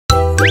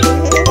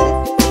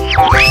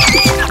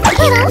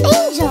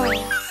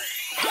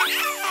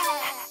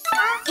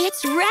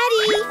It's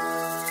ready!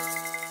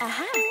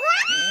 Aha!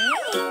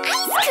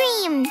 Ice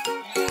cream!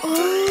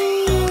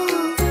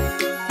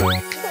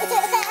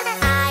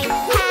 I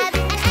have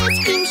an ice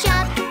cream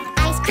shop,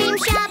 ice cream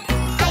shop,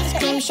 ice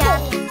cream shop.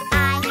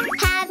 I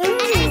have an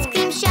ice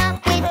cream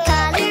shop with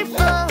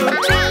colorful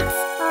treats.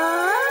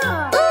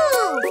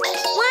 Ooh!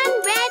 One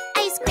red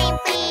ice cream,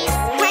 please.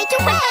 Right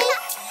away!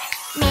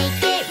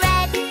 Make it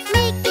red,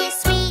 make it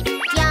sweet.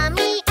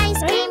 Yummy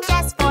ice cream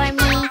just for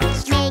me.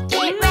 Make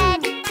it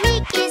red,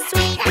 make it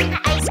sweet.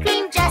 Ice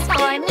cream just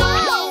for me.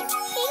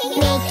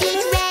 Make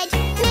it red,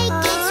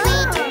 make it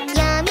sweet.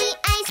 Yummy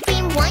ice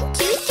cream, 1,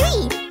 2,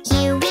 3.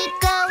 Here we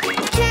go,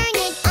 turn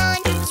it on.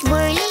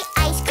 Swirly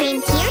ice cream,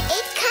 here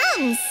it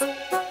comes.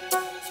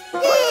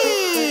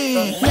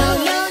 No,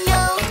 no,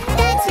 no,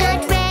 that's not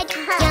red.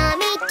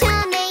 Yummy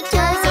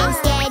tomatoes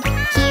instead.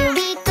 Here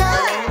we go,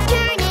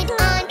 turn it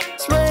on.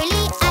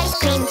 Swirly ice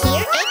cream,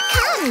 here it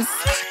comes.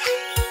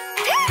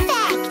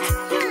 Perfect!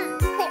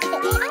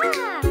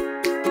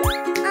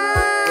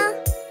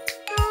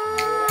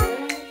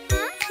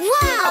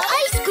 Wow,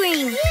 ice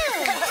cream!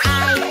 I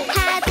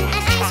have an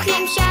ice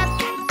cream shop,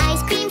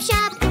 ice cream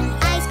shop,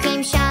 ice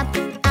cream shop.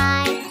 I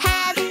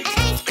have an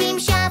ice cream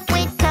shop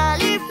with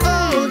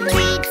colorful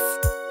treats.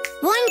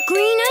 One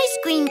green ice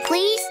cream,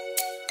 please.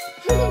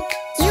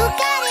 You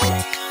got it!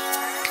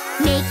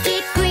 Make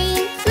it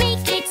green,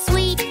 make it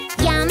sweet.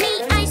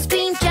 Yummy ice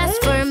cream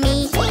just for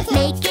me.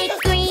 Make it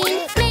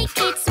green, make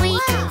it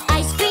sweet.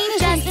 Ice cream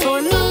just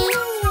for me.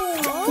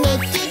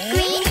 Make it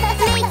green,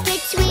 make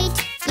it sweet.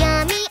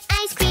 Yummy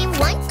ice cream,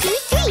 1, 2,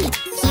 3.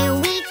 Here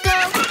we go,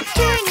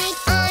 turn it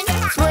on.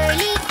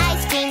 Swirly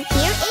ice cream,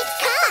 here it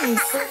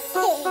comes.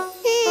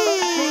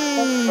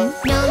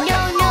 No, no,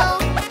 no,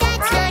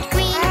 that's not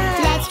green.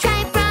 Let's try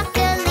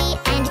broccoli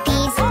and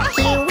peas.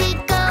 Here we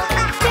go,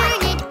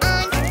 turn it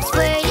on.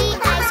 Swirly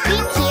ice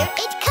cream, here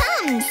it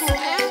comes.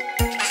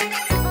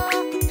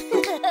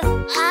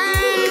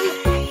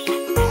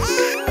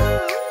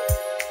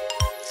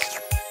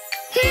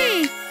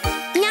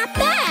 Not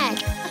bad.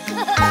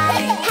 I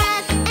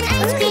have an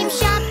ice cream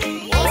shop,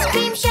 ice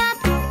cream shop,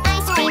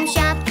 ice cream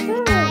shop.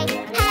 I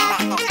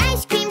have an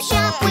ice cream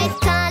shop with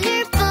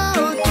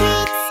colorful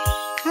treats.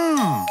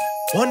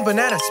 One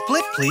banana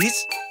split,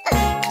 please.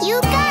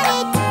 You got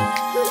it.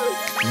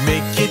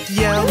 Make it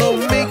yellow,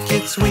 make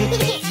it sweet.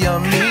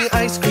 Yummy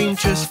ice cream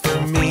just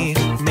for me.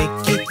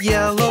 Make it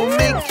yellow,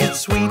 make it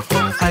sweet.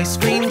 Ice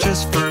cream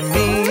just for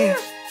me.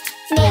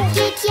 Make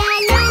it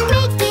yellow,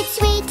 make it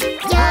sweet.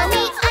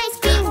 Yummy ice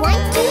cream, 1,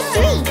 2,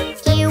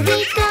 3. Here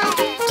we go,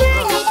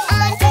 turn it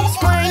on.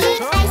 Swirly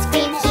ice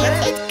cream, here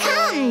it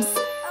comes.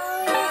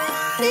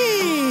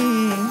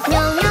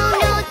 No, no,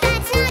 no,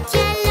 that's not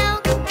yellow.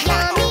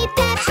 Yummy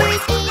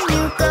peppers, in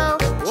you go.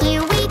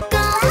 Here we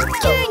go,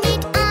 turn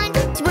it on.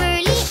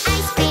 Swirly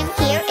ice cream,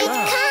 here it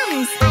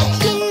comes. I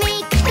can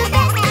make the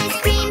best ice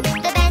cream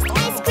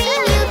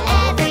you've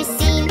ever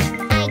seen.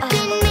 I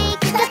can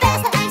make the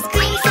best ice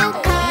cream so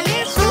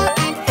colorful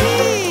and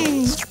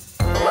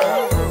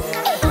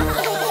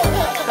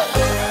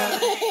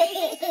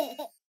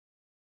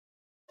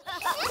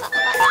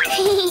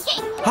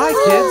Hi,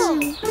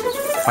 kids.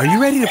 Are you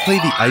ready to play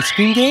the ice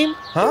cream game?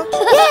 Huh?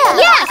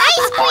 Yeah,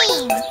 ice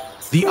cream!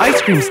 The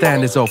ice cream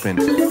stand is open.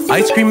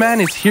 Ice Cream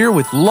Man is here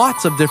with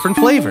lots of different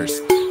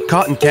flavors.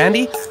 Cotton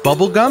candy,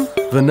 bubblegum,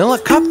 vanilla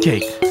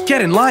cupcake.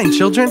 Get in line,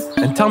 children,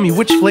 and tell me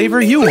which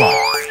flavor you want.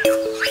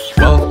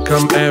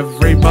 Welcome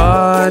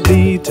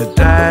everybody to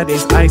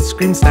Daddy's ice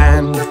cream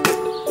stand.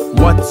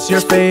 What's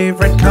your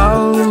favorite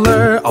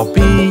color? I'll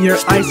be your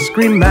ice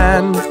cream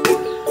man.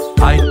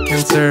 I can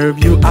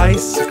serve you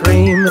ice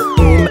cream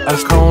in a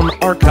cone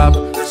or cup.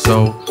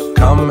 So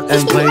come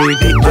and play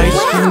the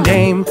ice cream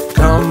game.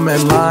 Come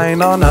and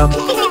line on up.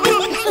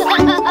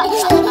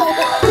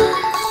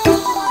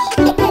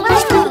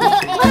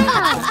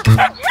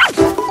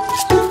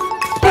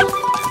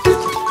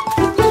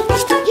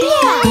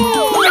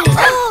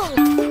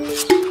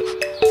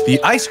 The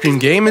ice cream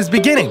game is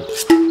beginning.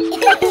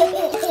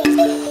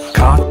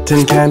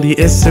 Cotton candy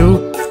is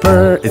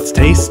super, it's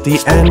tasty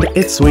and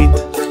it's sweet.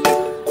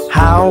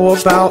 How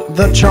about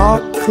the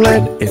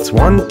chocolate? It's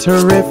one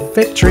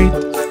terrific treat.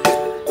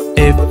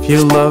 If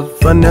you love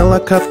vanilla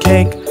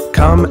cupcake,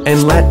 come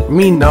and let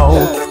me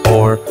know.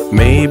 Or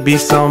maybe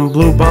some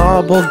blue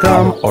bubble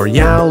gum or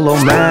yellow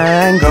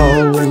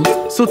mango.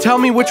 So tell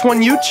me which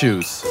one you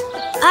choose.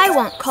 I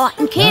want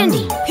cotton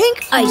candy,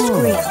 pink ice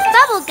cream.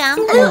 Bubblegum,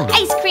 blue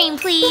ice cream,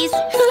 please.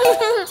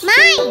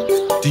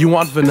 Mine! Do you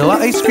want vanilla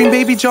ice cream,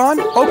 Baby John?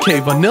 Okay,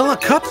 vanilla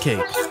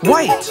cupcake,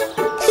 white.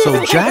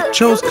 So Jack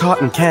chose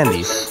cotton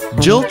candy,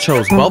 Jill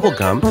chose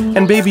bubblegum,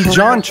 and Baby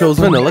John chose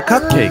vanilla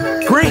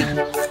cupcake. Great!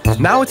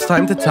 Now it's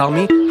time to tell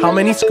me how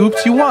many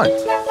scoops you want.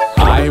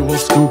 I will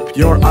scoop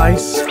your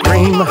ice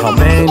cream. How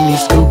many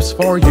scoops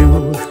for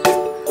you?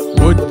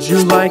 Would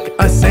you like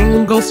a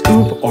single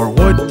scoop or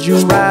would you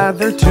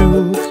rather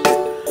two?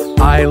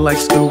 I like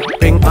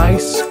scooping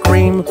ice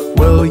cream.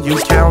 Will you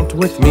count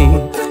with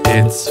me?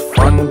 It's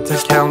fun to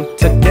count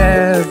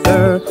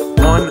together.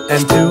 1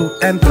 and 2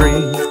 and 3.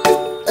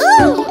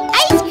 Ooh,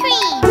 ice cream!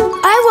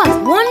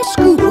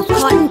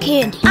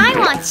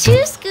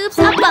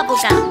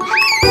 bubblegum.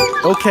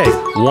 Okay,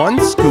 1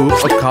 scoop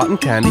of cotton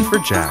candy for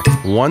Jack.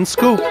 1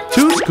 scoop.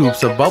 2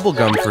 scoops of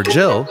bubblegum for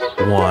Jill.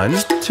 1,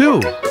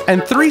 2.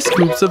 And 3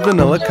 scoops of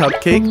vanilla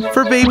cupcake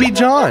for baby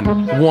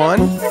John.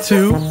 1,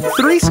 2,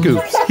 3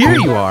 scoops. Here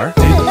you are.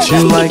 Did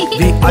you like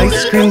the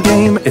ice cream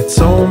game? It's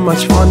so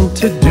much fun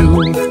to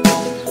do.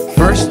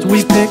 First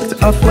we picked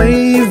a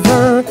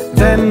flavor,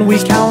 then we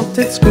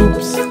counted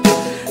scoops.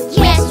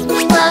 Yes,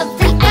 we love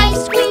the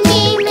ice cream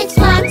game. It's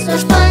lots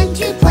of fun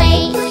to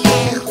play.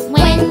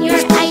 When your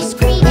ice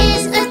cream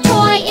is a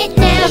toy, it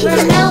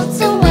never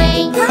melts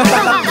away.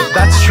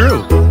 That's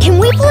true. Can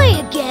we play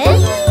again?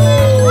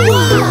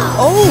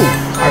 Oh,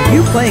 are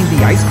you playing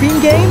the ice cream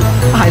game?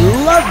 I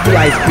love the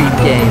ice cream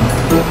game.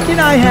 Can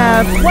I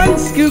have 1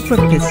 scoop of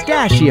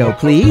pistachio,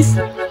 please?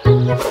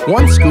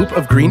 1 scoop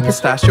of green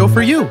pistachio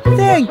for you.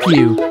 Thank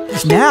you.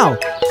 Now,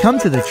 come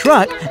to the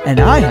truck and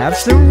I have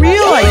some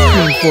real ice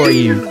cream for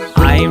you.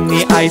 I'm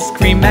the ice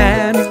cream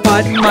man,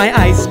 but my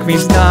ice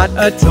cream's not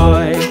a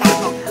toy.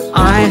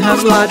 I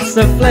have lots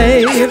of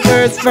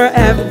flavors for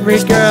every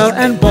girl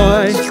and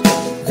boy.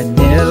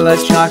 Vanilla,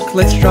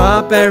 chocolate,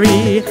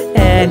 strawberry,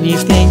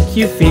 anything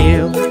you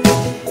feel.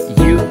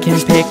 You can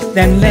pick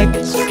then lick,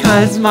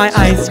 'cause my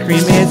ice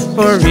cream is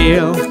for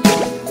real.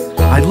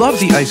 I love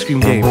the ice cream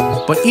game,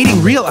 but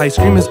eating real ice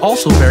cream is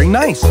also very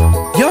nice.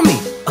 Yummy.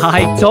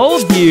 I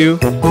told you.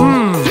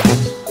 Oh.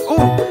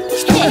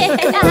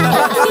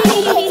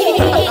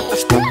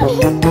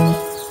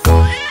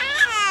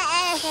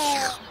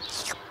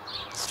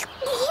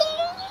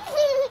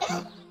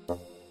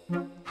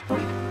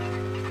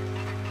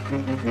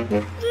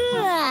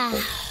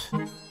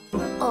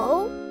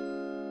 Oh?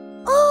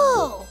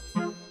 Oh!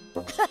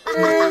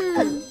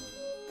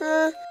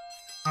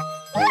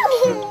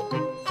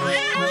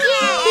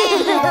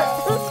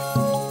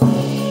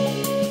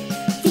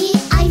 The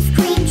ice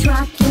cream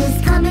truck is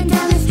coming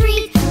down the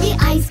street. The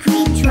ice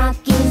cream truck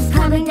is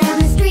coming down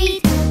the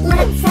street.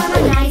 Let's have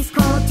a nice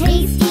cold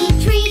tasty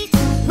treat.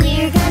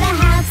 We're gonna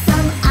have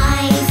some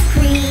ice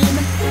cream.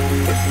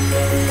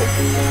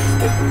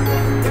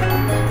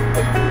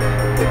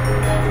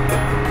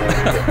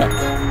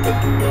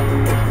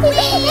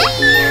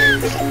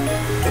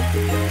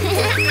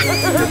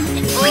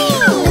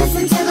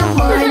 Listen to the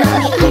horn on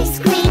the ice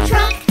cream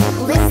truck.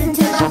 Listen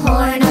to the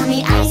horn on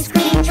the ice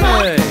cream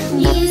truck.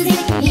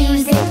 Music,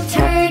 music,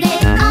 turn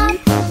it up.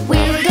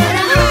 We're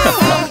gonna have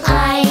some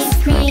ice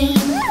cream.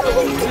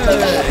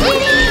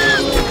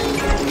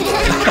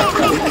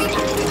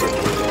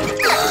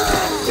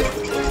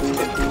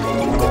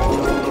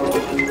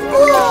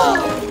 Whoa!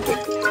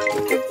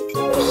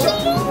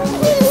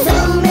 So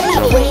many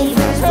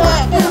flavors,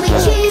 what will we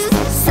choose?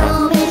 So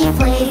many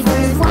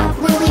flavors, what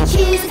will we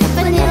choose?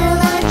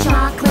 Vanilla,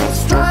 chocolate,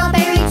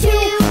 strawberry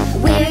too.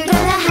 We're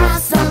gonna have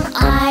some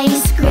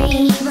ice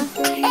cream.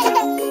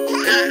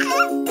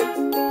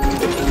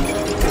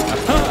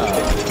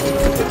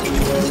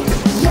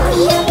 Yum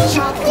yum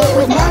chocolate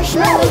with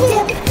marshmallow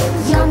dip.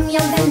 Yum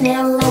yum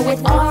vanilla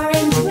with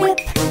orange whip.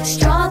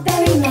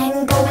 Strawberry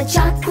mango with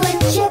chocolate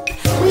chip.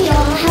 We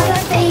all have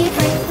our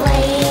favorite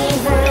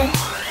flavor.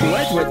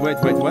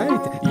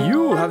 Wait.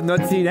 You have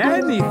not seen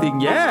anything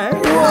yet.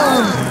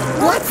 Whoa!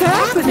 What's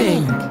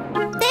happening?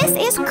 This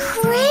is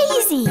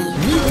crazy!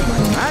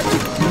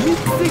 Magic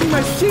mixing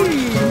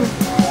machine.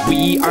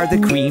 We are the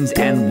creams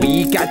and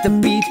we got the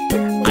beat.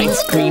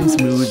 Ice cream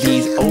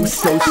smoothies, oh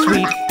so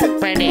sweet.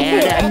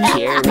 Banana,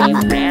 cherry,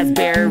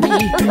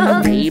 raspberry,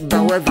 a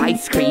rainbow of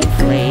ice cream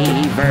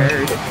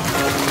flavors.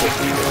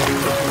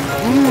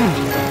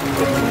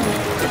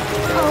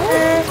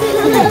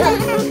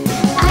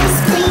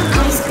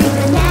 Ice cream,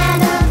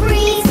 banana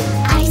breeze.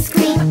 Ice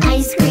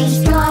cream,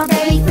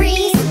 strawberry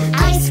freeze.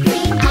 Ice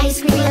cream,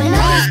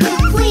 another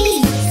scoop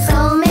please. So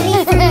many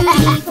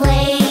fruity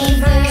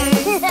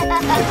flavors.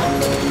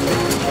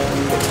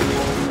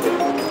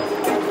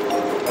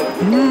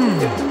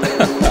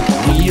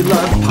 We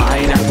love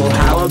pineapple,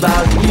 how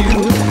about you?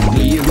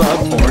 We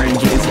love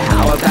oranges,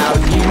 how about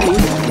you?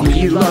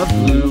 We love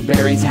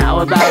blueberries, how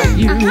about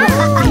you?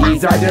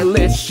 These are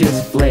delicious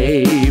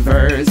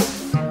flavors.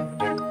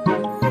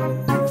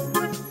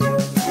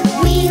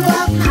 We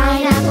love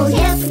pineapple,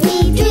 yes we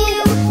do.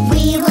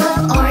 We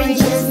love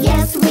oranges,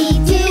 yes we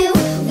do.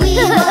 We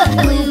love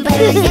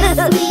blueberries, yes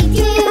we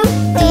do.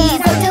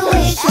 These are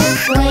delicious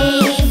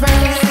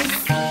flavors.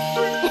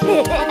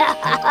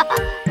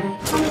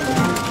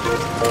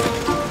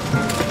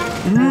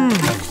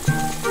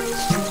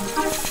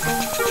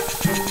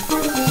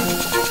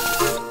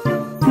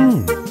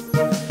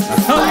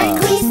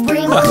 Sparkly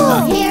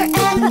sprinkle here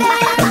and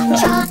there.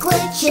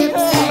 Chocolate chip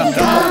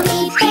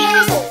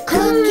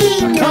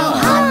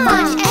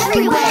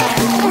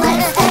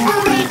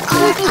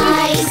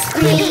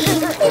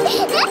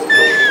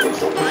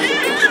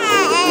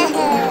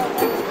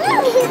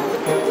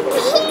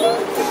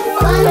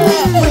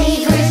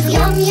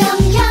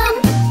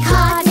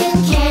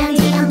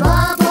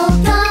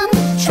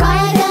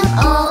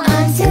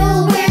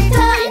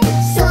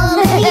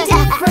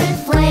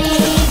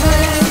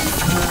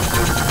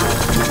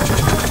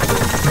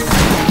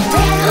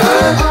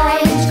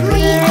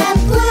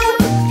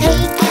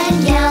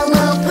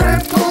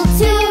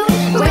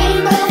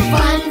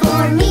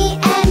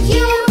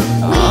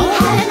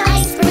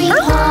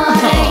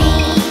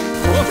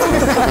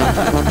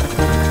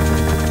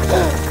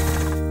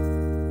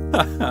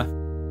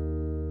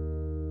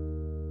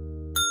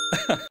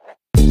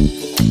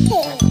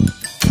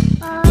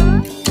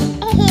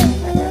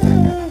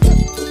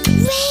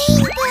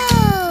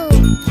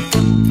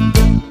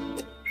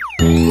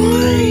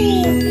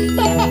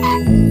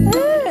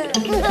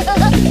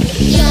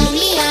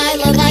Yummy, I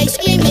love ice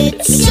cream,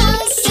 it's so,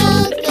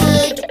 so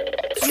good.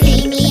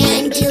 Creamy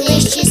and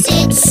delicious,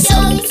 it's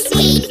so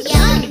sweet,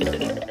 yum.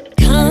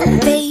 Come,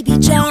 baby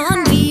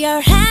John, we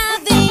are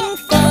having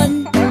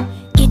fun.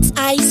 It's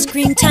ice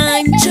cream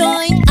time,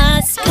 join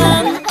us,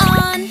 come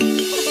on.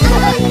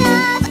 I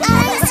love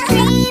ice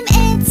cream,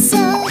 it's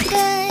so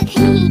good.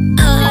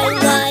 I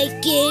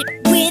like it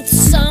with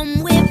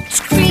some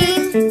whipped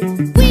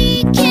cream.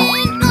 We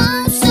can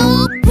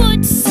also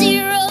put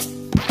syrup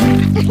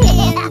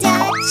and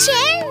a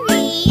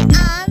cherry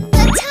on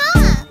the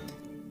top.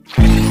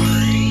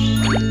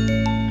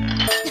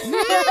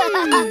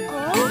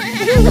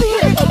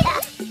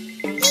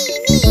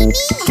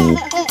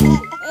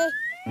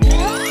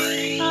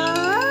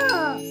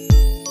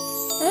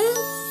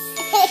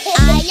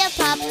 I love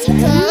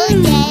popsicles,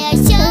 they are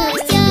so,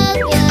 so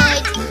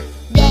good.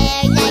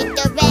 They're like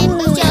the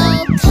rainbow, so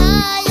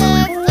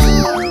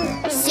colorful.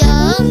 So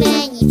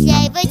many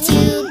flavors to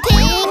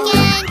pick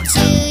and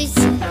choose.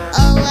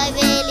 Oh, I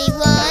really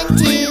want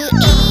to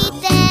eat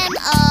them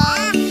all.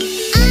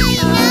 I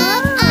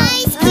love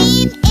ice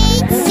cream,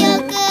 it's so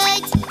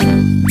good.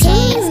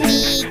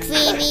 Tasty,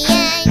 creamy,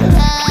 and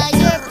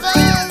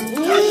colorful.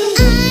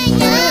 I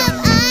love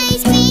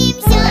ice cream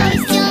so,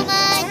 so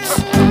much.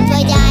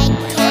 But I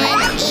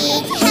can't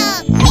eat,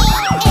 help me,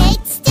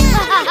 it's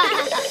done.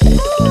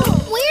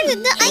 Where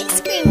did the ice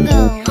cream go?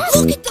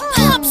 Look at the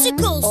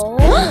popsicles! Oh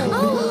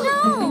no!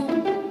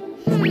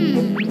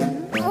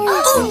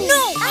 Oh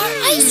no, our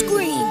ice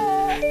cream!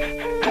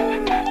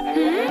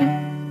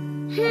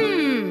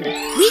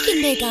 We can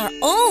make our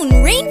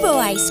own rainbow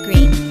ice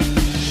cream.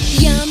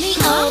 Yummy,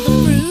 all the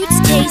fruits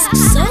taste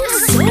so,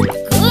 so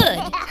good.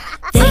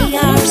 They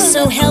are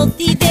so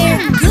healthy,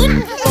 they're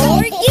good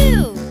for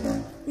you.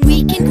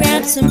 We can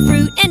grab some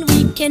fruit and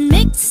we can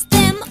mix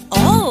them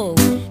all.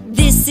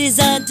 This is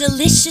a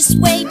delicious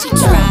way to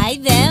try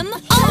them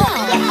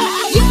all.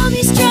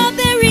 Yummy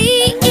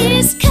strawberry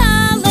is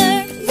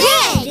color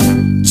Red!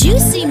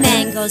 Juicy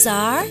mangoes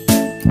are.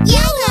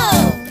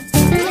 Yellow!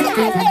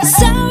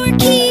 Sour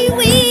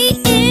kiwi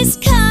is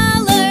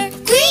color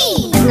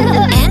Green!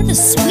 and the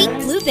sweet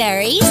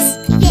blueberries.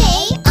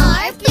 They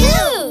are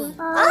blue!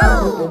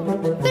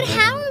 Oh! But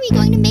how are we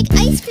going to make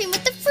ice cream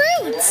with the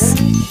fruits?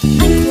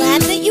 I'm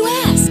glad that you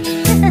asked.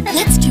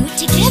 Let's do it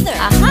together.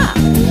 Aha!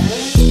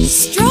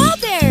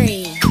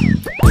 Strawberry,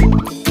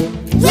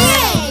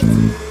 Red!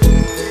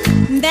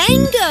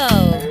 mango,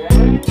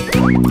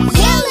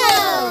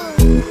 Yellow!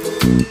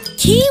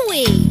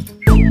 kiwi,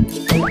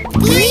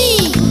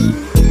 Green!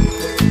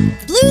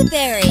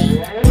 blueberry.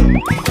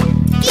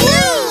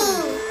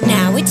 Blue!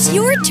 Now it's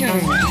your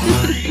turn.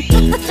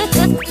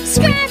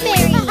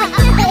 Strawberry!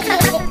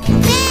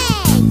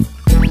 Red!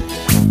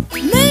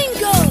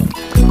 Mango,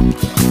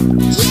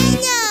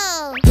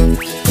 Yellow!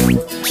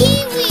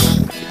 Kiwi!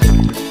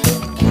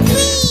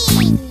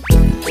 Green!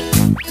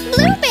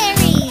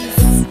 Blueberries!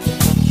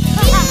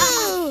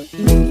 Blue!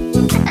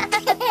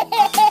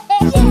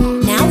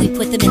 now we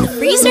put them in the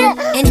freezer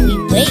and we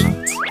wait.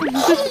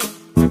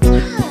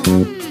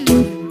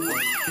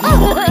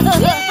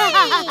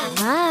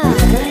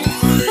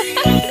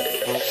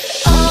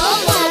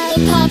 All of the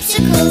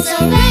popsicles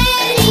are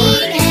ready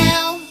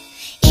now.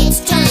 It's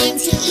time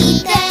to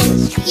eat them.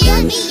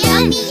 Yummy,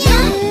 yummy,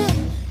 yum.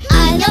 I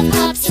love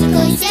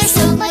popsicles, they're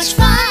so much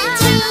fun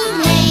to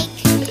make.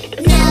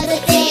 Now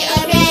that they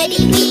are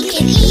ready, we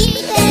can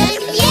eat them.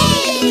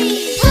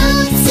 Yay!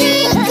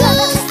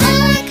 Popsicles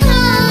are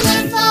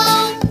colorful,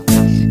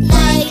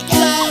 like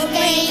a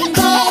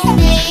rainbow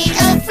made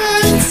of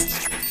fruits.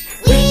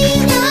 We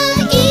love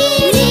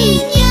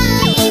eating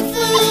yummy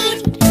food.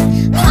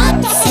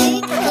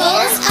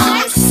 Popsicles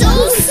are so,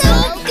 so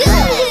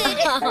good.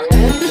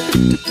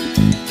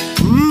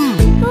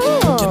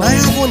 Can I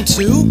have one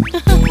too?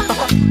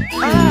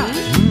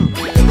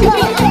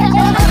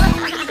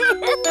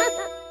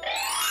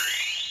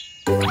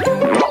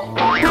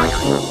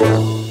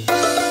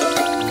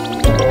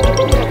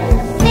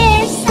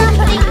 There's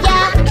something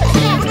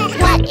yucky.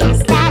 What is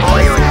that?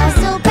 It smells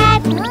so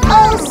bad.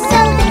 Oh,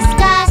 so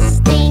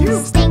disgusting.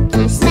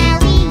 Stinky,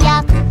 smelly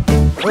yuck.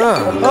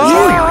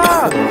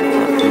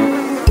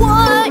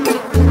 What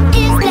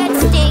is that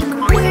stink?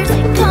 Where's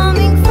it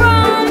coming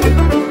from?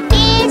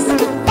 Is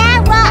that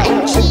rotten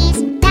cheese?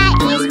 That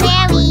is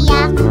very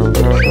yuck.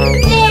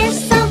 There's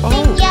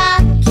something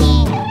yucky.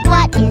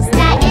 What is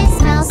that? It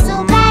smells so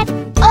bad.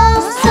 Oh,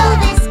 so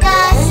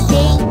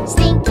disgusting.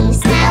 Stinky,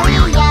 smelly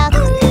yuck.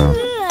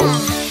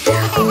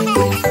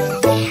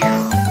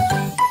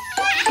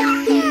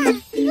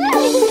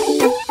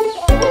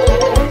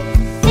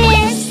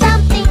 There's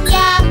something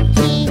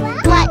yucky.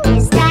 What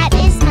is that?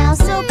 It smells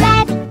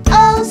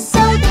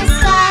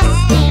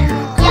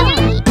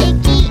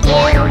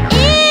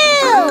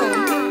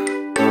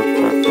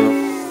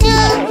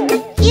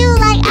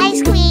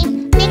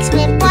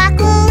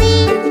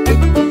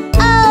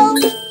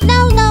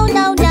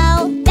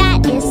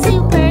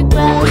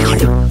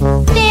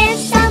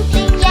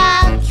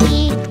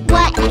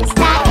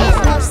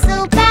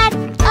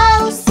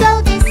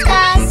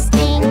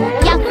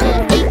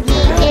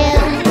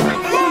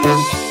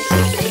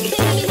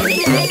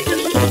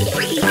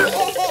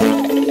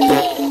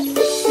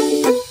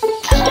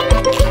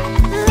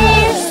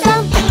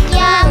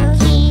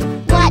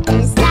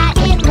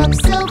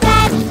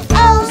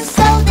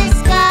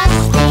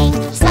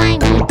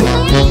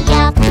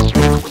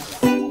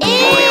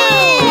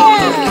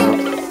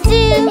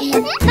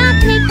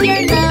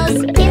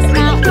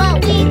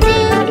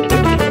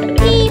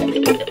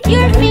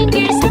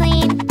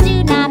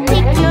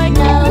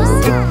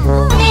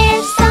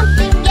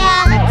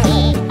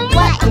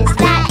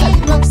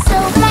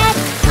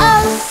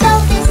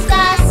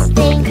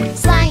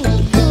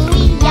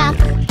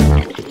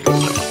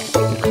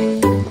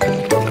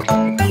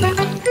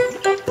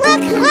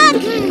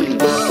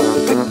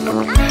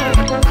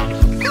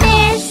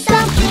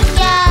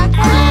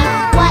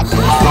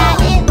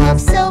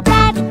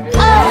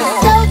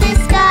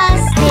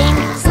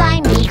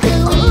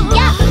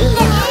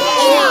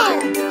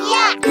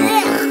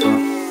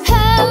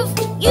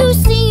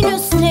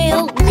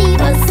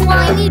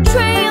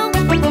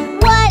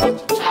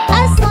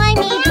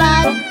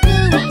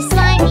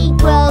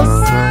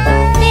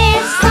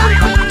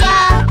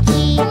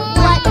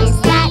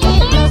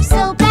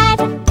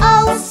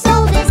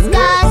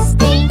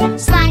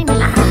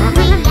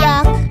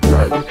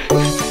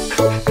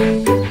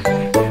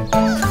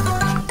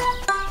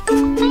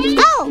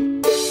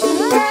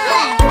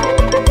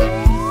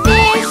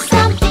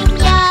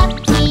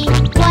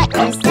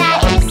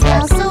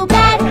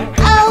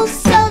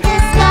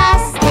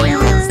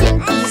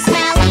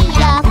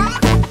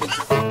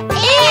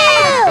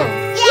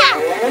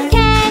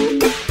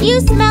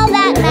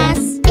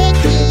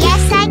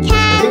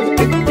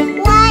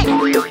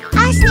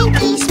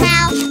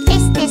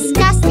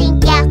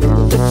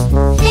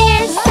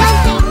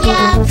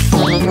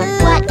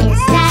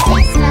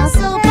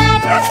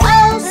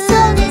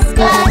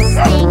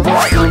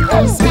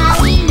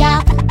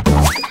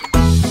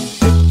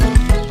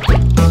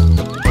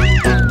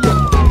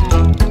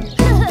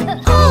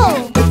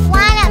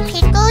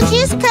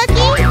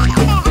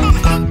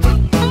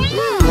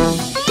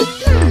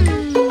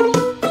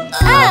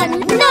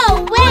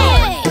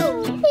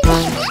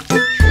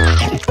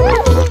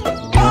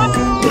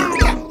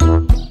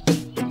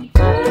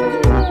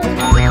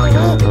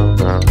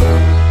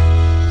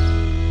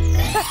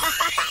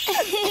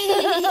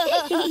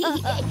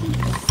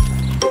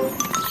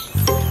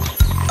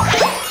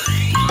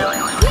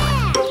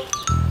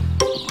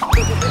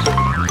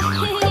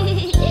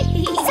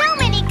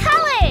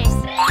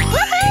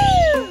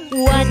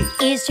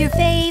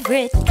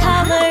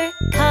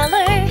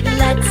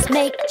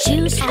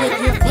juice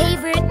with your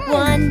favorite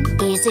one.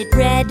 Is it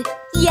red,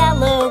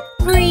 yellow,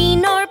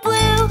 green, or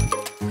blue?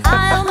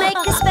 I'll make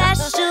a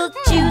special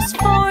juice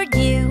for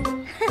you.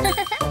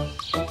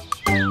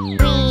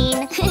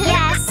 Green,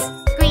 yes,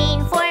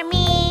 green for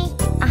me.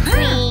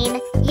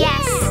 Green,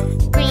 yes,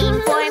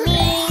 green for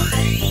me.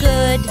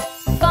 Good.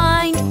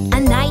 Find a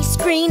nice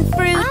green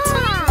fruit.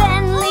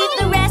 Then leave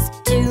the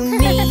rest to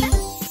me.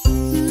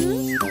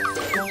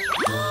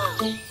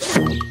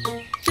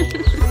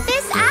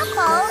 This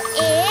apple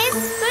is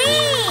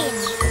green.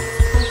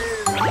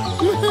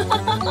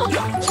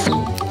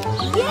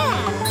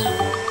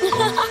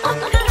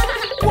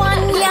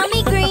 One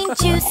yummy green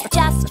juice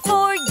just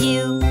for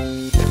you.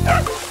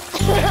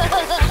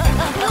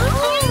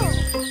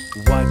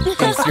 What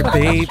is your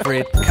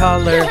favorite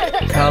color?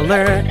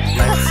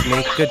 Let's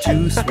make a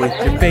juice with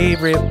your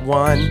favorite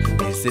one.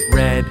 Is it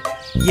red,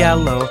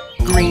 yellow,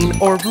 green,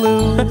 or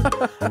blue?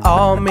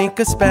 I'll make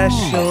a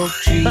special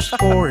juice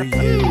for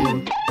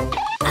you.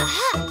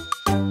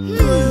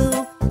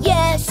 Blue,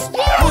 yes,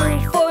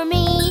 blue for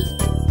me.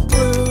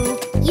 Blue,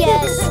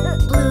 yes,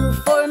 blue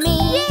for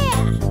me.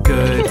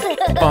 Good.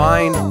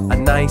 Find a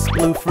nice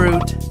blue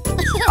fruit.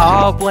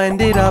 I'll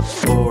blend it up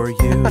for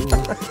you.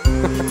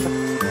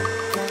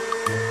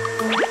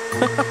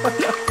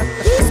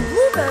 These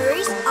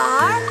blueberries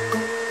are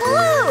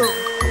blue.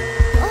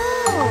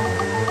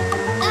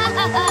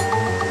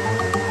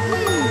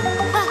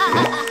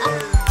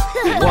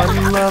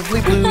 One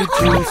lovely blue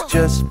juice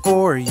just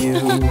for you.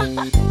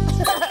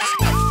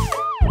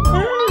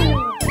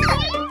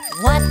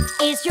 What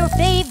is your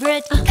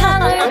favorite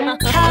color?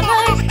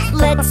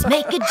 Let's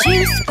make a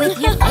juice with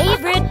your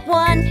favorite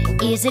one.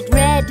 Is it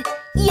red,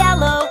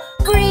 yellow,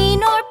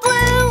 green, or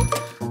blue?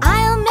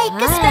 I'll make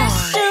a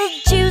special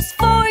juice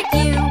for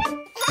you.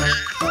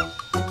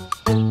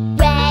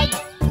 Red,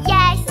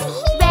 yes,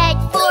 red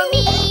for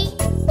me.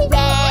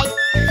 Red,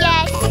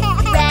 yes,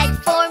 red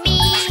for me.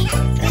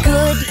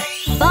 Good.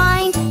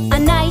 Find a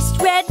nice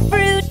red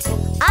fruit.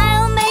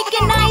 I'll make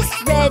a nice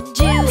red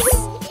juice.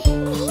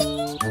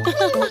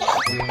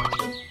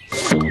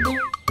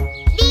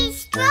 These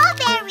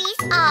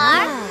strawberries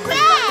are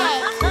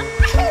red.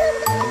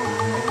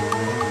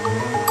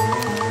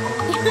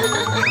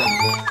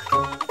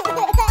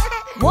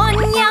 One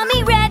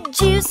yummy red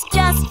juice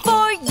just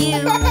for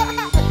you.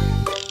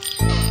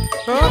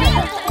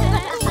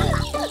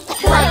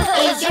 What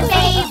is your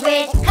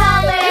favorite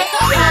color?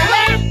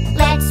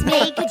 Let's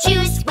make a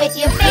juice with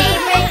your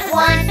favorite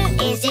one.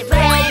 Is it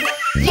red,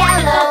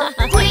 yellow,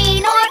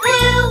 green, or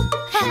blue?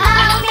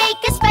 I'll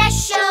make a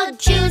special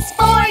juice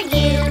for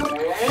you.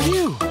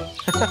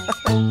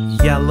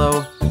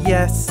 Yellow,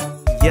 yes,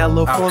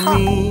 yellow for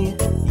me.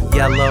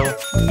 Yellow,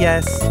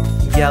 yes,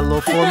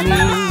 yellow for me.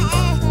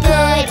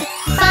 Good.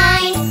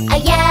 Find a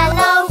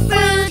yellow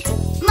fruit.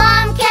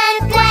 Mom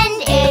can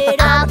blend it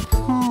up.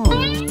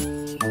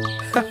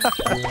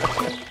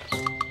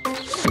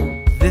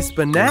 This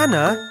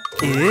banana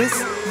is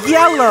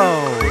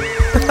yellow.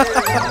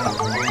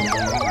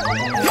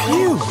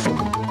 Phew.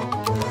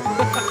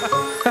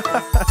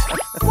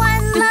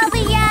 One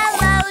lovely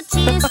yellow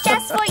juice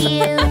just for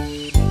you.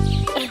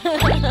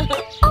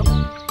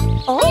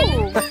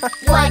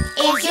 What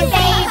is your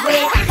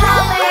favorite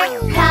color?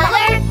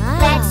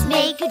 Let's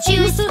make a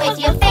juice with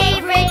your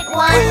favorite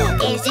one.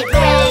 Is it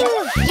red,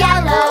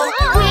 yellow,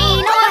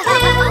 green, or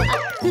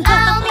blue?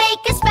 I'll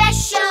make a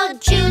special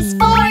juice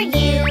for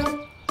you.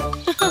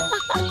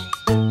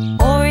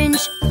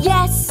 Orange,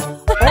 yes,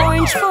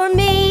 orange for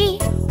me.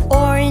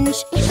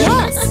 Orange,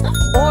 yes,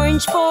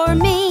 orange for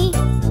me.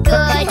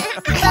 Good.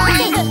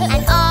 Find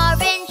an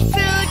orange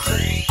fruit.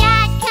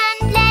 Dad can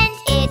blend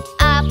it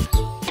up.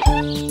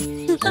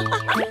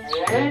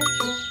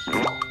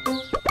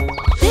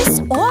 This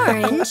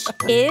orange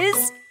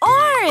is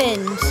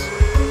orange.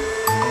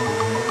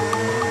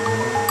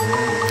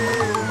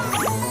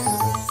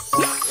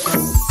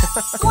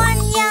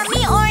 One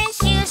yummy orange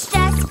juice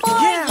just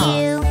for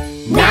you.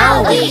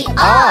 Now we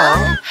all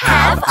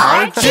have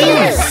our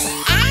juice.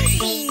 And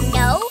we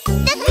know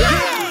the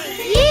color.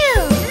 You.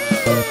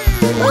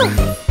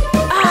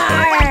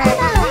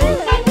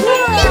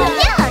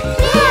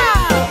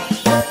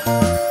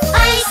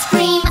 Ice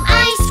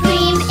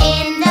cream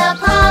in the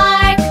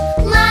park.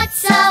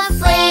 Lots of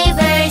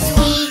flavors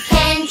we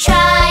can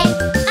try.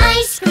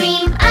 Ice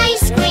cream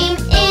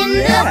in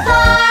the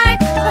park.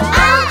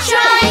 I'll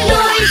try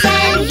yours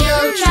and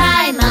you'll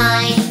try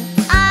mine.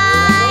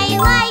 I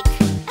like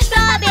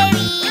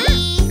strawberry.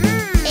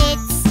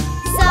 It's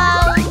so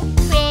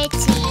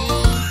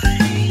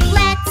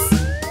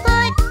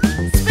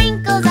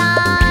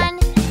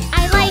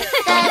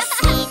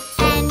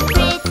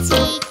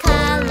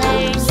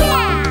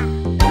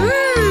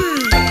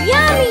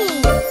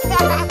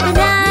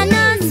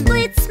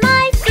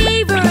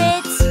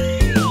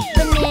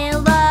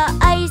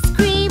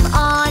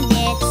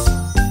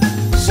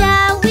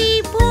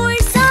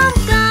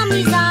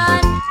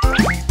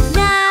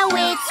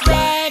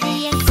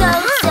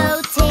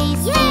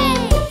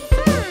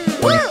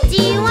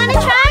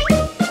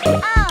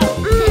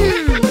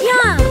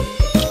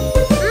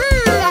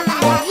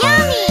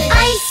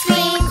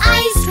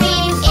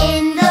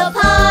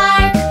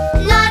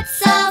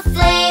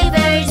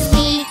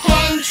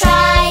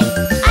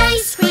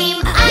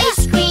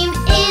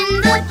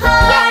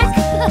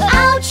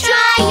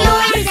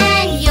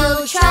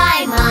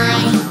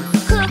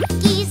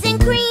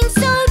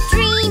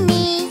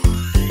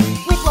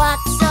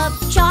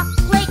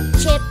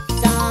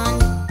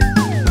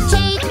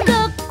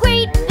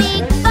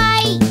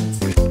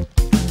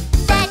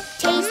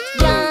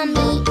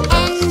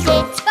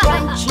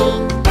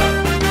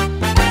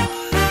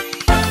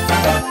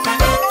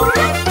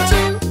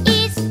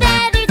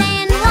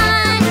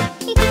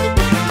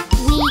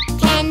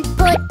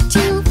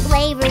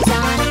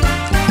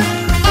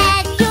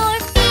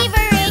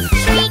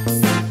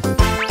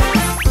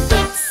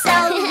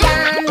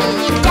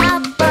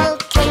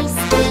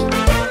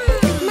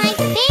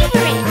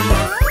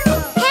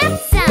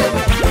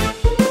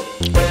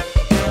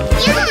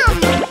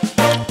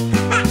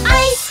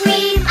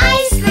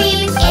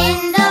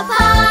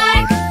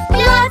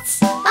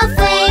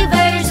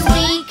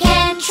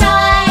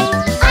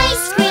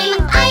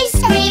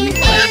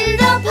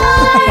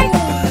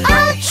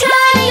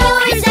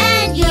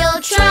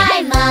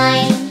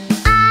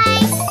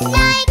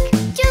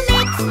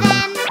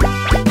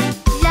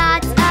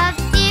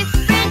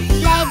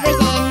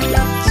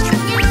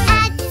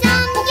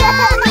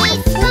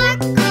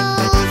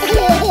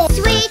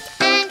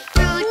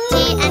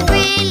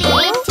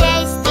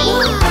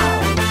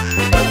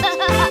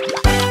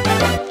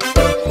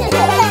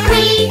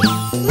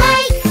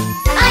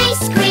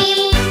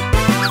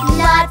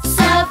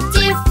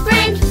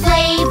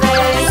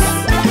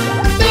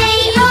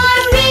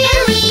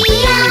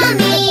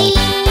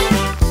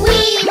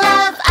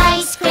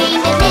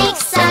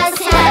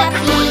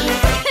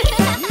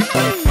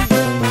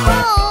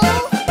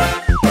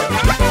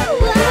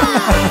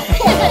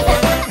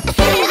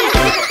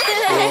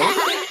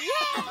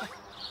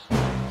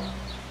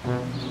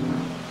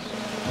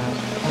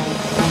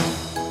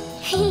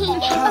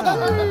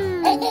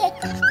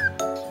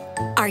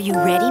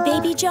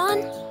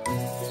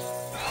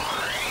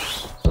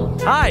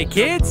Hi,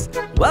 kids!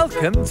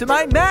 Welcome to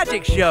my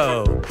magic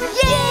show!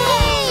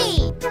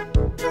 Yay!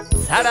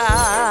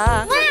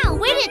 Ta-da! Wow,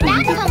 where did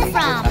that come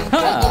from?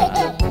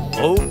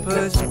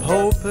 Hocus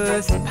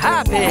Pocus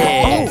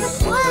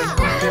Pappus! Wow!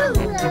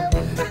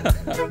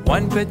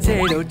 One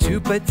potato, two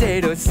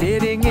potatoes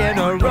sitting in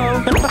a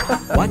row.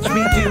 Watch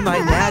me do my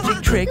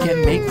magic trick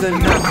and make the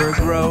number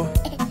grow.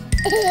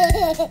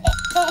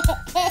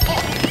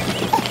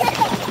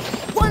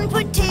 One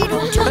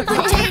potato, two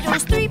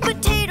potatoes, three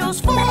potatoes,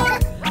 4,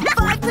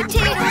 5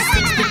 potatoes,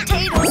 6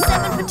 potatoes,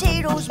 7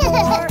 potatoes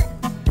more.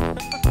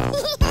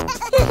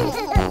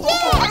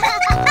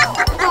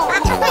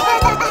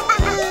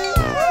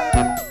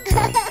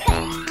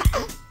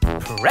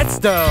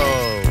 Presto!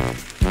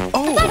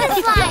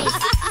 Butterflies!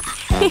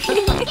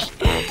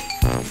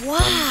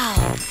 Wow,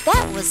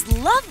 that was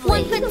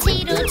lovely. 1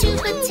 potato, 2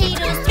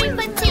 potatoes, 3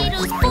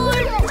 potatoes, 4,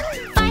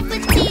 5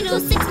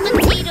 potatoes, 6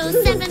 potatoes,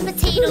 7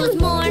 potatoes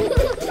more.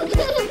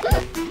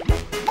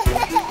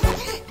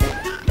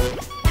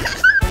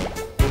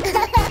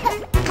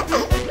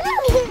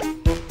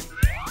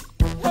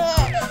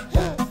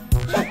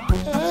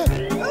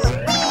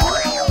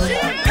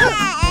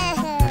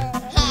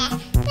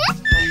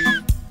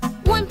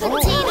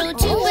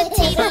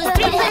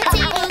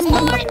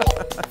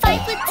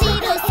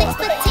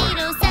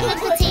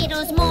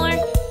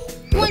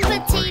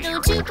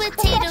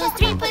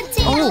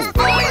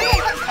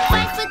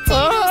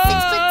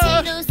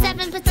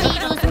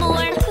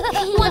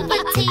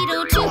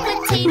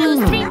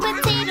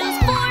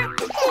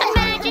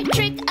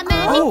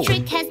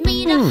 Trick has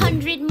made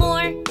 100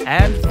 more.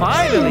 And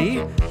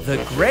finally, the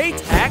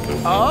great act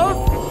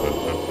of...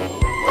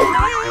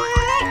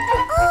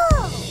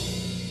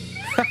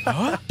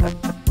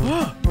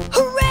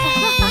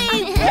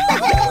 Hooray!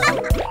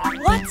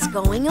 What's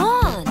going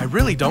on? I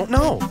really don't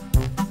know. 1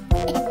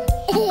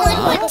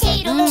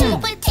 potato, 2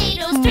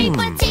 potatoes, 3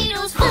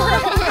 potatoes, 4,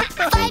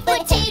 5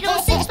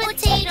 potatoes, 6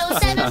 potatoes,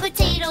 7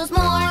 potatoes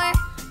more.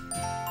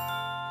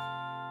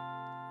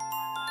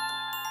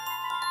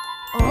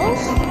 Oh?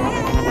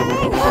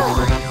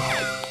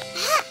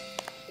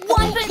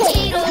 1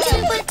 potato,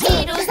 2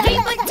 potatoes, 3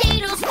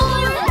 potatoes, 4,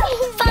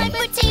 5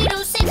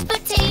 potatoes, 6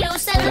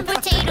 potatoes, 7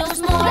 potatoes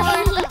more.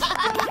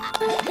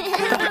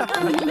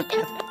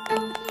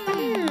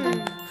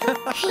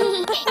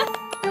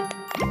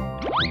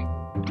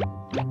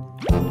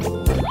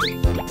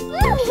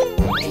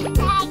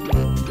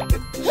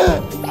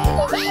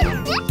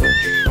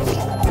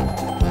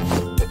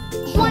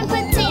 One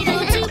potato,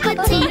 2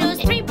 potatoes,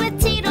 3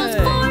 potatoes,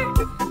 4,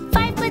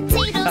 5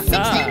 potatoes, 6,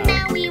 and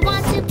now we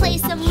want to play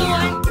some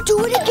more.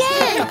 Do it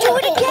again! Do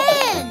it again!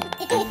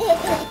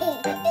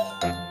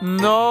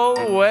 No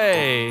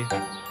way!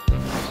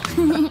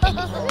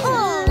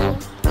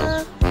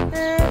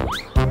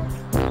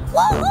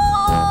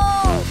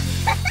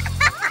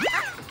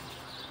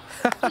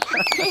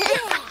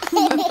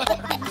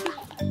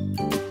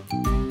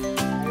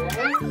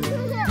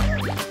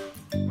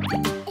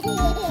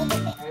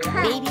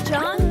 Baby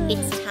John,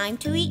 it's time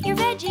to eat your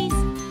veggies.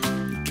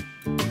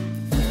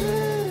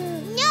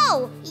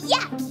 No!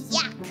 Yuck,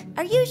 yuck!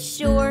 Are you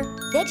sure?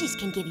 Veggies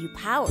can give you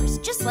powers,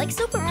 just like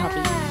Super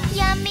Puppy.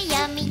 Yummy,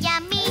 yummy,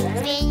 yummy,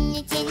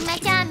 spinach in my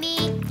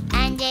tummy,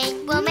 and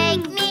it will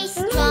make me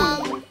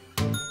strong.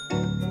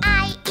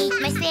 I eat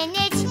my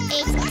spinach,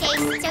 it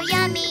tastes so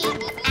yummy,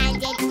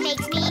 and it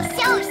makes me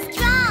so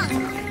strong.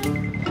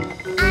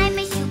 I'm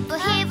a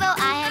superhero,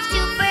 I have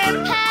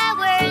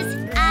superpowers,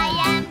 I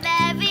am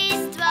very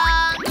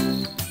strong.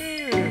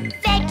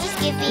 Veggies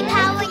give me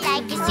power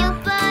like a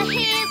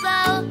superhero,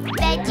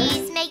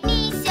 veggies make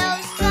me so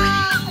strong.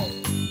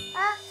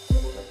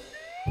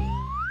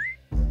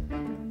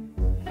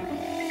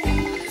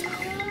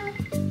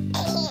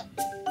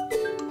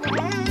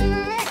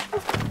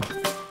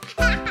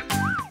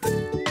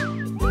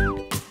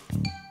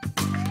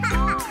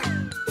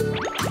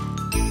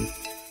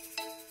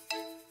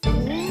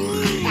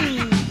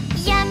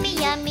 Yummy,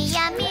 yummy,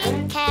 yummy,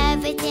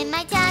 carrots in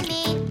my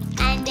tummy,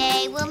 and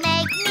they will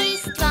make me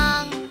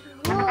strong.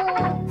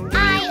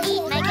 I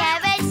eat my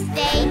carrots,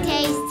 they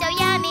taste so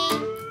yummy.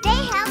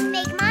 They help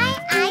make my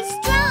eyes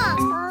strong.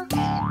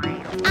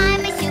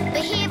 I'm a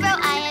superhero,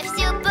 I have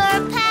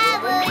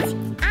superpowers.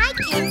 I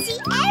can see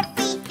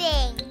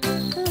everything.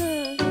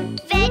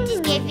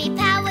 Veggies give me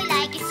power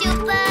like a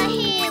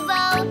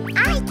superhero. I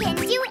can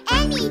do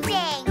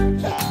anything.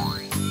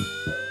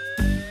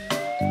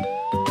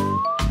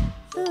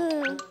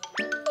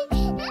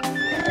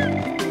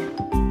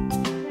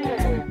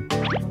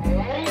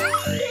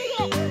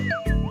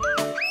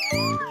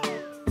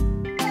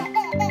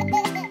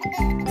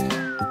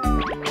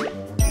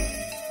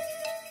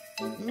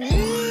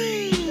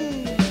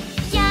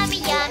 Yummy,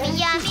 yummy,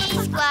 yummy,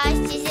 squash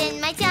is in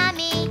my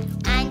tummy,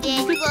 and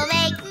it will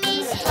make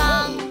me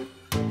strong.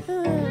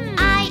 I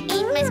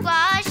eat my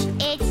squash,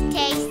 it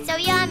tastes so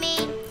yummy,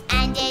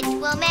 and it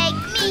will make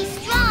me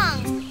strong.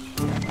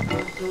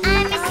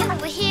 I'm a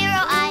superhero,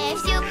 I have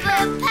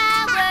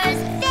superpowers.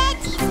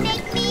 Veggies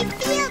make me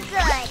feel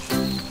good.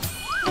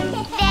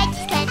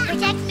 Veggies can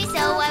protect me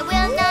so I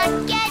will not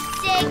get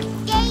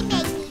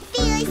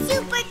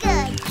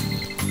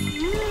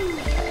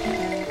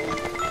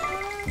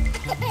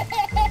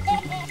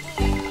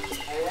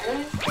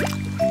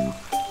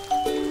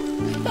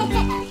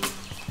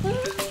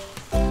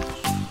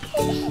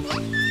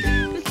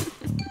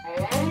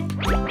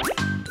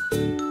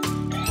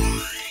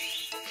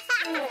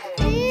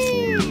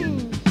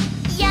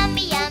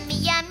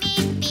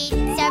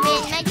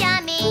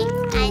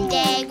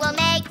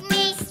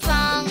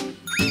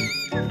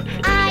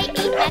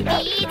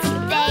beets.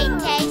 They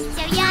taste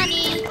so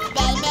yummy.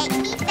 They make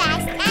me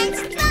fast and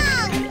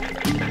strong.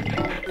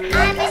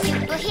 I'm a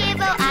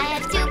superhero, I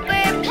have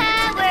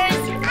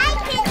superpowers. I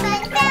can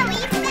run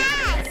very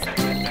fast.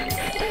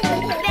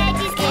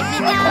 Veggies give me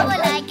power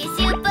like a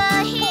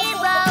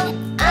superhero.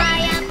 I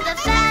am the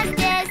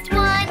fastest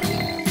one.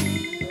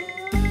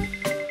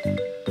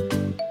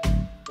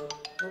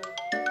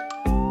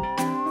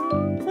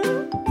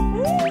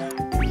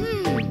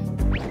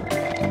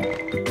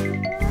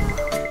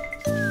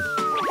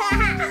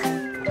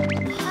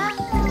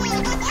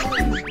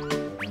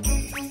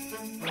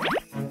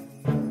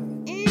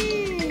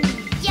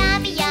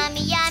 Yummy,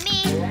 yummy,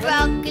 yummy.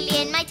 Broccoli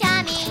in my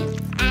tummy,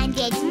 and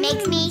it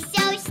makes me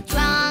so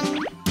strong.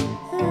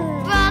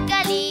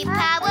 Broccoli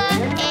power,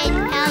 it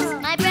helps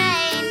my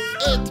brain.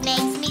 It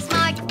makes me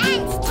smart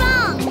and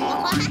strong.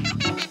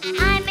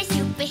 I'm a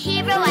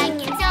superhero, I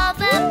can solve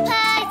a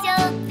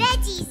puzzle.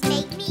 Veggies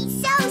make me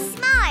so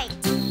smart.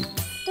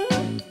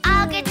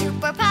 I'll get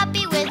super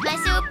puppy with my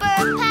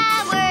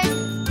superpowers.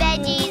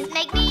 Veggies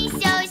make me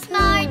so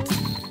smart.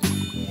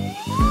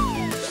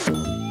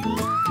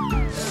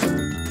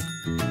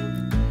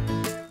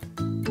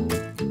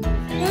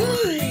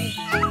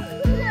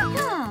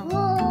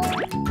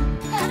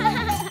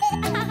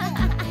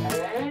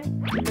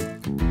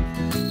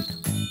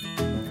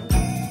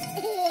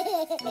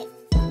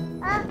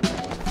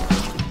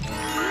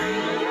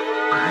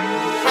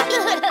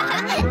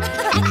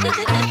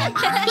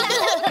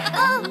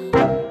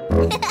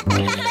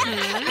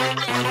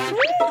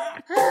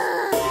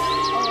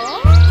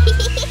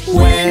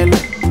 When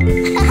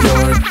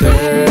you're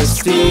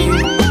thirsty,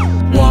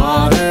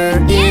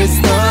 water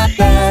is the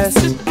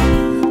best.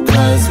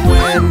 'Cause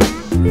when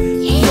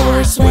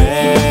you're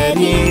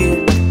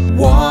sweaty,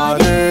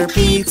 water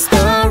beats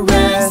the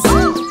rest.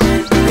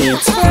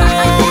 It's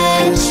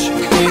fresh,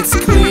 it's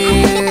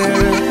clear,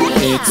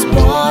 it's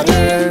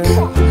water.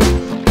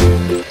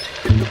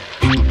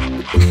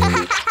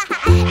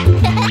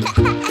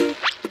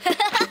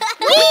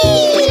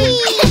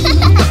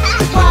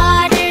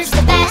 Water's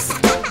the best.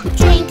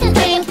 Drink,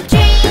 drink,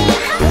 drink.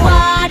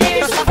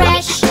 Water's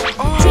fresh.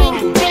 Drink,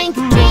 drink,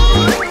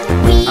 drink.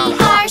 We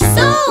are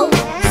so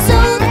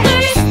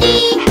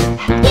thirsty.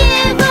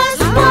 Give us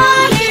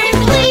water,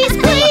 please,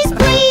 please,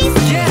 please.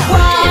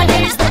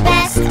 Water's the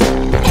best.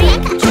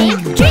 Drink, drink,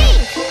 drink.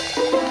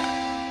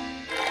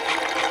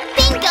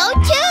 Bingo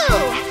too.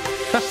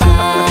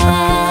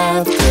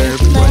 After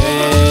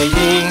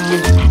playing,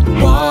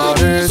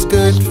 water's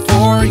good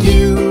for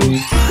you.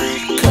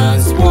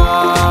 'Cause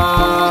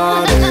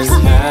water's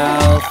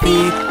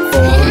healthy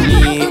for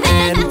me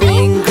and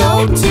Bingo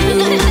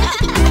too.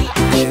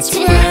 It's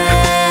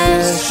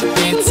fresh,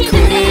 it's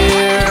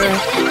clear,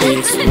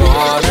 it's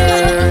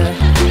water.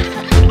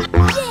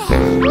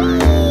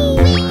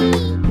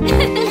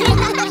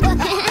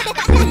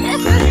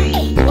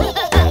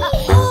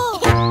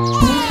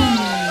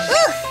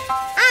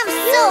 I'm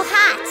so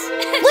hot.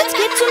 Let's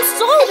get some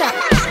soda.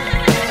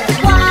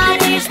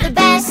 Water's the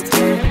best.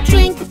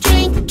 Drink,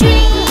 drink,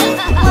 drink.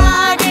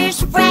 Water's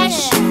fresh.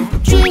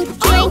 Drink,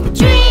 drink,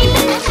 drink.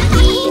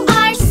 We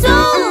are so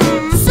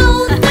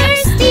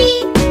thirsty.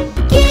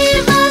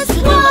 Give us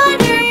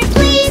water,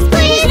 please,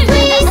 please,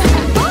 please.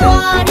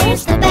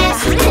 Water's the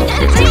best. Drink,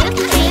 drink,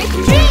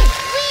 drink.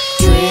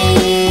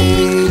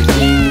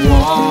 Drinking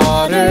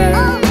water,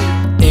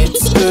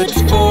 it's good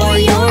for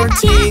your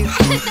teeth.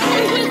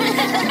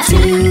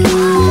 Too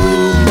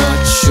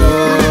much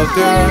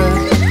sugar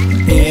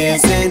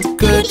isn't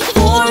good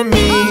for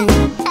me.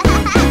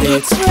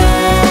 It's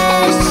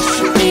fresh,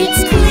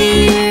 it's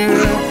clear,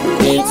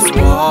 it's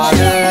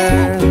water.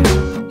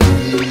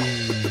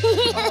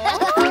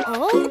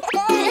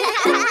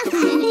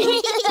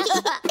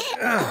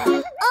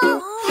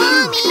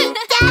 Mommy,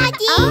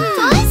 Daddy,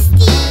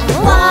 Toasty.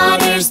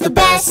 Water's the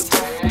best.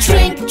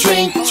 Drink,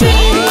 drink,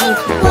 drink.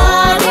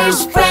 Water's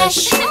fresh.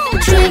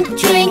 Drink,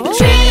 drink,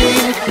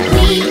 drink.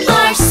 We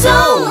are so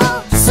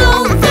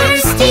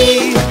thirsty.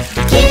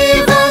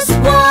 Give us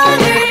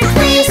water,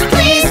 please,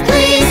 please,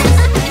 please.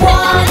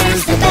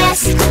 Water's the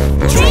best.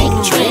 Drink,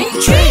 drink,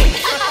 drink.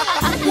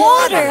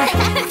 Water.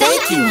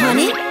 Thank you,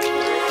 honey.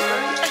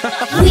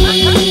 We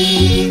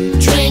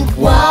drink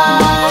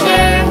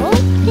water.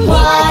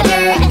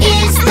 Water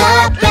is the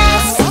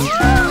best.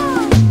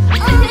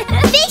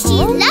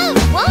 Fishies love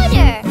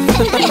water.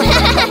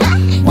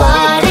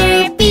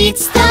 Water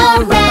beats the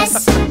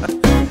rest.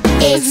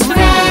 It's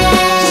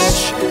fresh,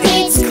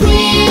 it's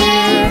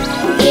clear,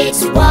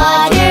 it's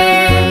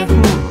water.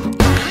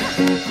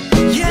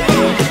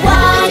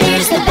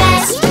 Water's the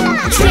best.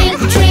 Drink,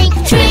 drink,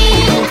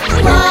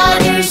 drink.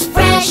 Water's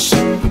fresh.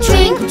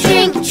 Drink,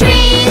 drink,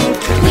 drink.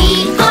 We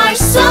are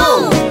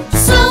so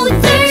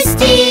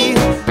thirsty.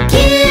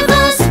 Give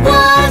us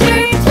water,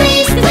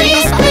 please,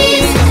 please,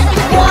 please.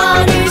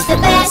 Water's the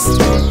best.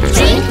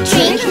 Drink,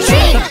 drink,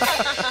 drink.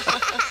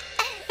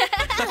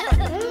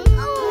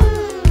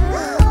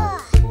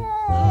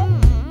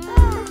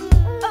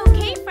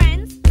 Okay,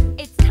 friends,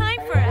 it's time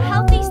for a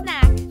healthy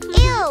snack.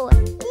 Ew,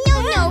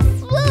 no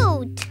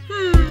fruit.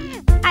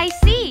 I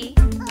see.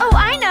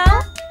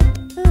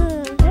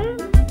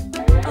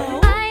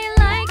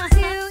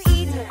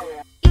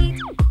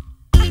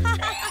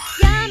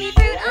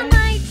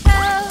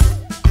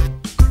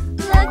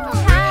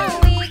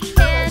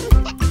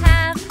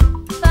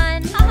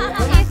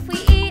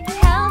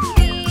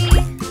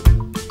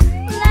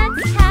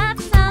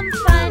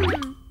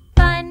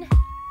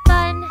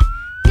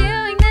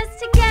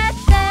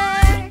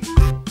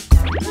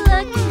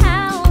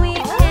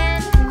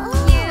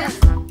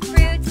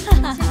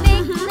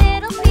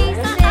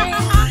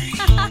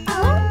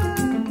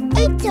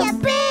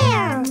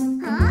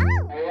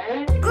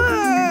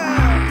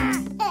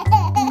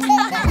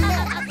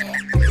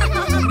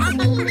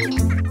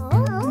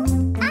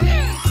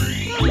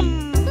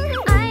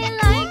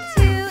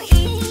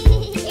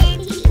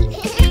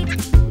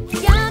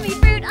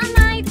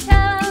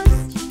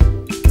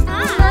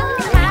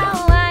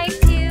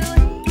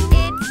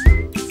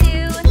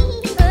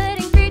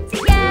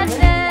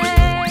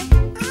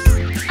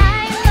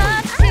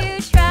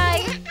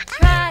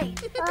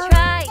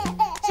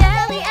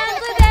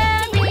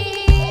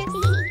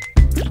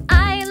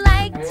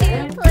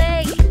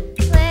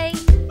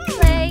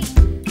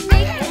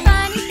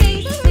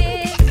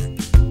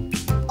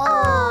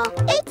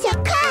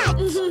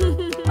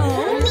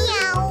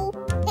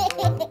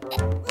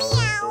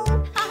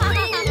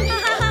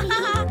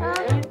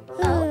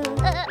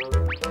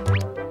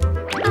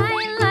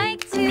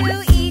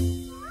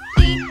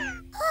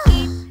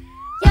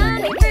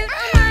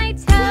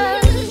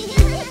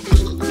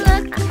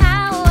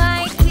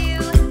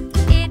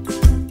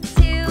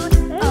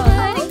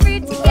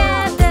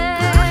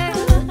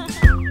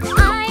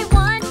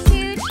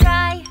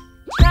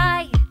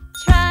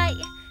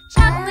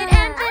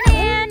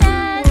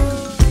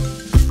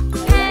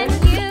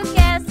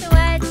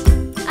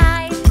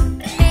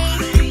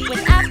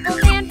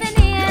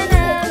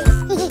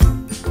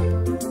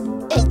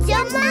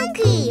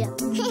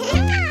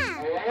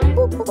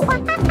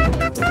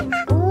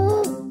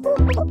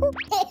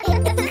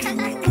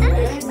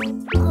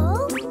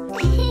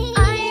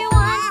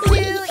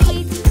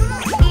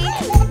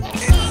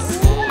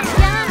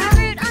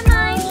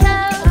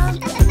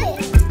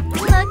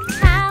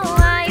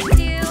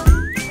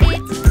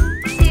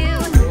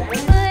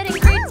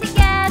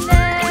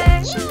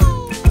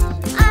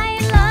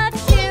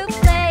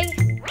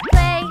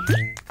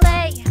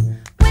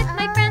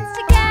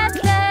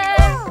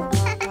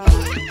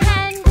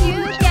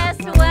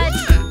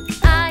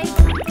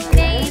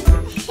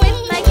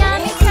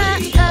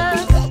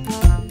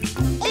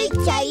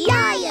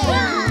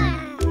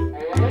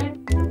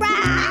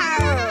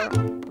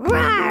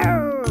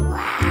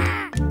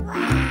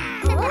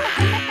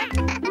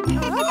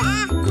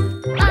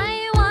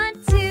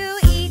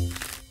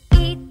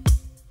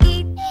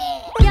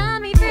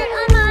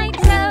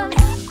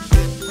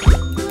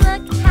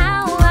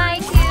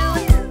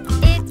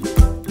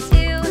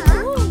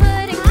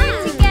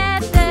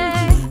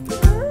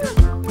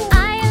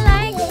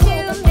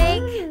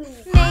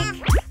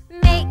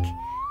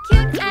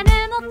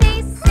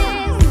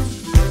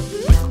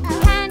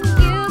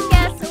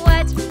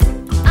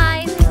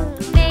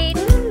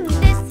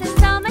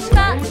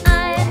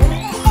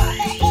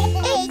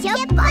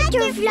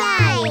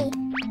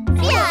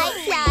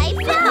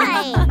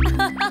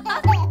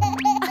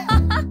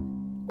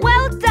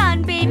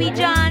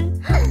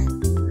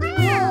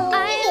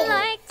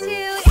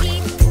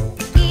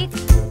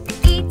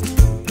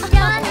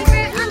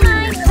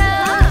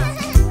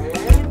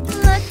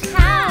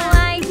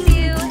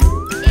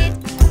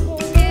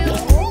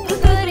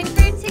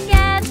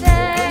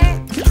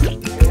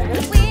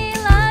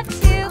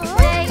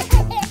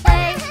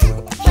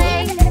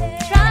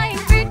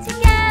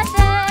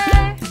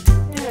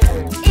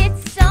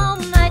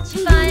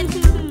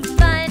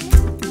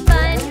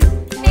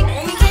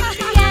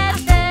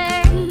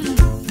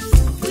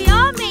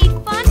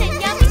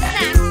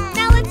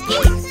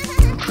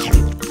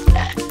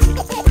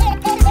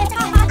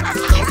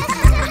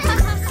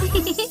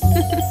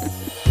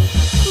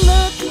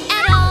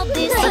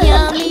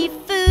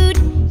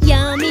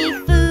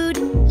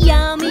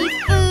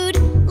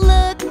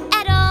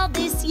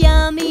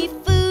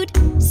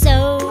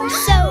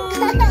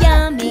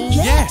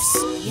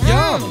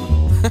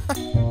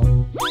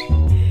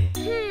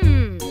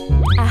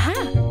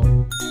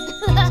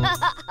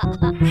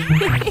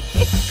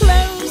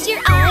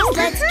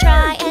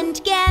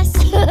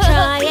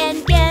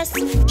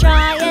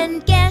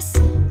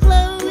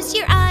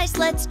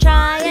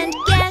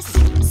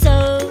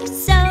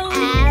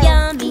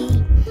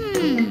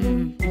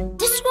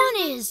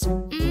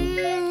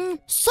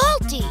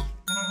 tasty.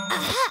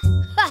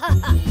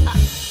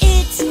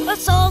 It's a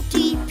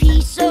salty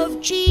piece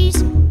of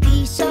cheese.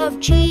 Piece of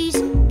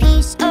cheese.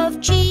 Piece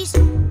of cheese.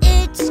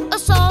 It's a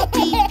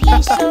salty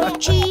piece of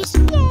cheese.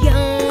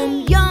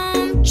 Yum,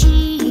 yum,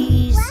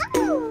 cheese.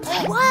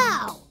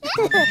 Wow!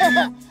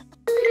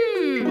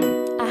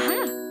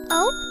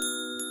 Oh?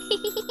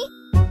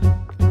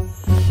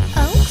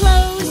 Oh,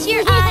 close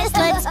your eyes,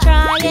 let's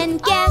try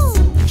and guess.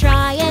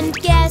 Try and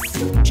guess,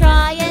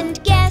 try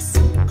and guess.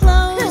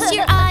 Close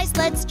your eyes,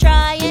 let's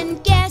try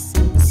and guess.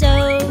 So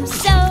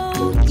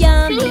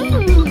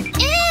yummy.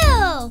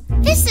 Ew!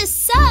 This is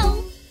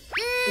so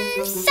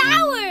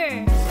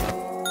sour.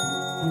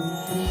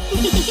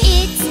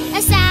 It's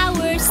a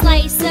sour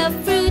slice of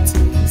fruit.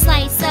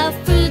 Slice of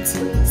fruit.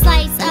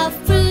 Slice of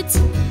fruit.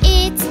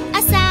 It's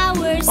a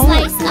sour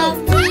slice of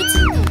fruit.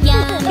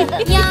 Yum,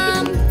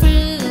 yum,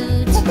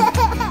 fruit.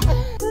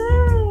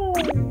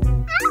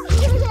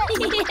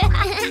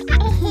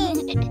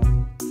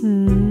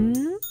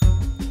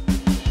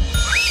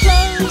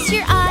 Close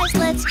your eyes,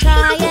 let's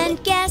try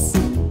and guess.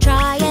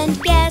 Try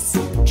and guess,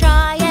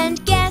 try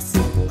and guess.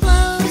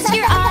 Close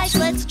your eyes,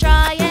 let's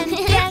try and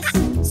guess.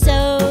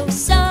 So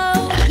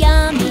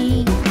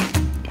yummy.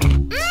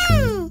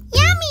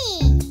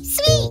 Yummy!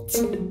 Sweet!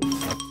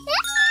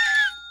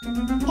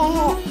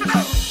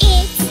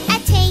 It's a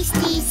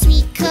tasty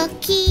sweet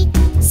cookie.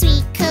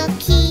 Sweet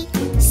cookie,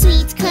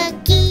 sweet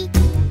cookie.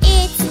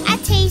 It's a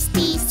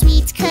tasty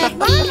sweet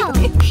cookie.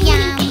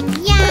 Yum,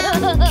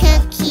 yum,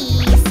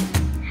 cookies.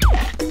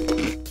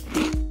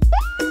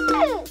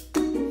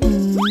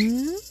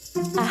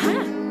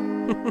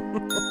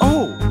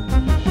 Oh!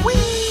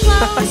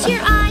 Close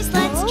your eyes,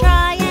 let's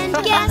try and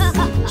guess.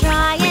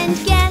 Try and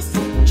guess,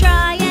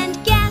 try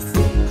and guess.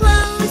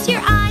 Close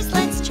your eyes,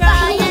 let's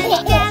try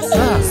and guess.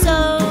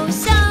 So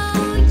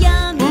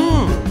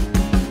yummy.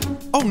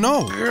 Oh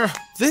no!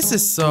 This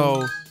is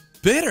so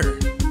bitter.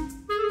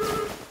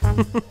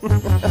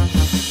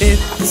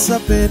 It's a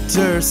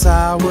bitter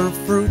sour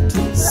fruit.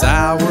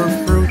 Sour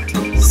fruit.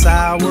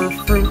 Sour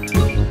fruit.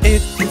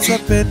 It's a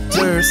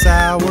bitter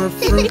sour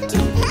fruit.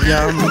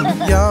 Yum,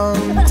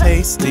 yum,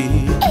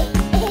 tasty.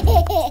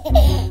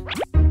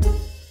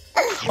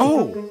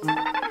 Oh!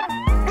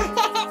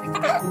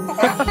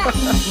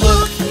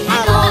 Look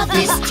at all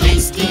this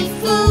tasty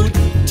food.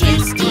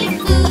 Tasty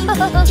food,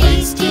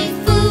 tasty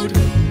food.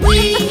 We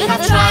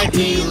have tried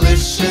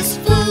delicious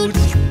food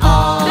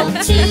all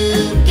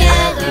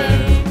together.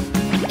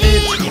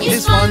 It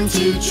is fun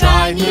to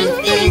try new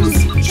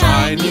things.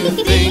 Try new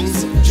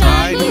things.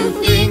 Try new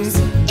things.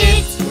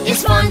 It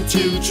is fun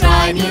to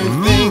try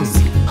new things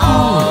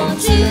all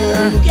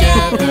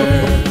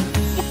together.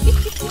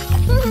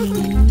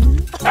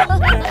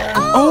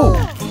 Oh!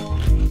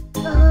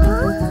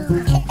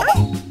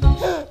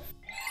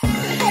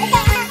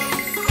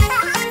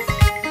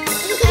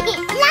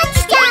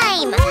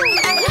 Lunchtime!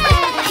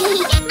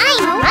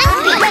 I'm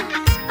hungry!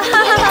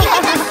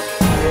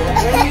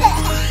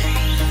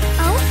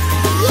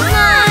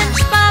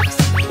 Lunchbox,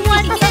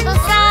 what's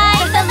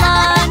inside the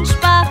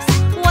lunchbox?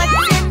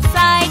 What's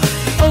inside?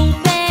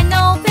 Open,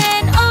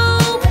 open,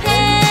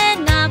 open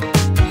up.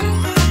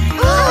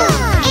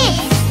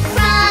 It's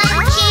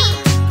crunchy!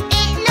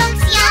 It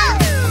looks yum!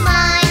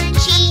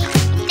 Munchy!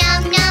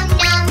 Nom, nom,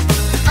 nom!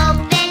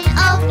 Open,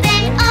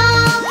 open,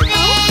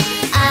 open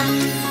up!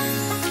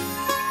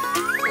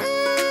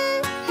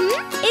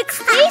 It's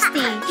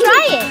tasty.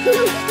 Try it.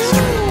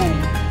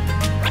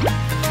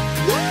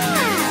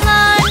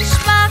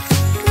 Lunchbox,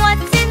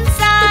 what's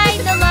inside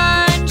the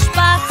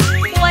lunchbox?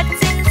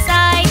 What's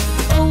inside?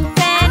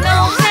 Open,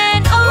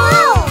 open,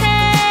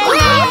 open.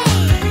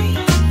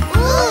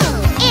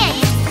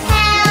 It's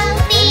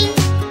healthy!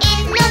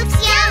 It looks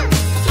yum!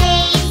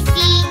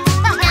 Tasty!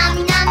 Nom,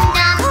 nom,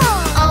 nom!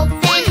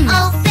 Open,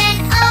 open,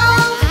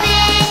 open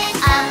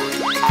up!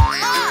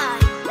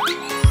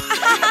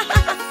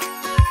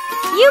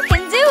 You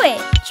can do it.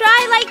 Try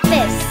like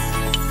this.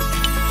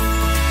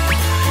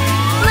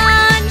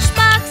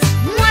 Lunchbox,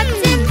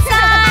 what's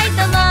inside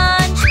the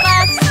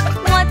lunchbox?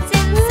 What's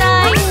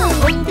inside?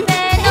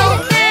 Open,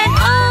 open,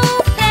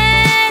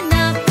 open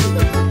up.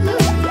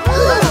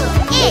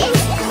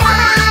 It's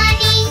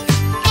funny!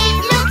 It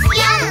looks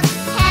yum!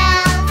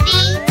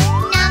 Healthy!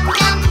 Nom,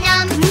 nom,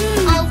 nom!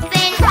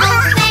 Open,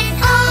 open,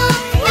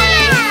 open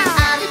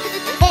up!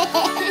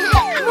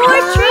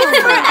 More treats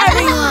for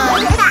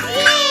everyone.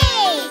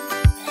 Yay!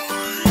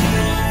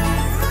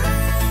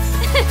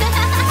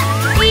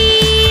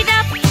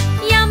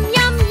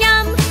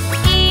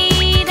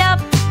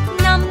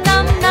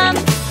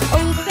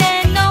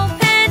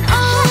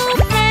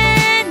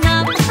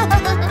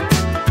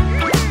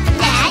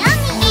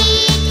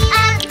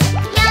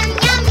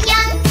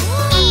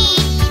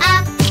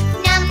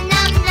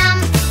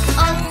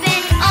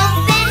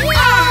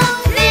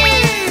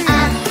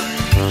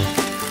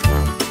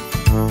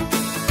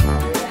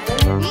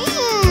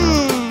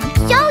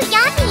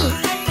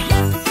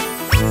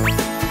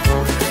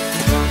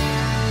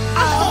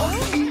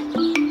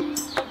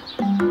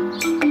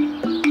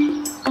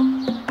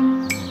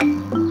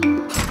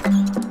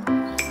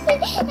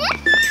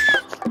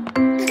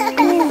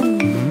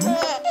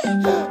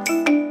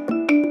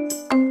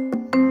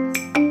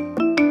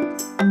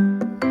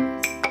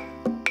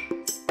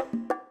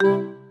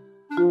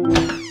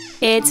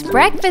 It's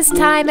breakfast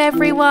time,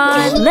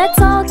 everyone. Let's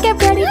all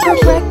get ready for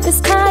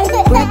breakfast time.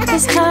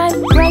 Breakfast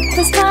time,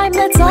 breakfast time.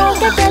 Let's all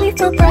get ready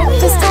for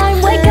breakfast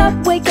time. Wake up,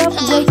 wake up,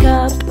 wake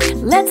up.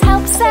 Let's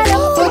help set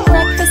up for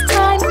breakfast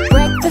time.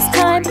 Breakfast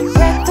time,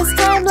 breakfast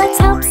time. Let's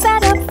help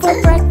set up for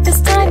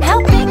breakfast time.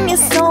 Helping is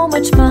so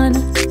much fun.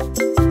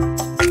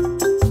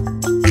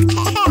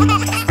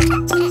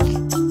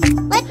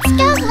 Let's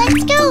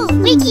go!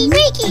 Wakey,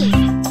 wakey!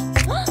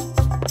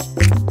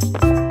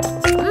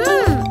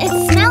 It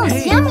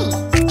smells yummy.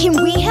 Can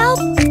we help?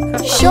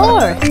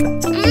 Sure.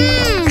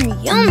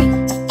 Yummy.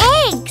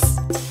 Eggs!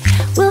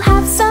 We'll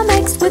have some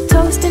eggs with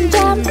toast and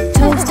jam.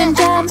 Toast and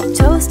jam,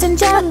 toast and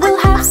jam. We'll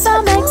have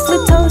some eggs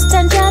with toast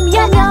and jam.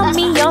 Yum,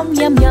 yummy, yum,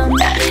 yum, yum.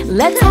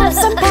 Let's have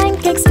some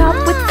pancakes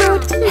topped with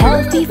fruit.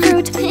 Healthy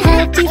fruit,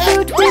 healthy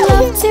fruit. We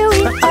love to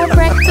eat our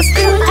breakfast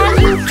food, and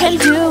you can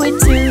do it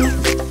too.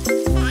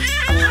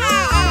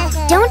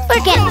 Don't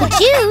forget the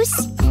juice.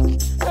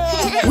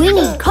 We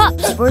need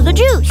cups for the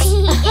juice.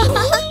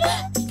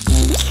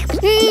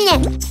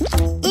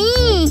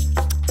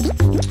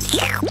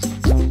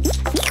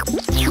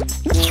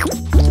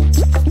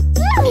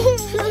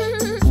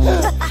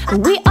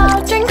 We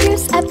all drink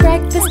juice at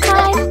breakfast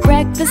time.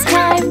 Breakfast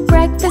time,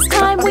 breakfast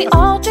time. We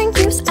all drink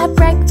juice at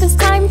breakfast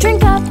time.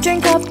 Drink up,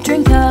 drink up,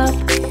 drink up.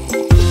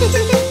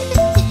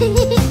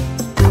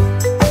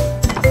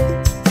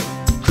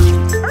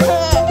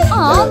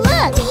 Oh,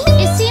 look!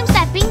 It seems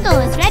that Bingo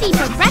is ready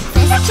for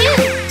breakfast, too.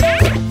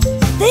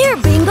 There,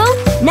 Bingo!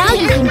 Now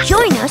you can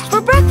join us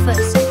for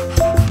breakfast.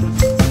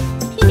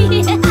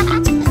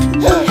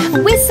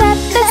 We set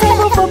the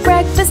table for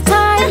breakfast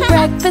time.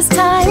 Breakfast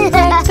time,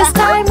 breakfast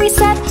time. We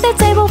set the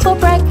table for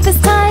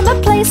breakfast time. A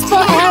place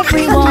for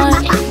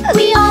everyone.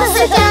 We all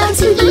sit down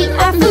to eat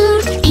our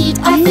food. Eat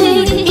our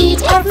food,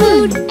 eat our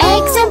food.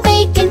 Eggs and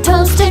bacon,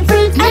 toasted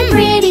fruit, and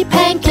pretty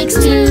pancakes,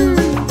 too.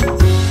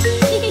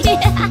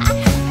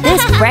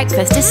 This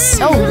breakfast is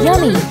so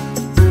yummy.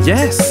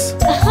 Yes.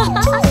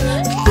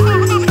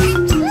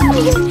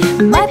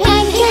 My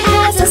pancake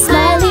has a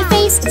smiley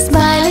face,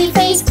 smiley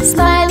face,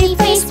 smiley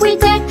face. We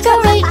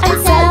decorate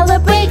and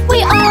celebrate.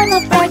 We all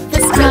love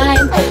breakfast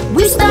time.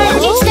 We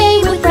start each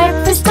day with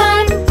breakfast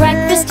time.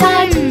 Breakfast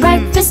time,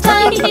 breakfast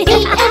time. Eat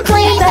and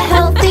play the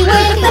healthy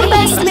way. The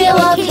best meal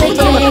of the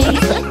day.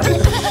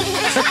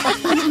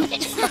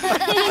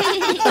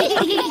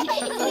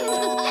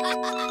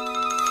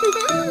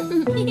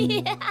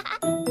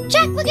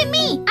 Jack, look at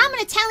me! I'm an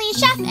Italian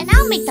chef and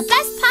I'll make the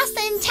best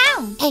pasta in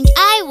town. And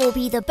I will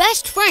be the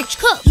best French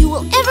cook you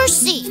will ever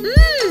see.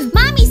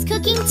 Mommy's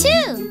cooking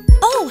too.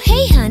 Oh,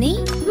 hey, honey.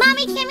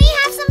 Mommy, can we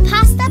have some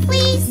pasta,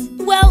 please?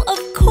 Well, of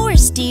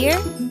course, dear.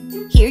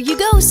 Here you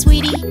go,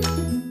 sweetie.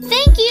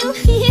 Thank you.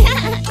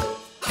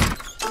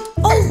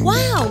 Oh,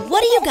 wow.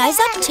 What are you guys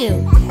up to?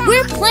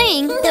 We're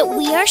playing that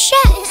we are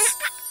chefs.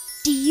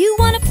 Do you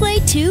want to play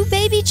too,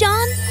 Baby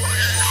John?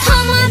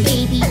 Come on,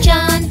 Baby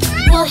John.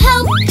 We'll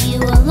help you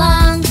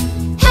along.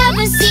 Have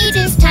a seat,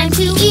 it's time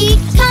to eat.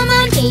 Come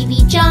on,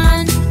 Baby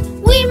John.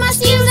 We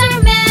must use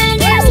our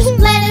manners.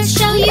 Let us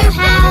show you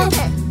how.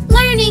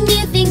 Learning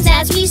new things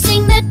as we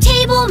sing the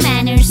table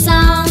manners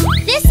song.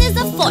 This is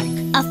a fork.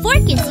 A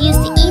fork is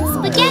used to eat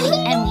spaghetti,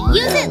 and we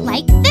use it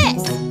like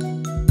this.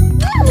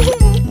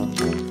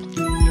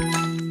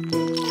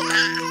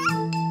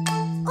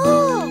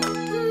 Oh.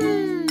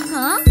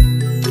 Huh?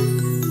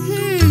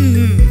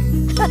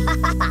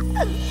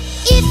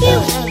 If you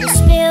have a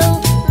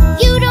spill,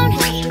 you don't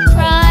have to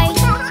cry.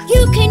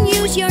 You can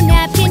use your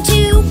napkin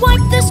to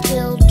wipe the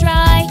spill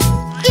dry.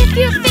 If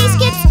your face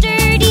gets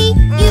dirty,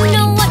 you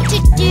know what to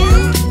do.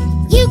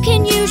 You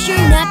can use your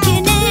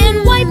napkin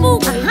and wipe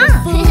away the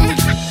food.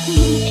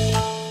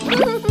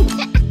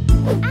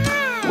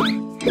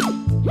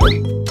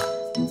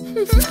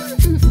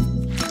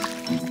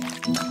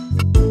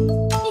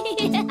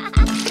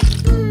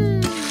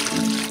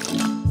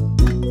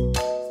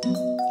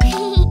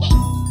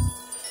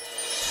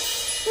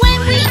 When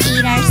we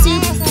eat our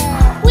soup,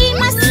 we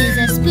must use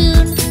a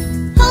spoon.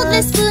 Hold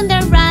the spoon the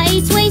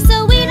right way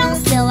so we don't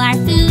spill our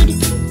food.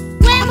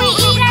 When we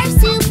eat our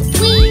soup,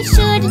 we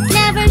should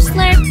never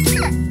slurp.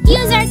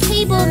 Use our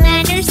table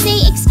manners, say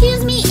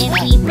excuse me if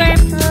we burp.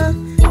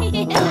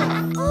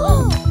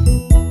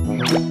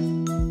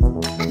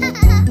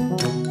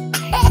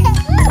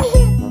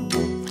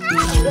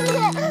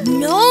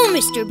 No,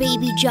 Mr.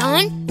 Baby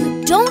John,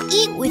 don't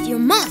eat with your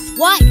mouth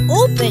wide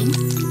open.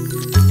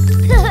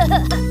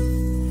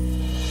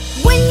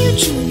 When you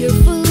chew your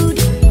food,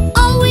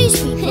 always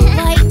be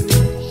polite.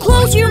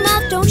 Close your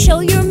mouth, don't show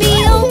your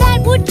meal,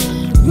 that would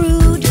be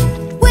rude.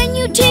 When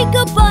you take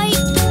a bite,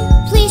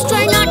 please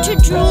try not to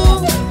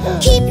drool.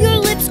 Keep your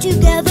lips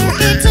together,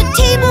 it's a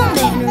table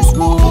manners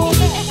rule.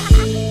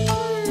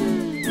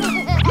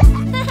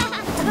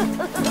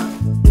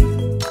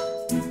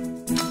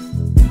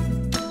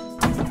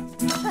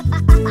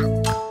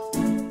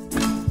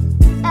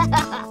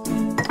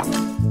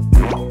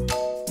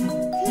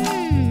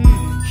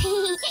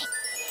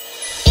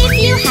 If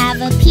you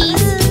have a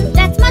piece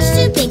that's much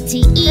too big to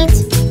eat,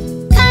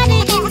 cut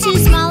it into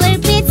smaller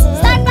bits,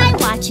 start by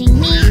watching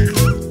me.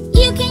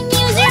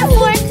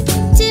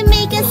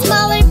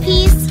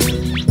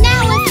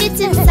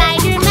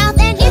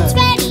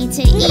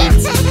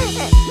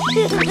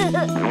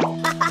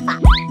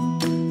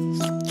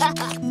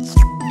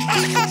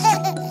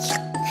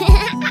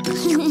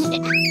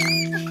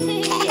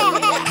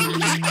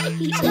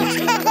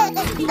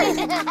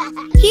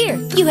 Here,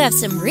 you have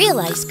some real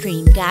ice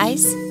cream,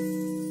 guys.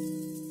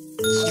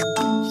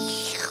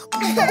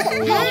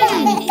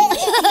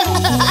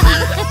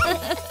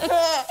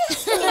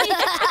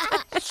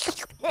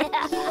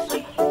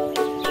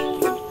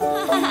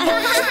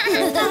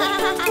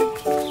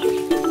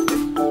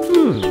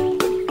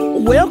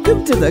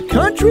 Welcome to the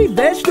Country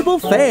Vegetable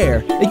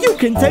Fair. You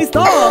can taste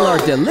all our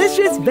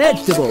delicious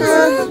vegetables.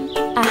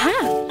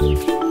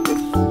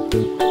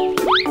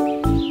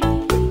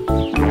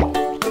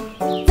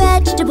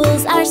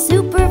 Vegetables are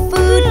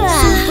superfood,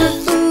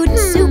 superfood,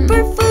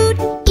 superfood.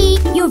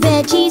 Eat your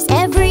veggies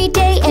every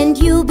day and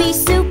you'll be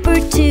super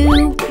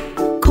too.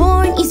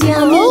 Corn is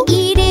yummy,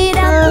 eat it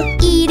up,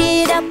 eat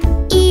it up,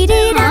 eat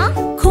it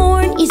up.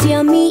 Corn is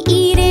yummy,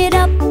 eat it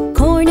up.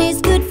 Corn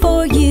is good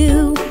for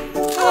you.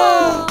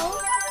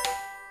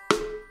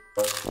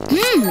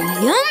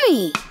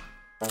 Yummy!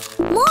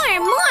 More!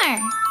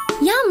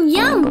 Yum,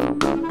 yum!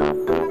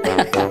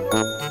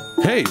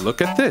 Hey,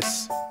 look at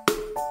this.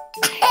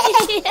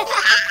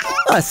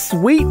 A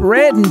sweet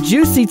red and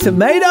juicy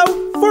tomato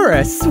for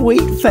a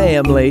sweet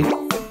family.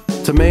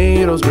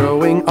 Tomatoes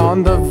growing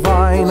on the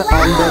vine,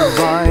 on the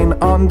vine,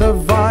 on the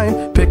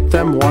vine. Pick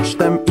them, wash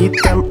them, eat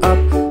them up.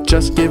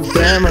 Just give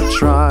them a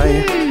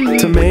try.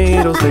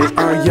 Tomatoes, they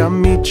are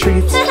yummy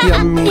treats,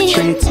 yummy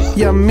treats,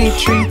 yummy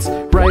treats.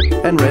 Ripe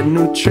and red,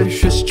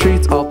 nutritious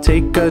treats. I'll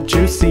take a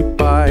juicy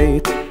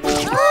bite.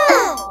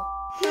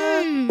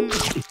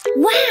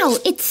 Wow,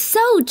 it's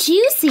so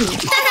juicy!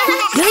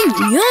 Yum,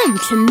 yum,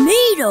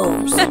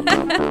 tomatoes!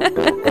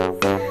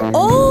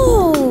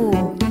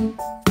 Oh!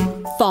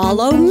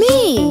 Follow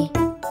me!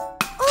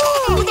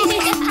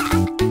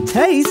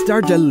 Taste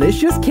our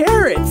delicious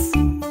carrots.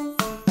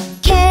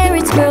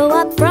 Carrots grow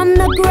up from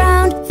the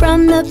ground,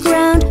 from the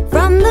ground,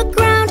 from the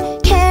ground.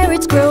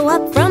 Carrots grow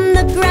up from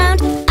the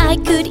ground. I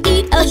could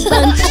eat a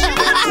bunch.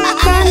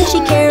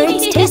 Crunchy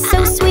carrots taste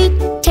so sweet,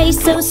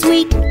 taste so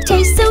sweet,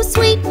 taste so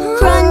sweet.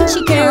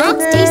 Crunchy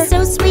carrots taste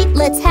so sweet.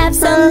 Let's have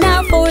some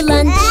now for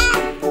lunch.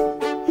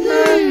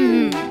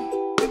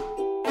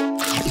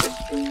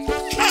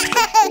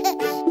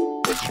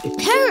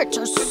 Carrots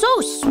are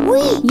so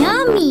sweet.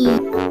 Yummy.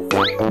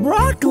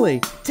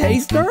 Broccoli.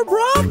 Taste our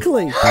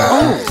broccoli.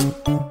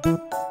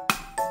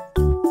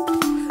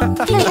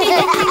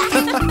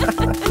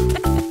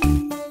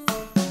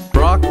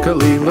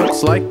 Broccoli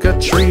looks like a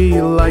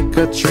tree, like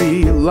a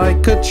tree,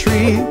 like a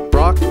tree.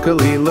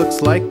 Broccoli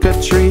looks like a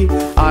tree.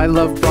 I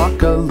love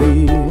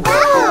broccoli.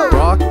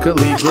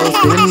 Broccoli grows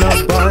in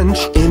a bunch,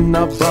 in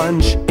a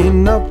bunch,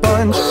 in a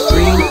bunch.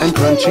 Green and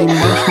crunchy,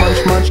 munch,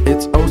 munch, munch.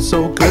 It's oh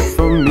so good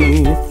for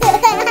me.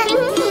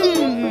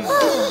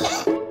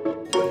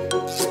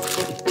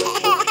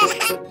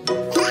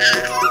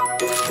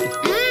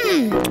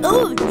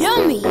 Oh,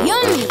 yummy,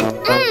 yummy.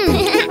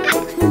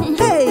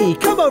 Hey,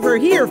 come over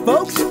here,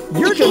 folks.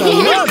 You're gonna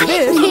love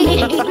this.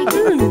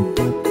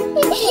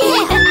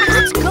 Yeah,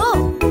 let's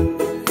go.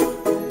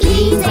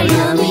 Beans are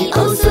yummy,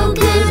 oh so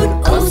good,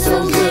 oh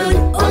so good,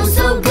 oh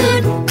so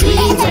good.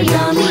 Beans are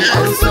yummy,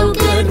 oh so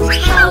good,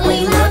 how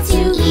we love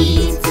to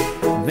eat.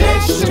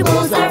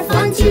 Vegetables are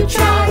fun to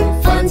try,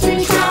 fun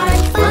to try,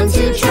 fun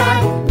to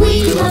try.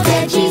 We love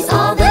veggies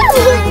all the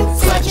time,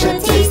 such a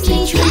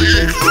tasty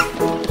treat.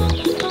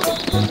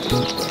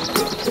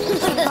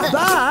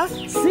 Bye.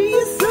 See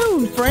you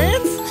soon,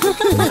 friends.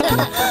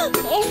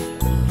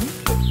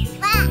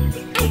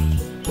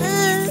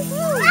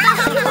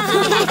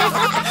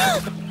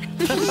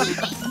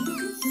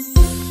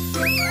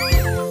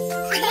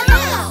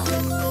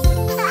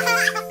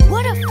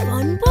 What a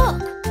fun book.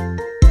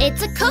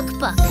 It's a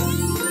cookbook.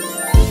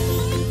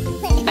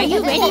 Are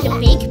you ready to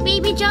bake,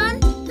 Baby John?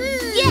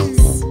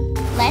 Yes.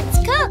 Let's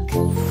cook.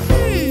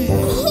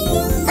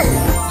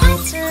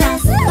 Hot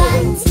cross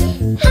buns.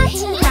 Hot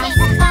cross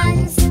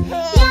buns.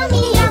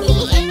 Yummy, yummy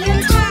in your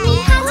tummy.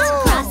 Hot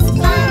cross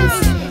buns.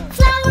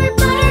 Flour,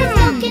 butter,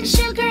 milk, and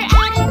sugar.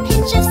 Add a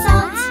pinch of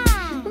salt.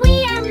 We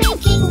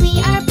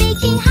are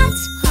baking hot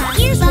cross buns.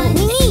 Here's what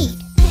we need.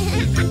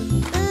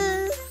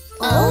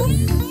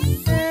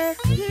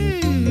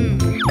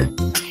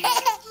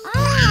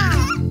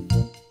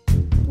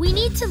 We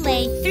need to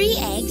lay 3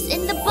 eggs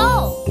in the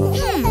bowl.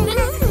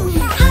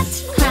 Hot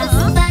cross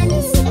buns.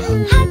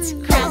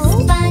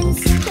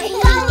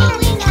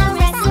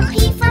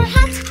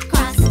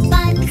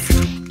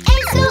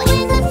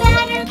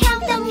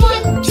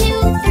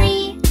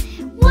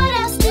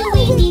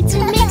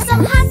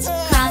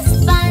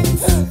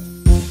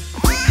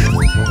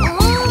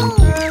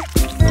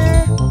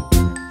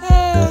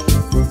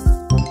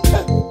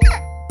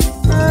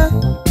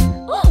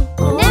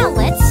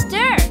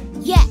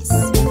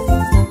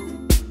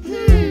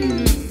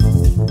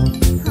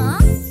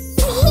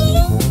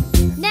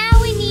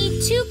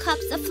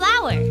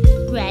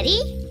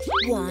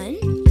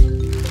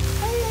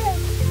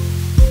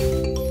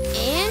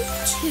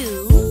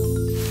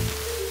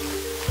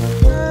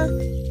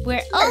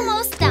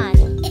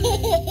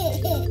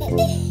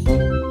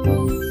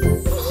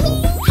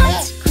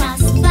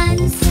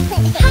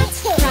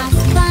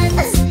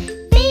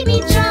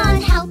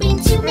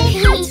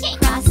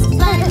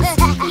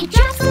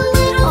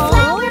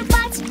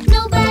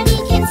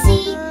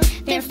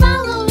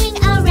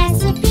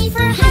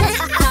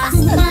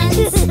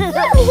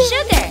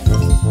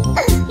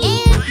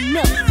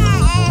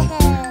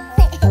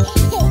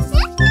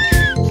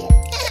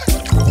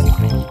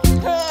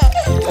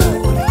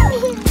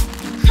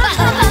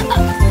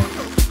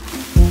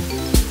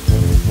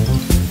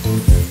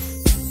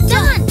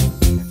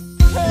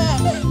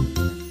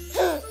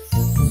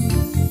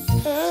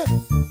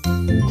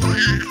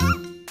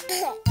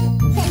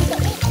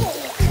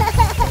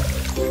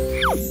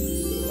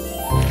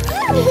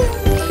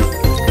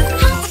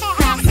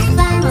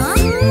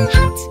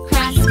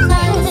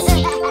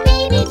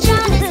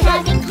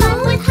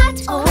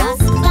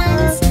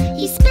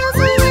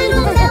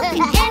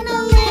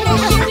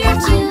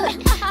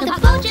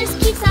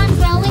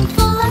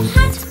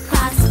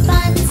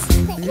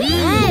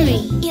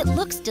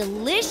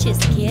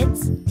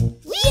 buns.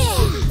 Yeah!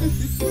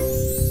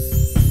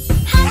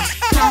 Hot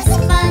cross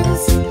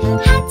buns,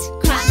 hot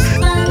cross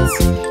buns.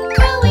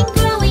 Growing,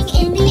 growing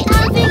in the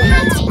oven,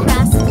 hot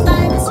cross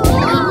buns. We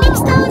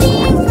mixed all the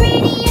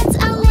ingredients,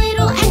 a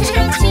little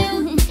extra too.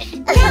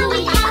 Now we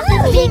have the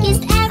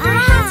biggest ever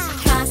hot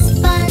cross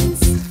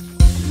buns.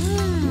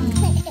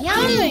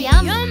 Yummy,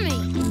 yummy.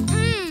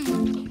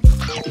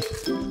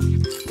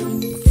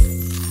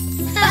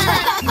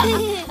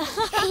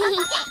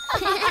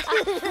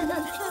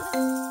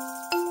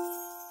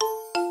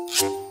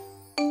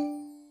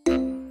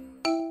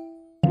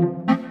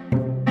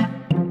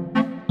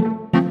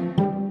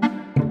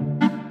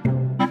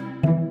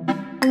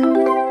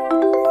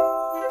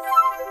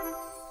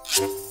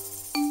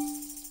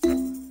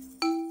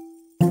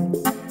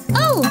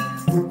 Oh,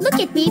 look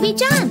at Baby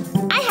John.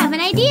 I have an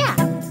idea.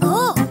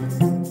 Oh.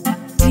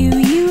 Do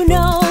you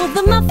know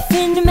the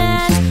Muffin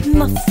Man?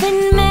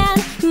 Muffin Man,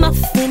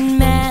 Muffin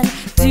Man.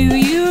 Do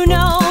you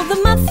know the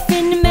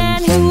Muffin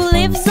Man who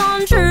lives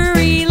on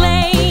Drury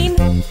Lane?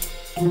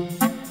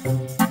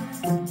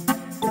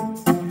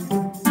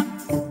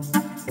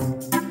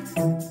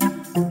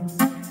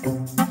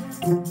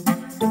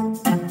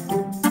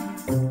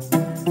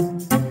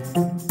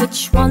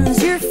 Which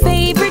one's your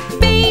favorite,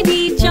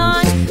 Baby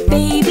John?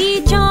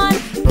 Baby John,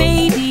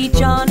 Baby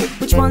John.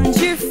 Which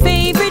one's your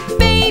favorite,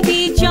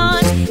 Baby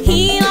John?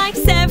 He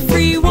likes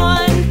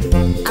everyone.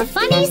 A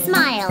funny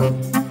smile,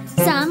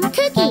 some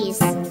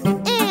cookies,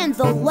 and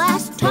the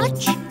last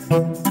touch.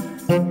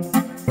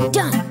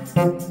 Done.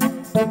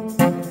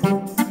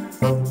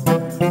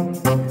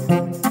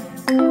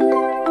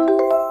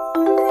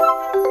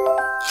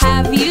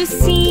 Have you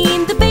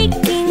seen the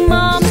baking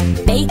mom?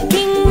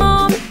 Baking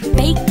mom,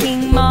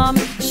 baking mom.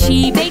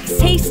 She bakes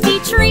tasty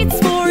treats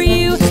for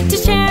you to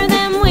share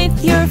them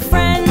with your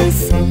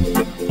friends.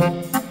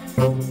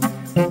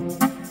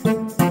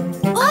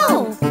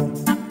 Oh!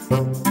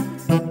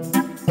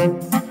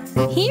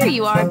 Here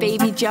you are,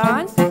 Baby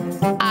John.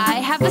 I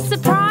have a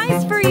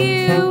surprise for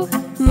you.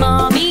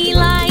 Mommy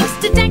likes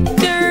to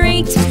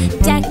decorate,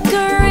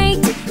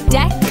 decorate,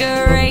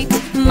 decorate.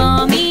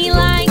 Mommy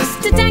likes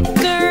to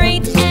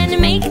decorate and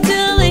make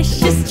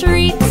delicious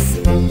treats.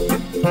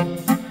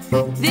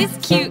 This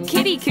cute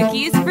kitty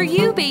cookie is for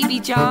you, Baby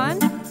John.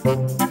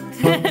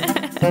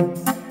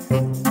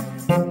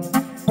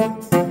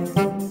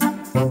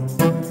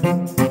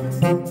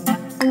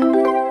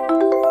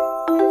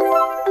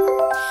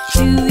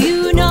 Do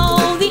you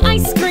know the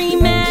ice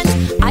cream man?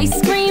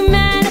 Ice cream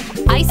man,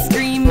 ice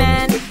cream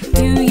man.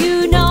 Do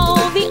you know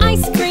the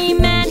ice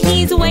cream man?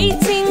 He's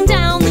waiting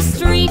down the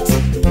street.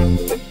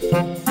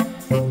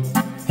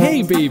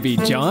 Hey, Baby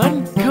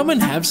John, come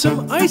and have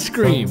some ice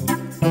cream.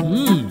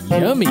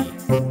 Yummy.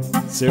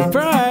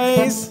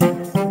 Surprise! Do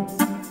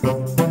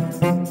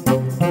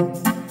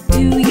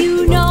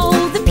you know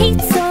the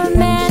pizza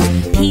man?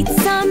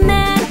 Pizza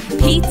man,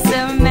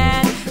 pizza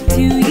man.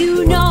 Do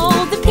you know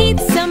the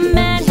pizza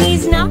man?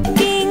 He's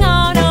knocking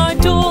on our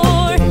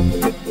door.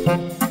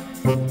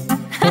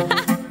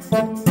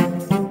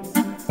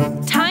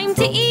 Time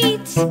to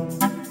eat.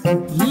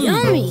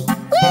 Yummy!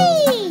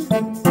 Whee!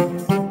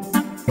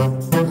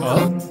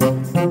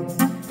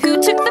 Who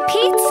took the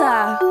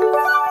pizza?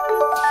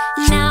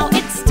 Now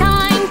it's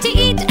time to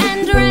eat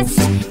and rest.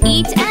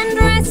 Eat and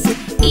rest.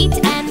 Eat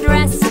and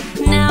rest.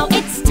 Now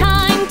it's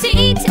time to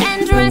eat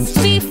and rest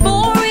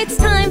before it's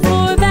time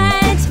for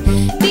bed.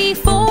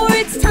 Before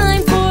it's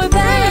time for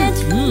bed.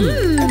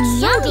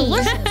 So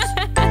delicious.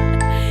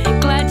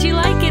 Glad you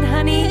like it,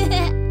 honey.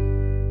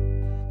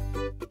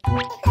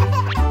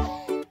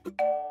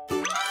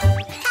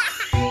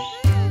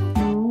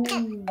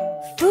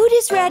 Food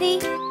is ready.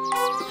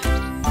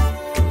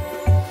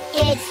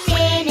 It's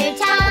dinner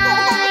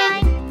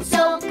time,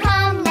 so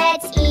come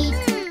let's eat.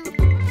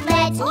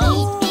 Let's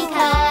eat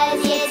because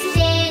it's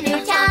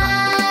dinner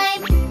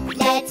time.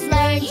 Let's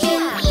learn to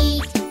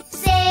eat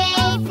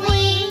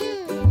safely.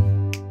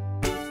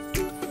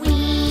 We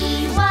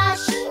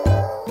wash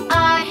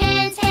our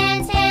hands,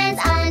 hands, hands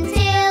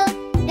until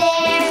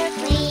they're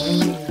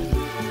clean.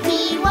 We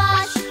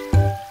wash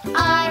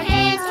our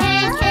hands,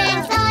 hands,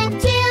 hands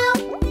until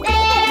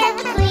they're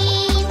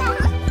clean.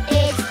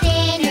 It's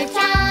dinner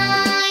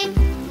time.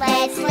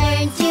 Let's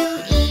learn to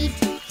eat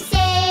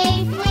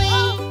safely.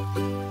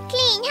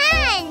 Clean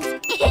hands.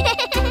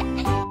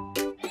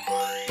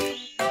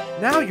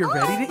 Now you're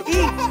ready to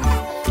eat.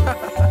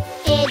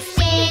 It's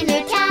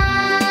dinner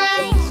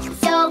time,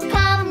 so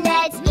come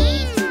let's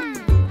eat.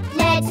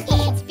 Let's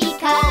eat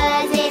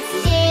because it's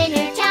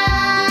dinner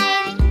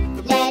time.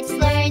 Let's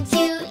learn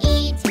to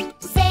eat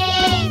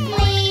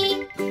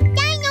safely.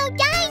 Dino,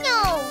 dino.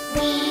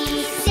 We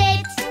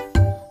sit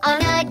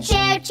on a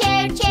chair,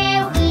 chair, chair.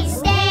 We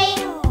stay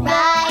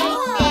right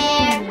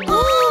there.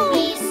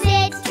 We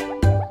sit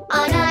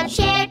on a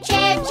chair,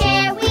 chair,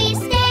 chair. We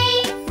stay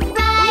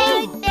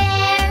right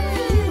there.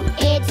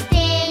 It's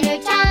dinner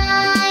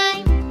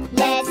time.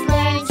 Let's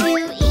learn to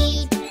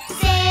eat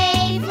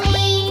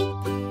safely.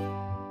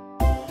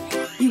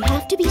 You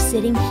have to be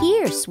sitting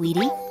here,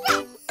 sweetie.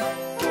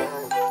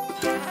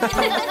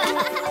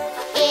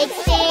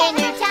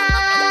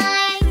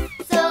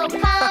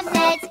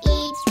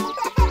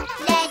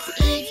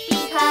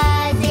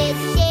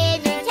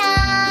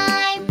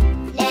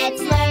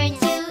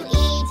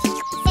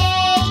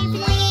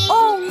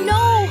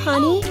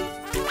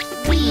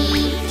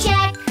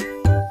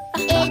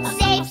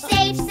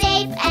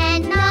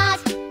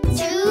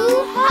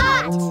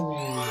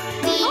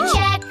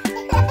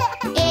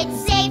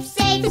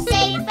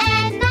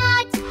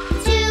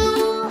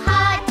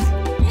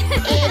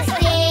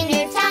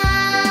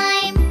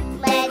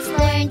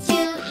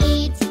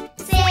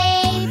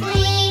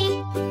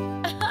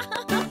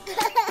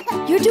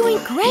 You're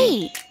doing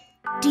great.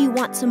 Do you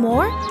want some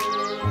more?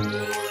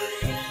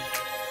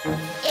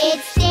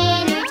 It's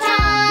dinner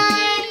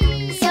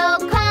time, so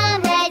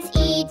come let's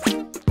eat.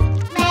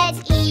 Let's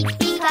eat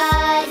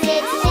because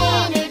it's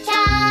dinner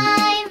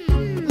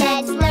time.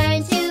 Let's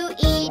learn to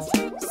eat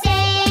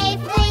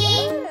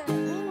safely.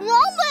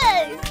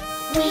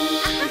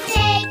 We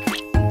take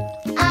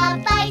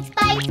a bite,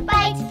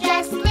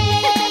 just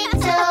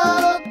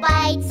little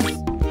bites.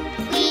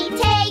 We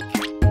take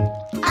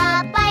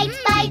a bite,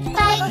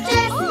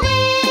 just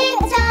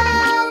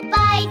little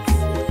bites.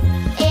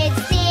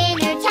 It's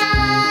dinner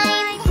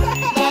time.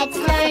 Let's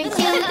learn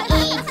to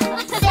eat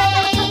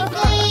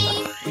safely.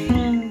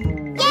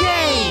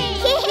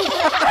 Yay!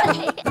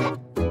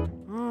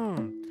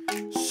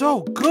 So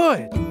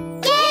good.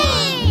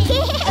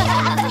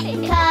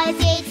 Yay! 'Cause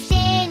it's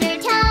dinner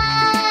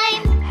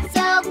time.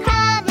 So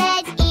come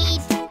let's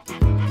eat.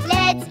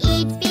 Let's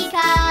eat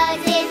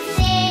because it's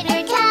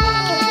dinner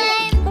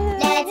time.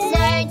 Let's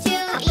learn to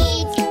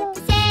eat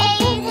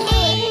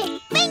safely.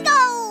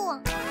 Bingo!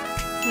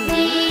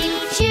 We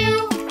chew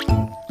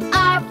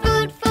our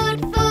food.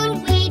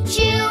 We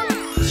chew.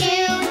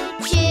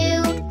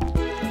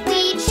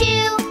 We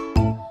chew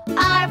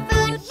our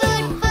food.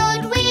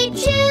 We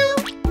chew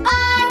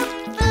our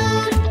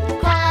food.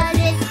 'Cause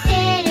it's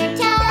dinner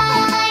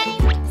time.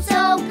 So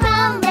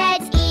come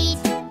let's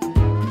eat.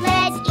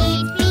 Let's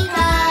eat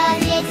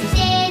because it's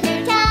dinner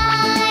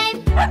time.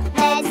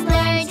 Let's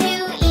learn to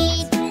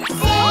eat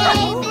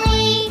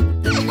safely.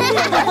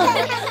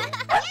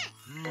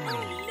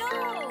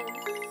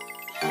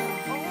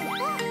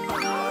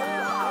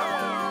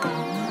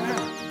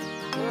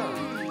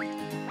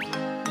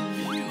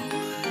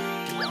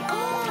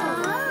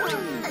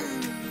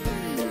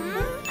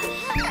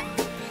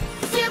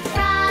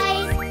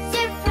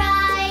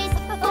 Surprise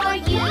for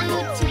you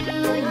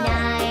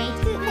tonight.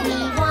 We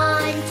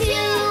want to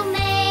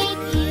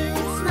make you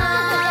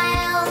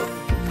smile.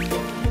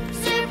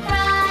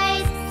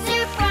 Surprise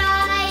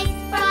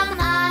from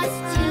us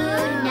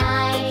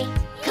tonight.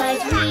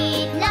 'Cause we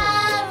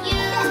love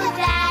you,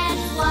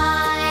 that's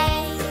why.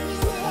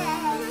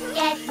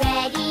 Get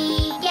ready,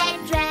 get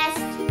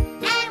dressed,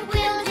 and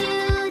we'll do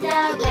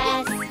the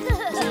rest.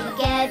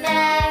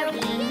 Together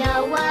we know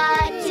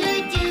what to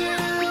do.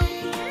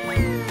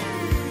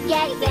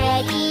 Get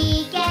ready,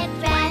 get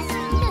dressed,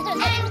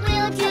 and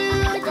we'll do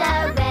the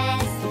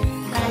rest.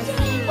 'Cause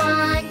we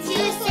want to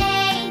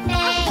say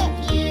thank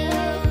you.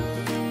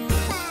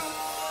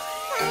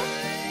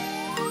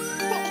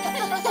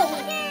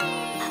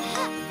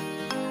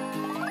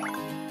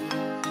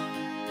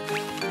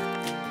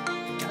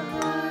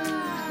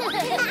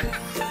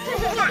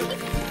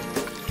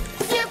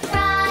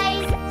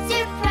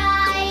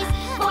 Surprise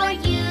for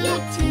you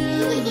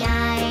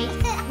tonight.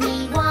 We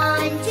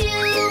want to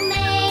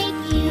make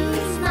you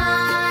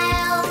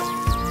smile.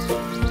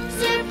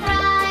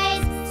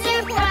 Surprise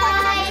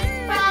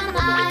from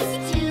us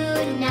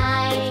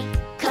tonight.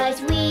 'Cause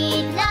we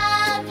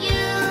love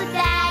you,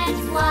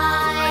 that's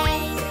why.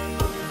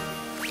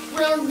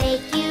 We'll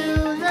make you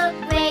look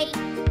great.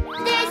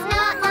 There's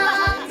not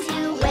long to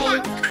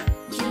wait.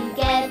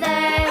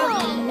 Together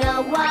we know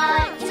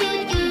what to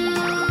do.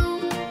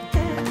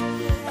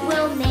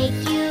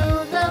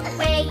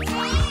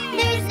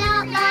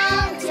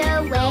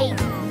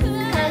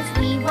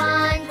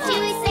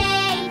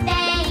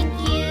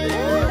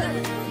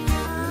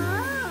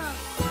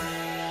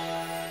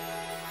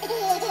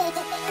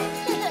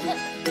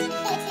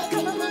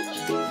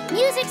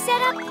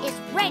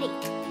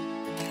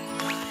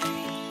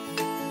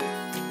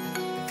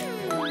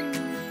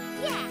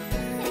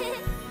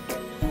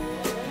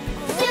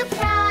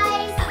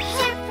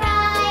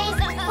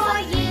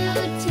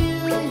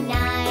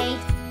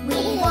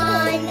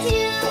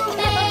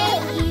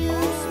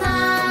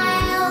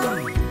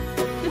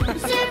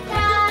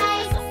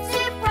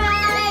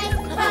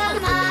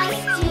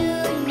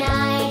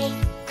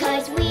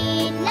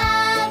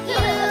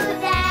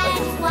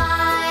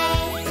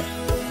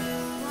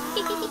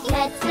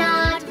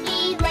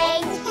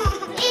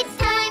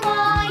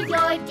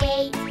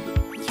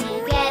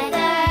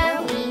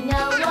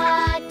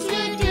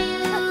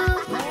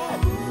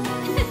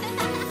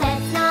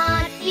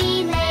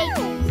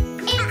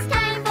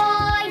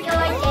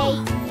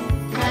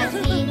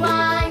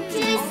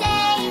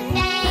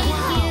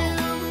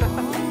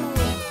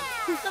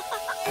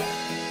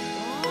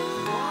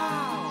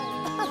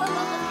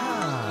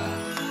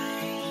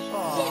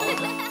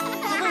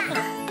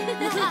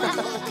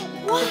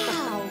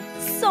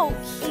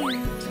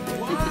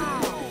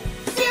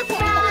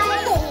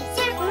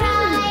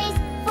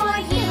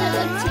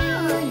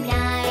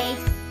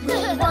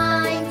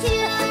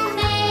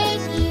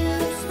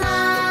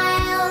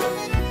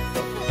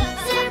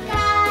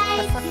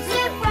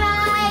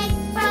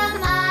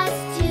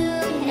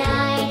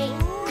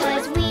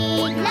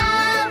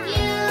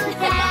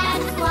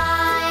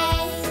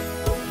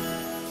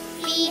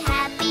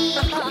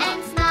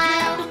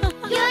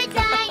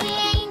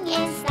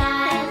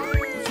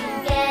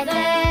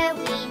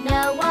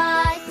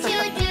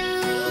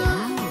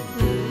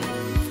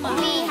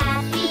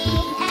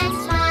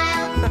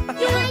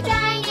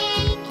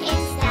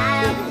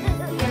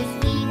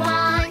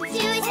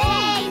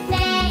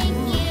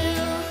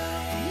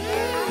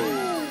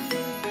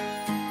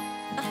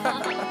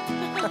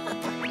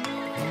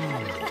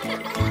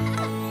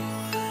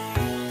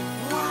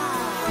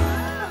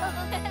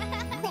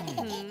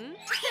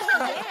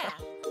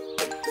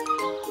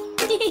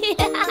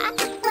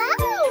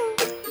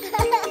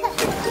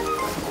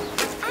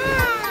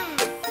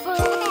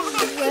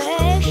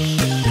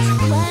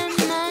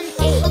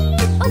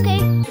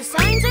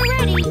 signs are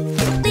ready.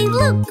 They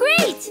look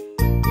great.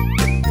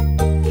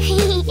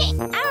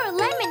 Our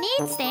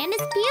lemonade stand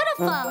is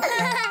beautiful.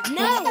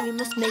 Now we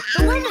must make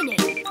the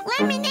lemonade.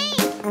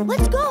 Lemonade!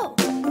 Let's go.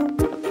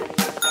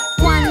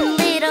 One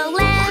little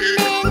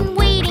lemon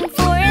waiting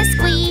for a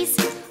squeeze.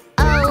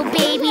 Oh,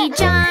 baby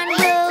John,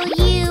 will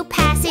you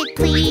pass it,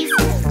 please?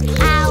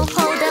 I'll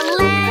hold a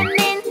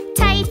lemon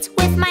tight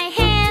with my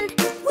hand.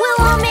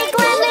 We'll all make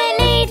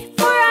lemonade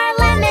for our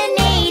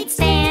lemonade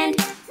stand.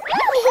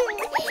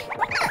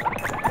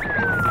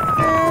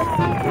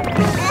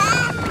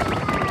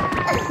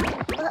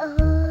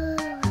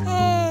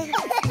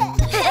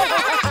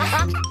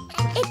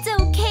 It's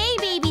okay,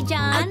 baby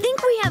John. I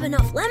think we have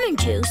enough lemon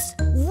juice.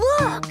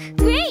 Look!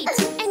 Great!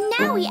 And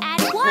now we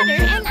add water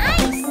and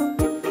ice.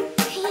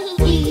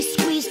 We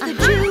squeeze the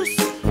juice.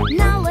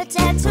 Now let's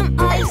add some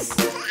ice.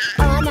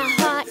 On a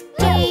hot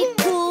day,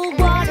 cool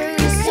water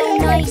is so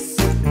nice.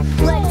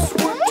 Let's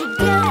work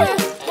together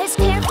as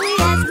carefully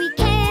as we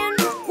can.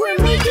 We're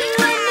making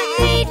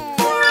lemonade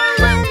for our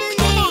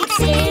lemonade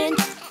stand.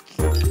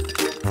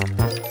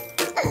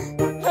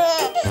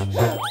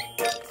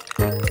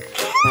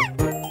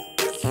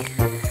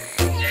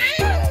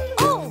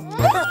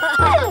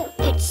 Oh!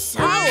 It's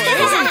sour,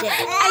 isn't it?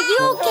 Are you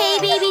okay,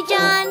 baby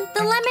John?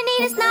 The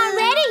lemonade is not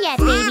ready yet,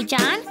 baby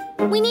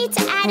John. We need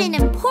to add an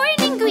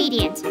important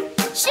ingredient.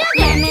 Sugar.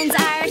 Lemons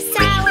are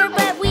sour,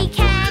 but we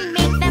can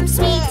make them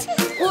sweet.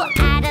 We'll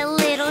add a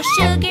little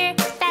sugar.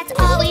 That's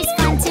always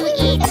fun to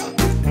eat.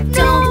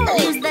 Don't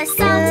lose the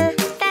salt.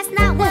 That's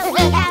not what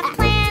we have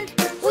planned.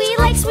 We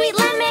like sweet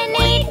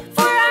lemonade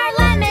for our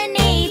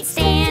lemonade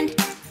stand.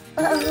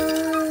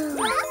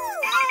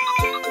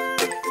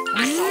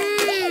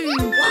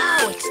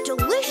 Wow, it's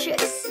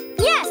delicious.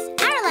 Yes,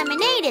 our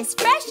lemonade is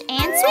fresh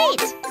and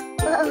sweet.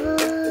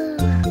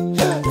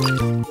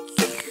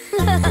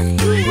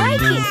 You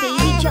like it,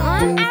 baby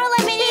John? Our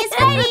lemonade is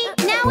ready.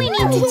 Now we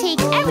need to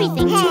take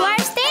everything to our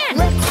stand.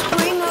 Let's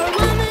bring our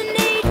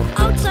lemonade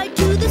outside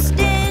to the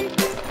stand.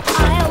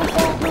 I'll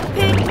hold the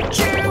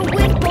pitcher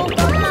with both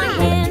of my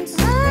hands.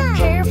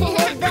 Careful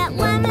of that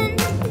lemon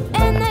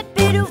and that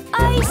bit of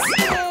ice.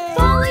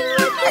 Falling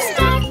with a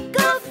stack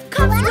of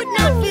cups would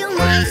not feel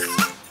nice.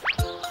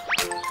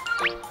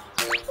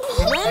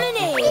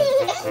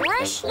 Lemonade,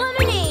 fresh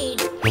lemonade,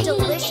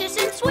 delicious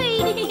and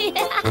sweet.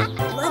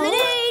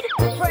 Lemonade,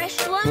 fresh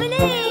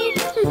lemonade.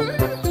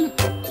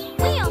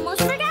 We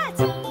almost forgot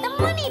the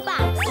money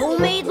box.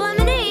 Homemade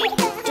lemonade,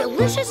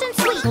 delicious and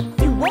sweet.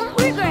 You won't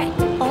regret.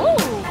 Oh,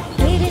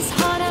 it is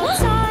hot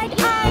outside.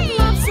 I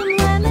love some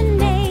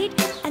lemonade.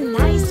 A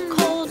nice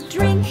cold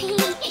drink,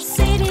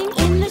 sitting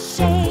in the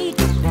shade.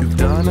 You've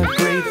done a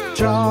great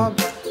job.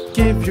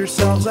 Give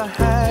yourselves a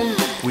hand.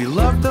 We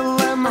love the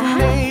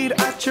lemonade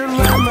at your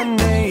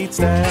lemonade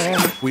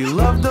stand. We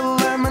love the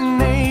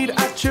lemonade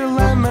at your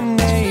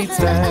lemonade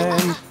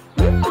stand.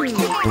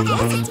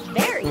 Yes, it's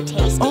very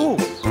tasty. Oh,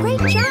 Great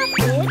job,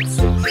 kids.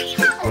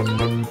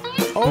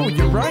 oh,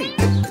 you're right.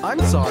 I'm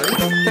sorry.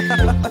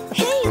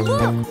 Hey,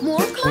 look,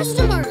 more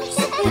customers.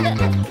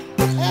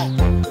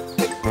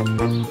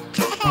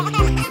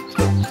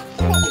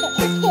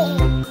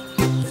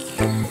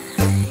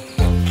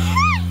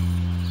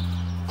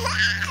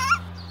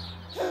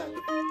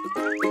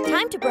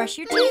 Time to brush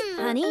your teeth,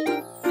 honey.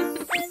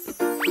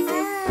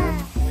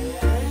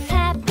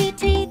 Happy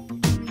teeth,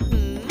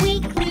 we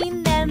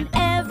clean them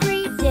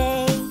every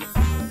day.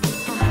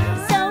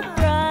 So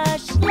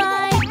brush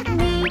like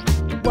me.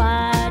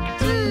 What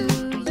do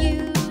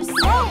you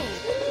say?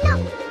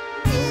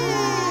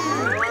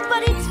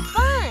 But it's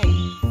fun.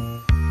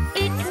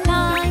 It's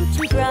time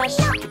to brush,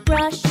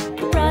 brush,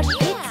 brush.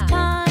 It's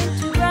time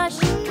to brush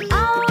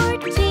our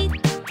teeth.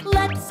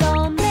 Let's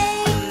all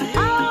make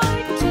our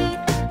teeth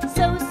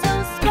so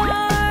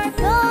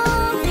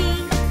sparkly.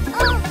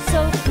 So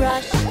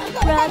brush,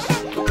 brush,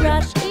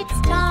 brush. It's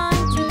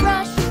time to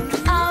brush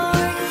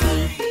our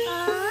teeth.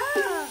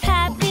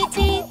 Happy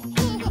teeth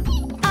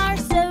are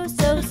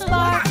so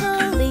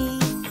sparkly.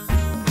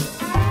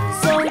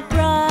 So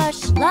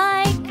brush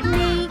like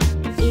me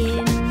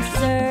in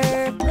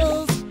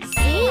circles.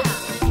 See?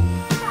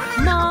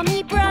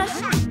 Mommy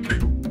brushed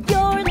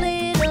your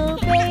little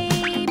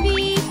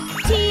baby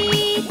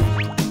teeth.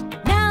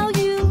 Now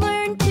you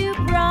learn to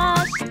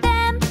brush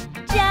them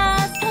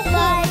just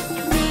like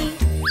me.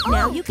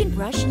 Now you can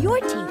brush your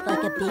teeth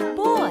like a big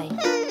boy.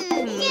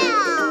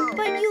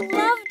 But you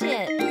loved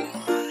it.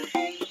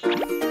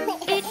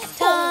 It's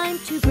time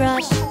to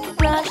brush,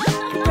 brush,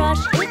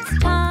 brush. It's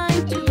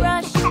time to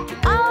brush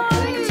our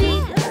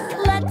teeth.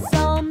 Let's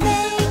all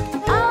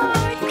make our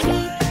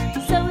teeth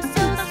so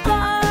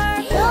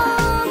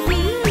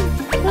sparkly.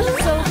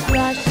 So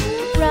brush,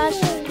 brush,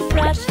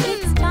 brush.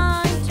 It's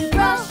time to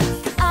brush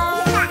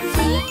our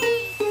teeth.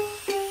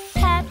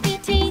 Happy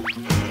teeth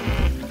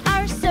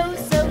are so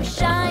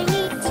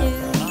shiny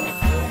too.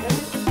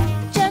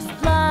 Just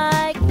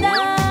like the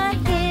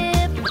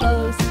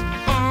hippos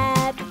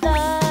at the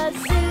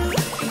zoo.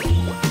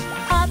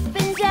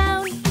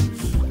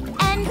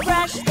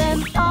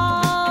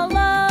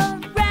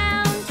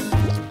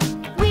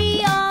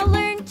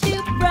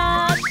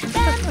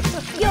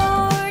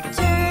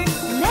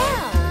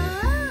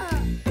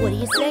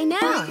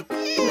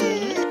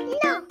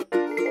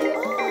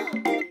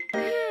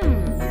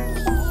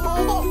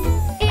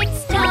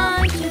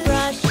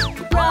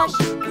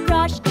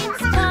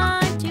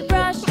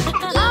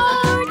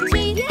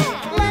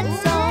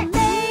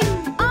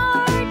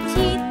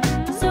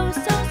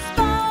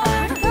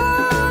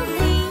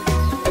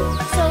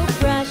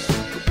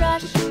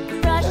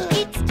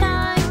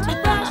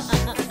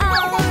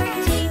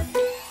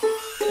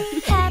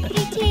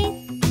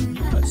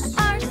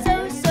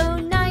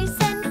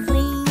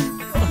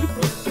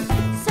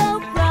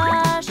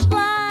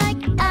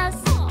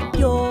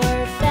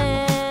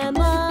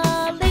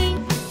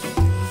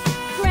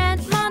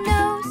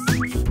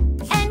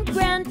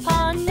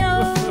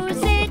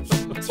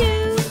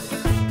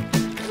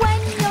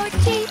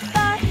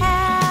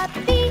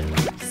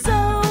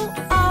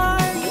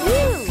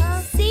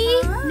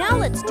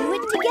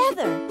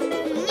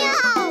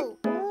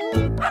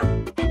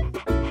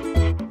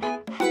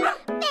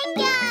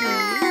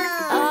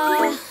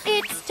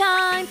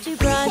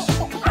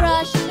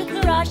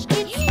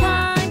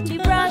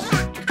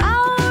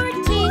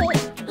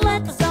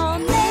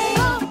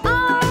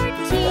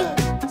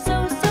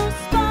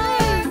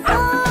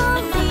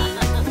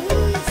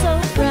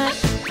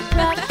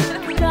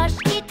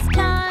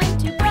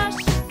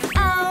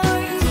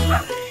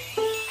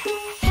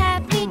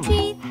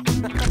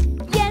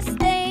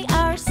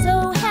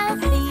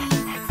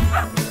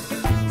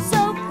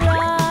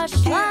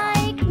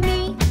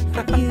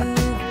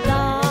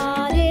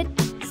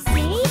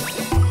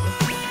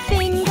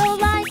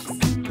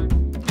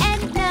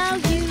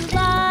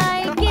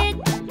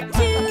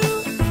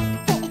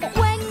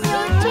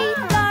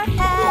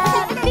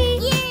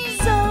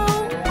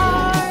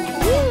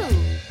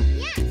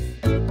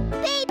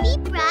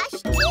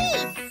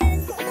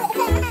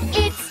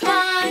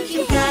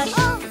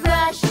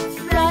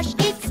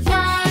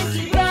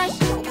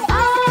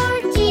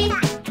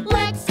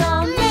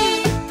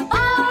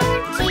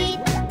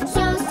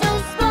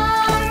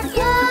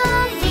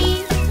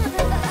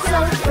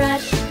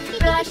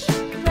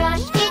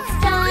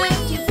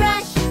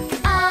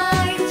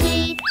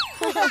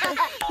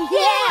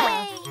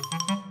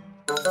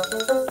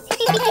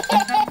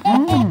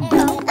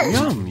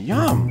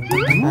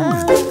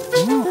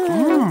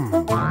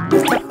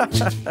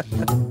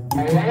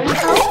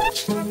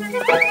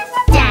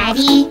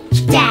 Daddy,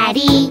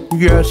 Daddy,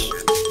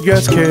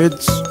 Yes,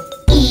 kids.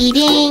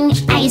 eating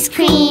ice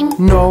cream.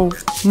 No,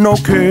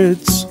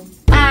 kids.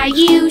 Are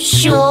you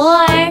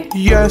sure?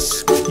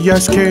 Yes,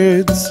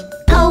 kids.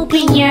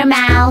 Open your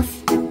mouth.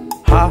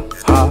 Ha,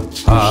 ha,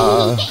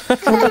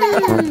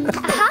 ha.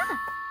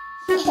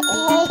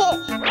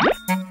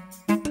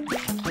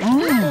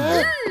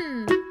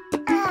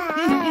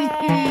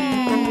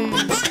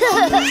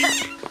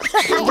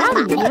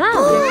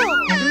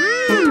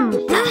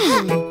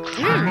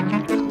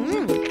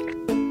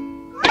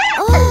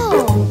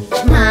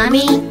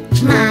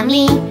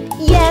 Mommy,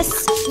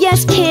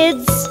 Yes,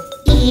 kids.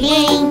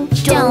 eating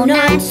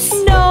donuts.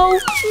 No,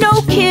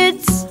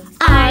 kids.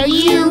 Are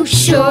you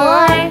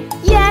sure?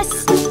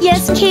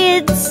 Yes,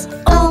 kids.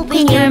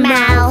 Open your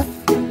mouth.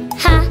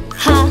 Ha,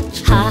 ha,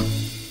 ha.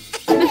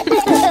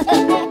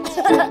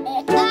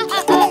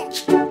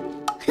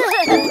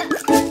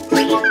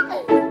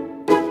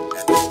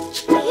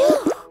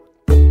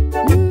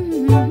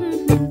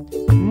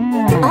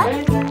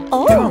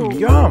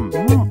 Yum.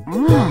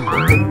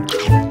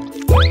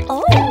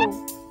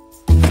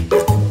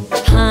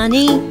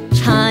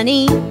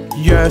 Honey,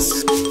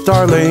 Yes,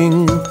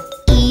 darling.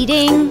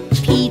 eating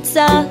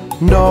pizza.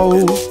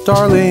 No,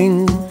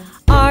 darling.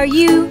 Are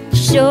you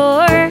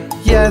sure?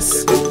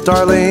 Yes,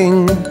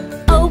 darling.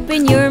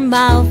 Open your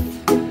mouth.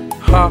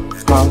 Ha,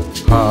 ha,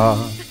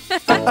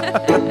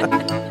 ha.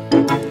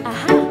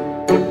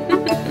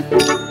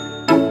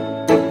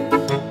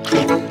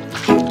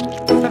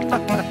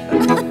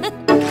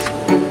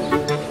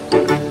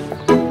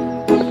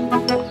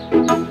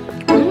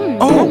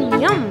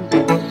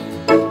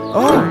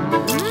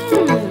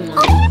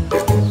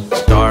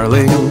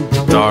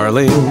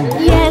 Darling,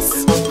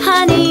 Yes,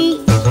 honey.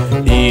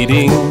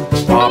 eating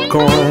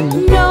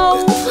popcorn.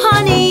 No,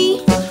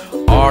 honey.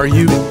 Are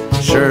you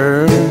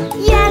sure?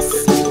 Yes,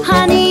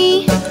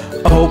 honey.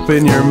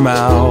 Open your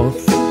mouth.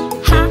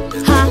 Ha,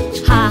 ha,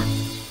 ha.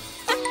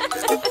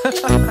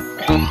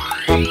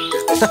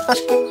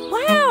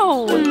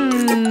 Wow.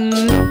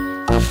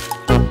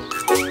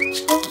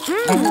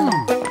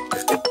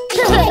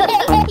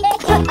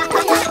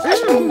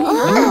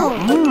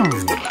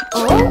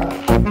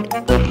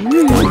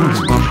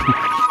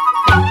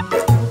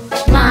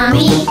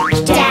 Mommy,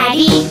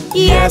 Daddy,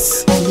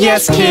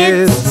 Yes,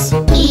 kids.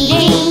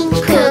 eating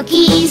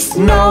cookies.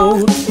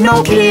 No,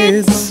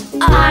 kids.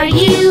 Are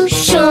you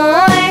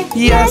sure?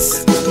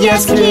 Yes,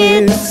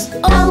 kids.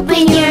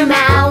 Open your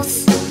mouth.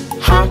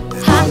 Ha,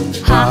 ha,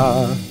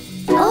 ha.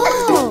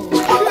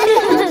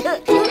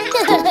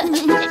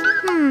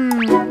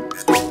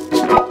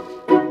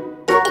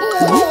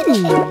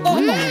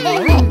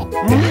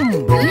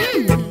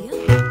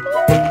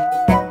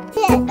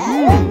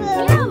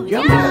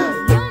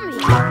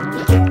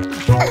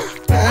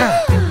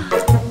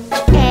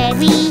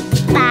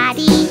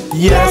 Everybody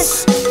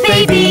Yes,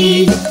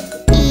 baby.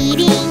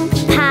 eating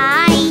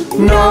pie.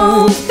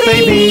 No,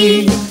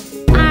 baby.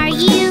 Are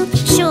you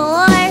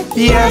sure?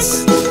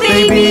 Yes,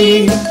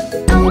 baby.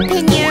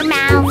 Open your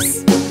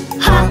mouths.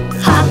 Ha,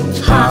 ha,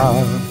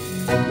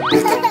 ha.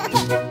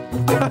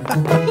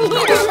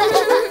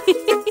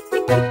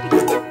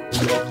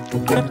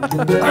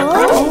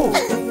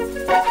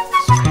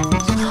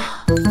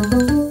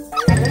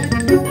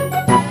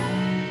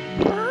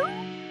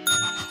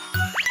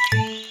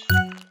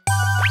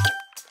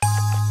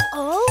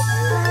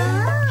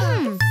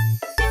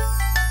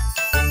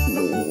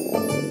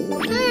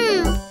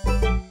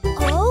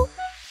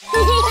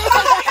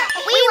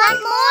 We want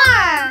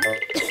more.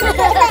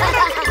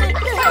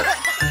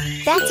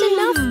 That's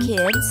enough,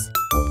 kids.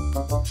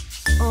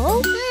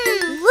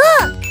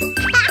 Look.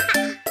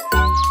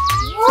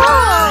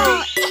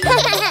 Whoa.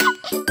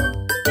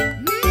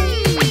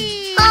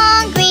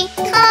 Hungry,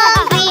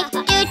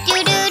 do do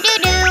do do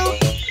do.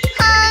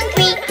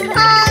 Hungry,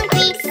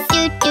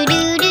 do do do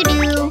do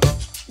do.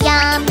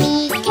 Yummy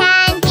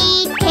candy,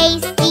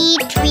 tasty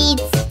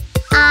treats.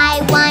 I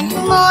want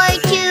more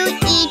to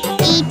eat.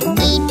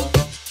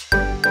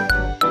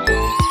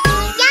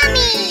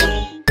 Yummy.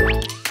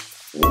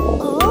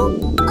 Oh,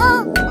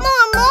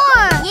 more.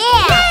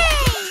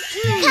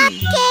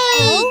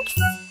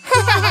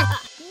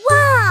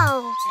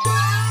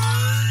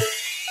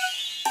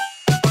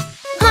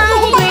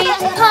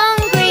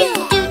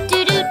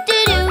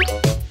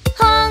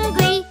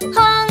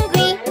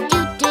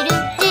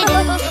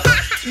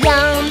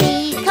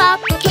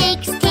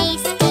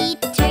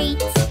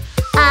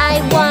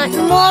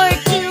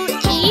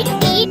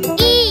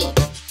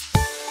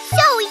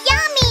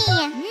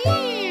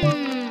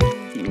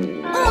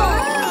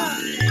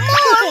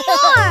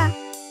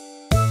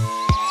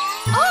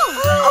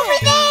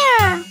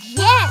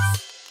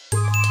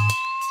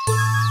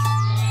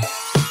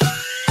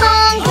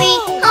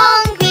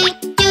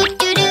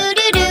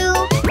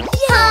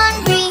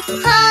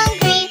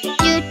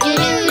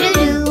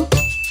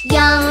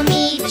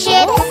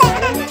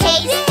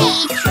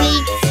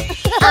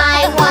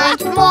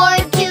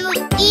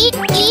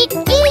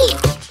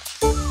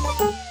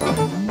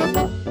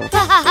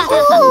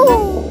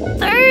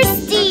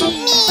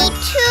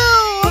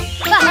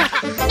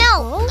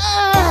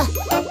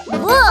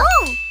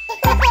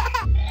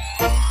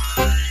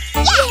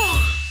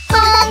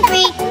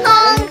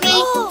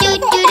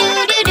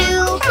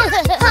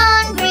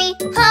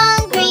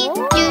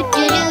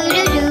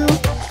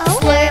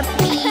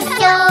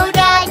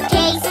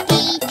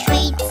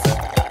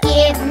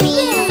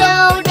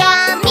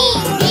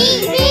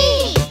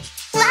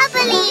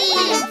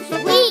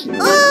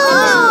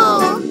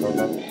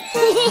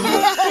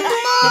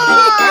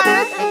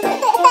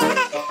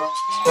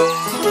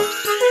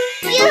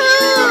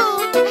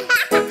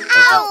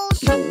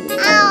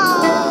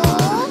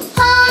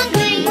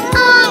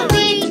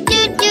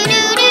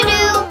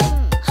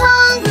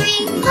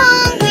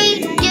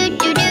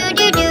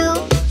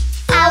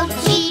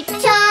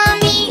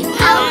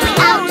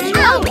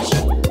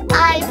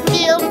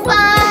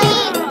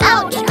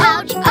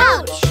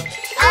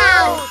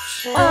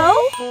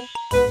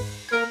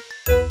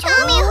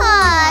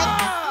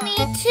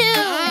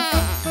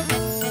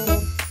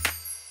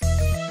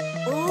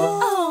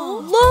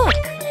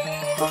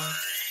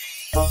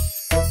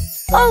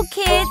 Oh,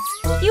 kids,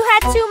 you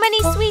had too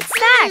many sweet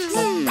snacks.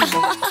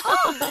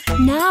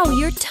 Now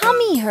your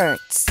tummy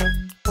hurts.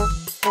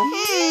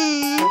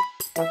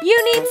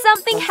 You need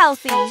something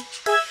healthy.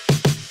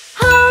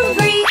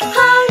 Hungry,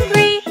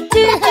 hungry,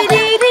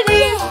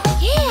 do-do-do-do-do.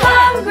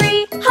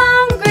 Hungry,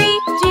 hungry,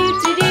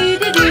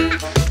 do-do-do-do-do.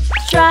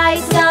 Try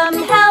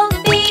some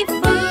healthy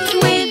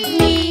food with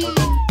me.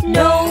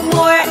 No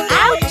more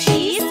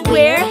ouchies,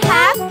 we're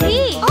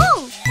happy.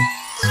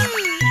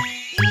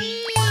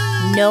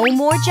 No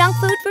more junk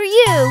food for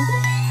you.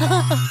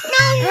 No!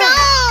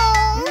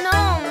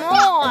 No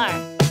more.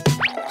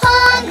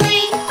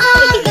 Hungry,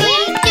 hungry,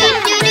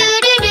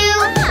 do-do-do-do-do.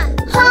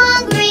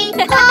 Hungry,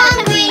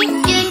 hungry,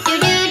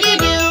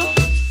 do-do-do-do-do.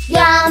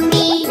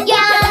 Yummy,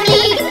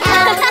 yummy,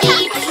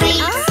 healthy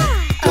treats.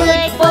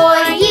 Good for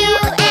you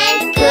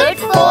and good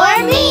for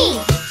me.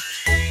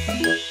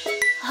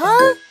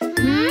 Huh?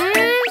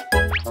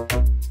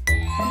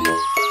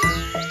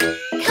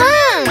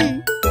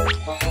 Come.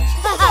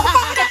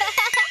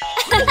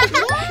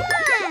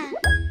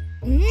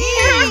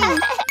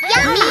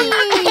 Yummy.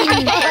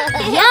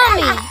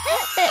 Yummy!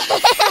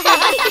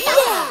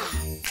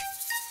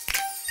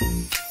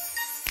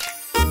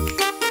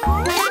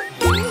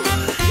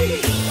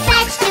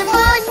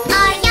 Vegetables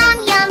are yum,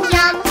 yum,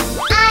 yum.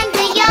 I'm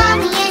the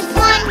yummiest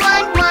one,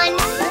 one, one.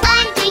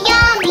 I'm the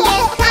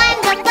yummiest, I'm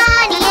the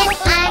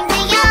funniest. I'm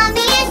the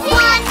yummiest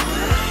one.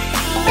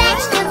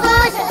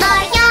 Vegetables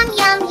are yum,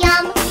 yum,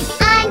 yum.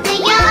 I'm the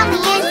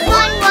yummiest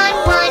one, one,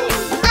 one.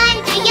 I'm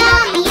the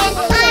yummiest,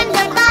 I'm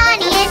the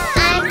funniest.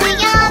 I'm the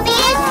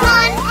yummiest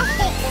one.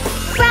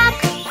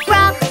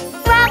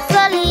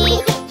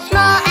 Broccoli,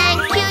 small and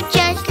cute,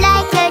 just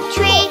like a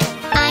tree.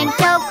 I'm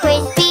so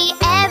crispy,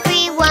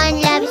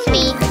 everyone loves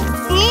me.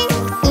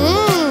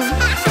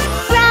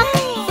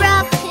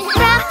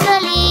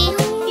 Broccoli,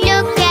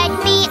 look at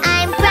me,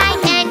 I'm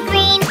bright and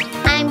green.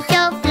 I'm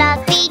so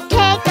fluffy,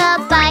 take a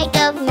bite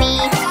of me.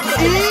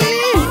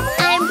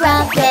 I'm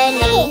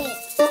broccoli.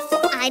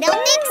 I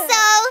don't think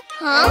so.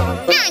 Huh?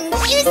 I'm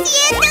juicy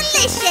and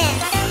delicious.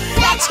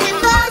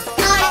 Vegetables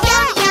are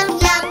yum, yum,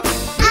 yum.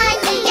 I'm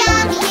the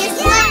yummiest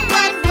one,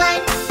 one,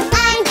 one.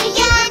 I'm the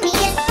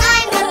yummiest,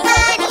 I'm the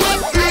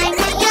funniest. I'm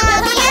the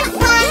yummiest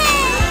one.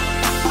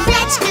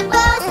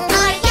 Vegetables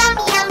are yum,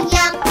 yum,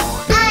 yum.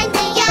 I'm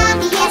the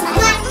yummiest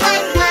one,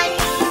 one, one.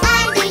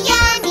 I'm the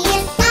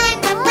yummiest, I'm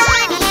the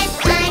funniest.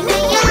 I'm the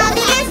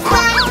yummiest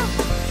one.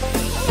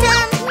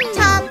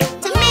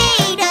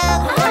 Tomato,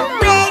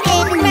 red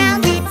and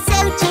round, it's so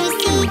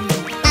juicy.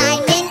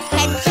 I'm in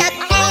ketchup,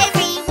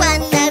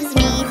 everyone loves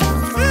me.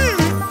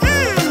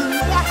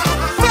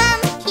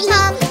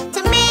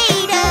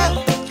 Tomato,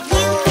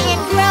 you can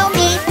grow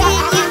me,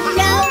 did you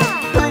know?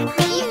 Put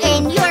me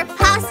in your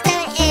pasta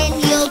and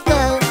you'll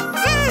go.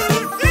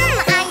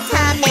 I'm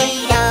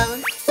tomato.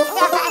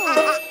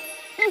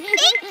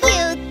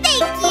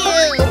 Thank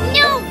you.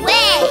 No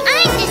way,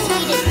 I'm the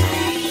sweetest.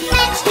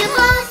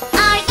 Vegetables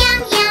are yum,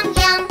 yum,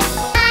 yum.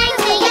 I'm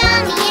the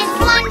yummiest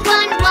one,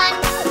 one, one.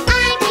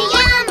 I'm the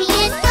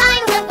yummiest,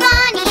 I'm the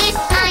funniest.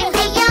 I'm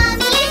the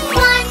yummiest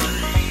one.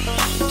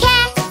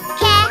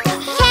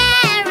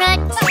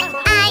 Carrot.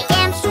 I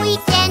am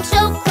sweet and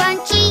so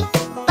crunchy.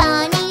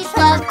 Bunnies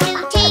love to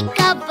take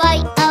a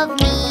bite of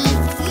me.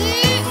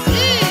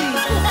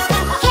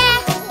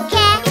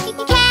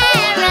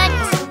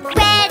 Carrots,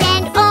 red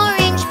and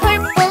orange,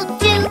 purple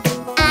too.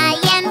 I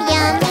am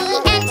yummy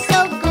and so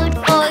good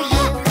for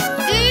you.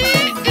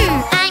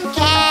 I'm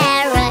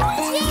carrot.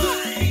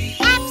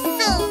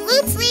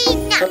 Absolutely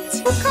not.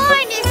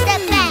 Corn is the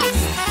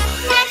best.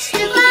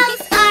 Vegetables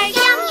are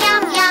yum,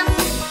 yum, yum.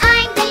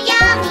 I'm the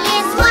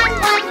yummiest one,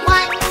 one,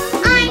 one.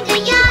 I'm the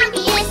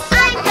yummiest,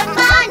 I'm the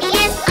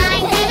funniest.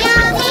 I'm the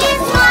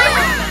yummiest one.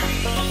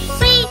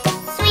 Sweet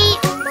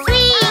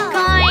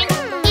corn.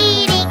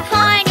 Eating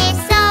corn is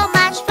so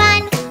much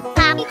fun.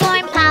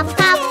 Popcorn pops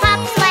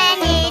when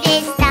it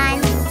is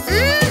done.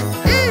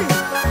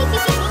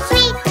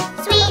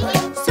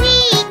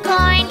 Sweet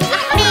corn.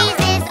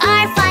 Mazes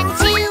are fun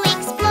to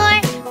explore.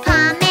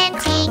 Come and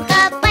take a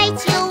bite,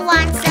 you'll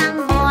want some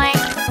more.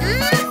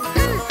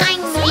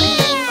 I'm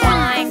sweet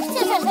corn.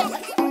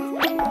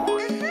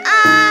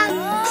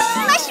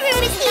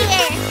 Mushroom is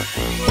here.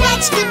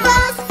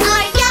 Vegetables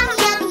are yum,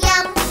 yum,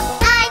 yum.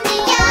 I'm the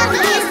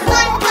yummiest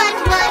one, one,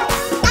 one.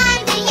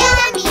 I'm the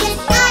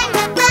yummiest, I'm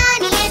the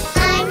funniest.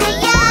 I'm the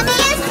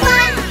yummiest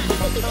one.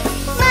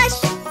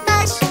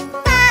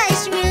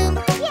 Mushroom.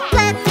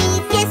 Fluffy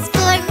kiss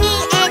for me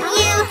and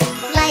you.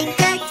 Like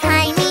a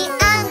tiny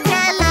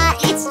umbrella,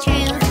 it's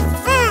true.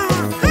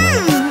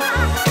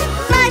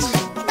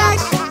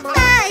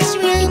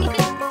 Mushroom.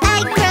 I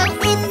grow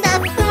in the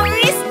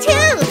forest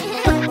too.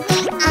 Put me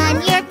on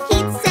your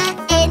pizza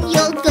and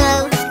you'll go.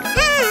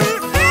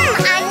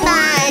 I'm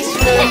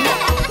mushroom.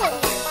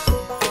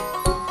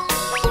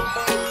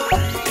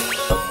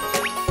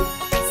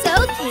 So,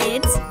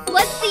 kids,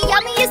 what's the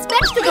yummiest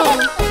vegetable?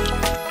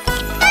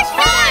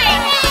 Mushroom!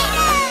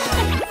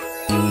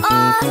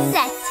 All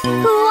set.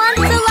 Who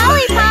wants a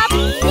lollipop?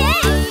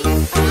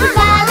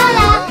 La la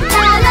la,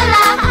 la la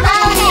la, la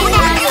la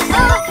la.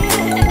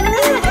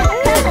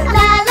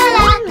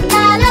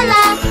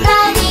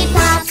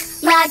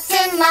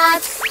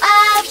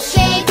 of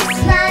shapes.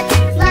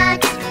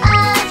 Lots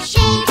of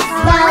shapes.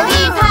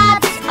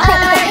 Lollipops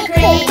are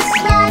great.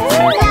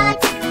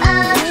 Lots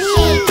of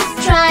shapes.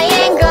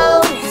 Triangle,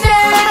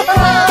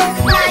 circle.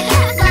 Lots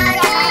of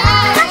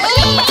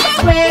shapes.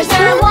 Squares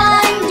are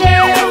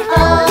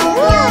wonderful.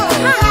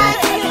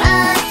 Lots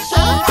of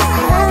shapes.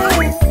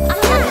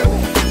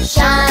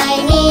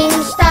 Shining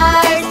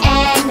stars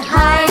and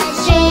heart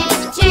shapes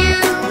too.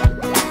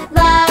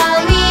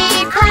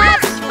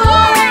 Lollipops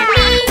for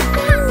me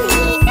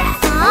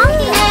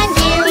and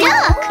you.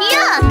 Yuck,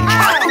 yuck.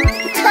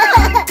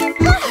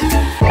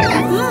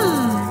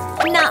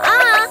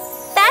 Nuh-uh.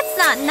 That's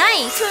not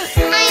nice.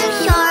 I'm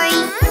sorry.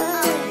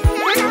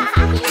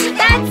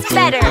 That's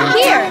better.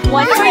 Here,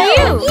 one for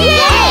you.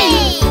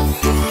 Yay!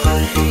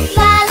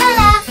 La la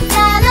la,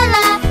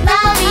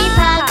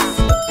 lollipops.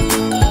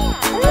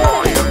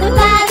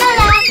 La la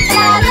la,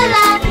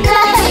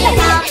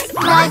 lollipops.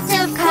 Lots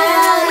of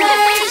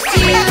colors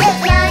too.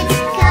 Lots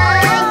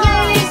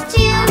colors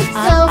too.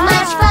 So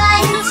much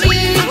fun to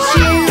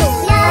choose.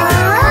 Lots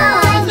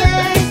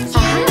colors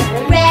too.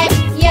 Red,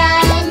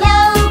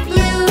 yellow,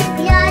 blue.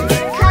 Lots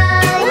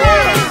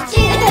colors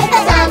too.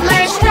 Some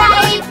are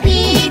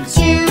stripy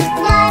too.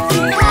 Lots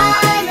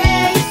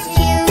colors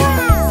too.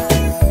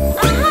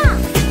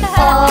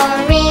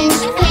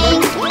 Orange,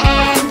 pink,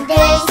 and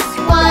this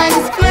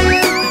one's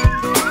blue.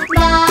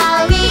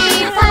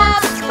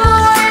 Lollipops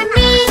for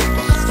me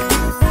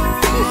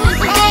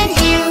and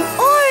you.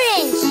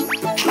 Orange,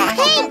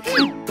 pink,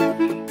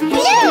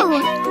 blue.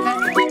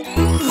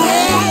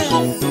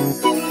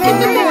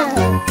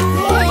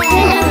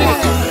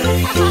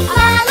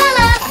 La la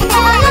la,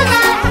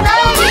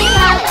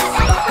 lollipops.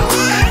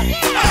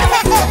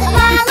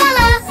 La la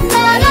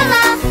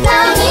la,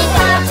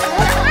 lollipops.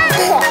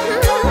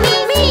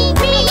 Me.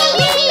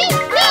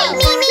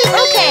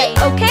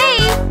 Okay.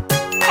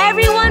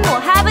 Everyone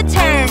will have a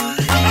turn.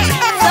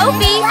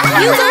 Sophie,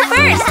 you go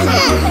first.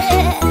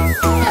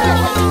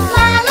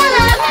 La la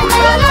la,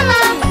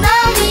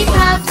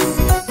 lollipops.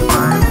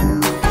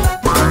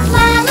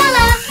 La la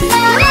la,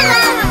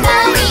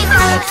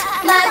 lollipops.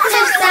 Lots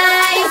of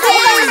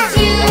sizes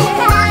too.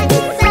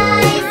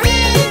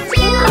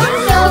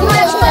 So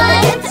much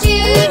fun to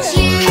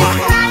choose.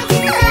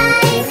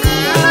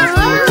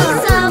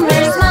 Some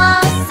are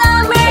small,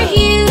 some are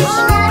huge.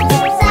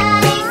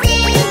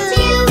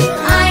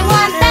 I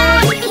want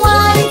that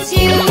one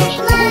too.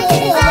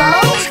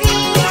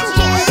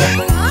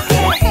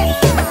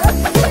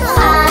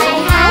 I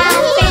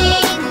have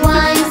big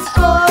ones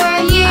for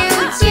you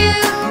too.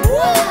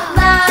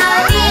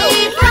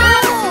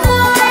 Lollipops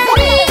for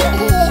me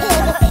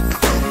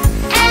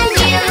and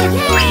you.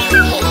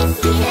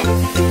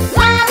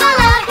 La la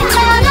la,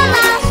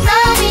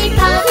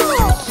 lollipops.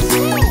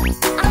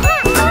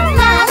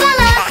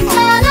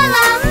 La la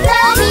la,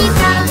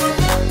 lollipops.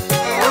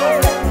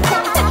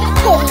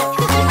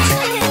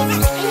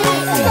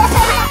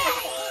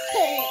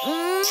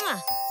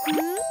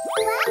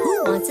 Who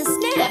wants a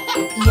snack?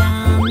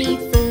 Yummy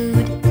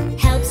food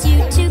helps you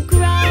to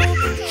grow.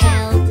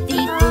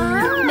 Healthy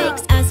food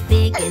makes us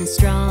big and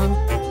strong.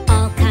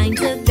 All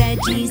kinds of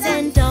veggies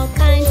and all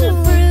kinds of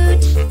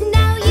fruit.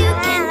 Now you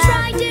can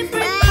try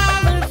different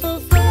colorful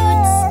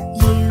foods.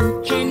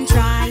 You can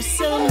try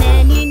so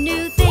many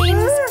new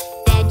things.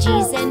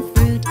 Veggies and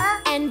fruit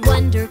and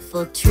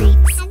wonderful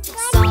treats.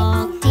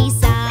 Salty,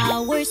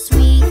 sour,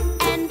 sweet,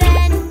 and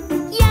then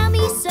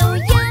yummy, so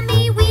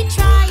yummy we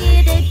try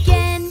it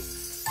again.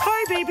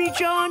 Hi, Baby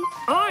John.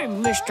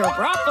 I'm Mr.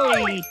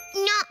 Broccoli.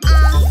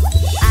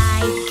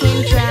 I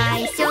can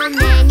try so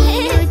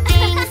many new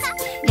things.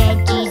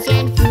 Veggies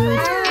and fruit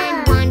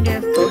and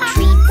wonderful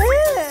treats.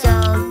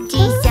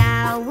 Salty,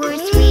 sour,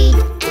 sweet,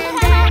 and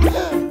then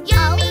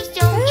yummy,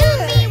 so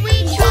yummy we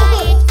try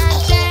it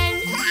again.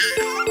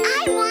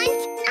 I want.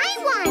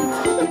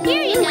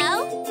 Here you go.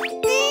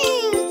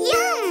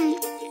 Yum.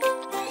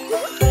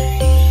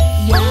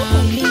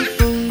 Yummy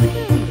food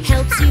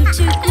helps you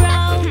to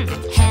grow.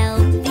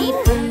 Healthy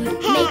food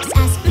makes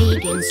us big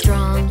and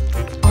strong.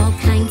 All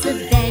kinds of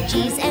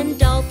veggies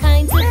and all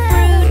kinds of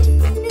fruit.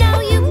 Now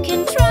you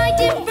can try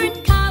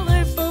different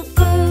colorful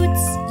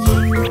foods.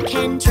 You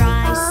can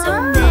try so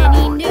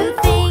many new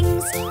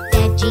things.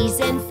 Veggies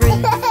and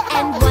fruit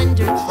and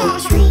wonderful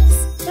treats.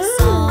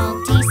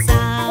 Salty,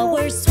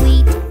 sour,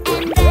 sweet,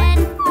 and then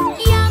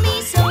yummy,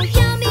 so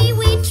yummy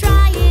we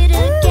try it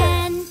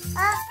again.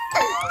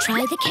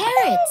 Try the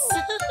carrots.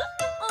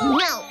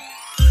 No.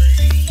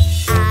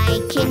 I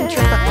can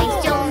try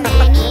so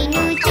many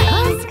new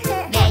things.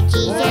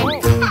 Veggies and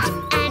fruit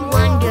and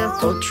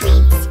wonderful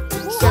treats.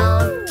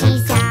 Salty,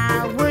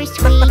 sour,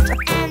 sweet,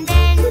 and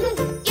then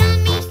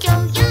yummy, so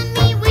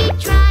yummy we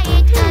try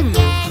it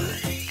again.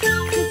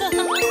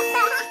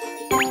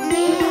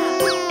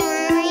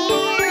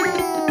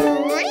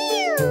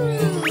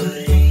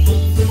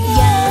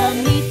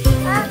 Yummy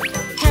food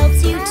helps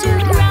you to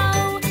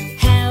grow.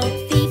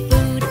 Healthy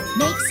food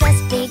makes us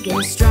big and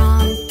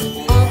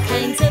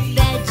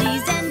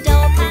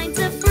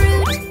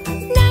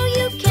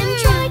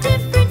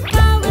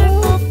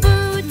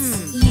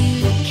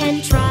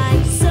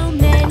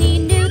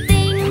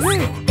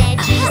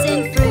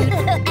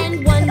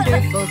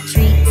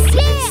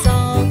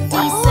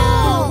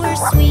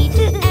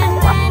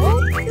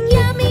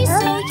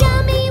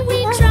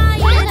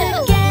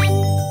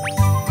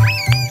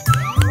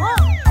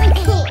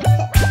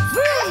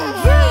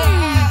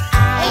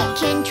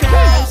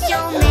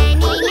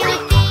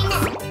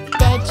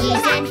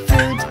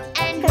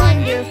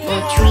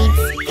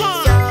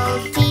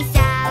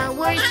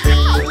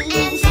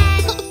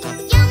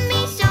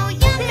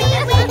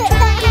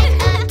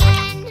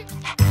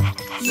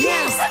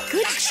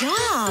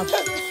job!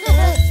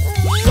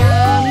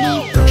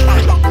 Yummy food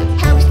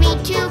helps me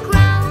to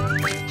grow.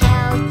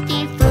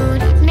 Healthy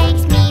food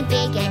makes me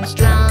big and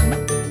strong.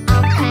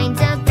 All kinds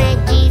of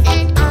veggies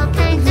and all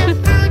kinds of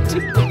fruit.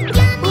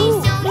 Yummy,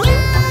 so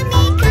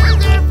yummy,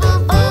 colorful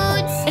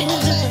foods.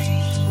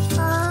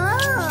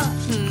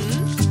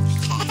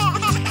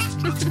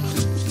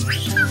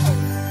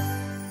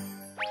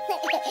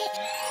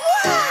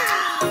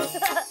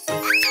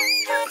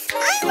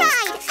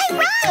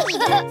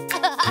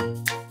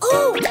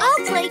 Oh,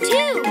 I'll play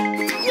too!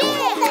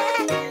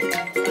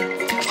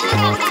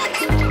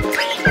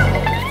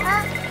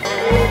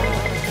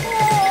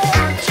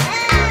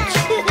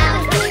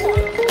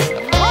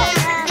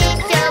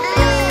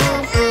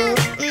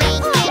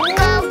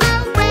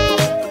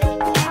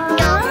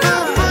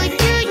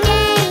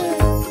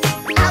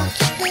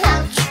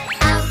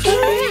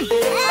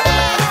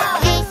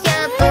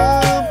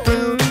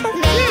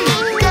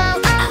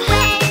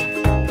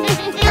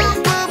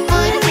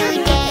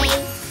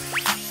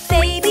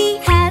 Baby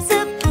has a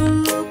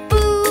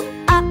boo-boo,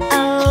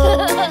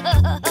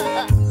 uh-oh.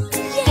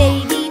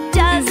 Baby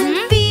doesn't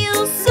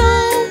feel so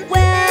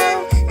well.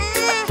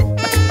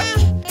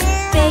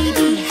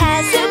 Baby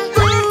has a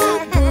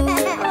boo-boo,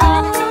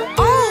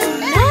 oh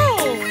no.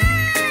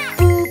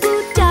 Boo-boo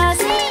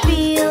doesn't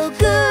feel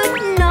good,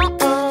 no.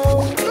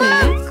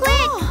 Mom,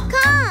 quick,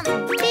 come.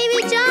 Baby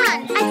John,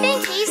 I think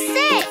he's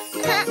sick.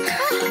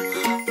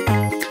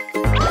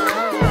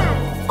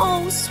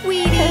 Oh,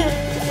 sweetie.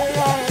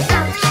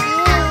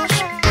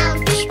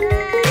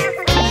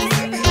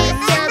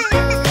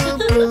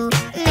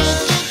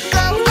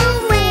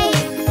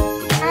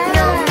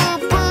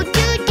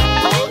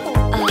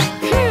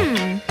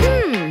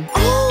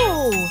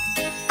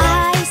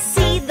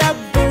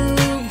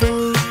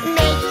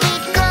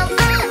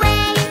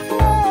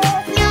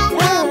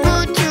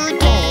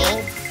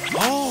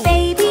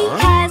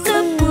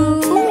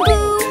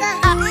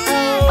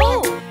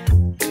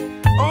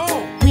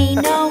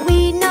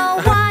 We know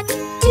what to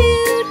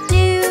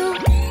do.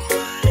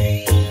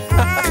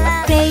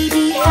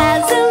 Baby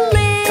has a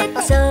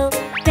little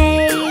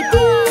baby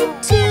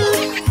too.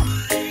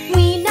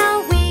 We know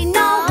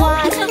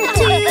what to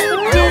do.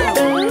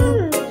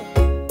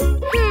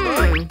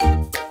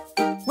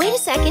 Wait a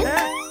second.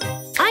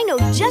 I know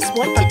just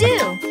what to do.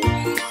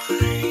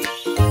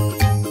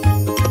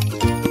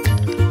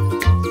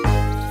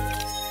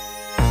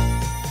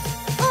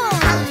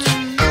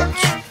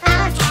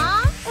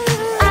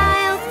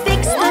 I'll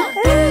fix the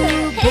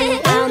boo-boo.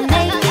 I'll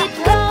make it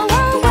go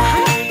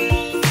away.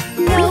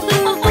 No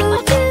boo-boo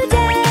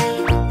today.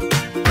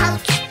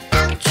 Ouch,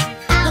 ouch,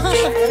 ouch.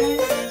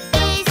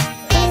 Is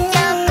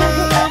a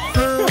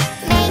boo-boo.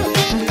 Make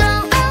it go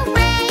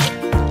away.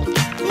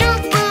 No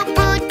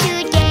boo-boo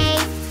today.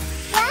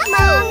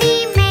 Mommy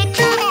make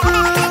a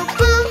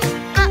boo-boo.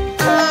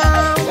 Uh-oh.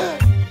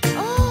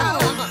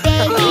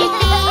 Baby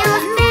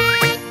feels better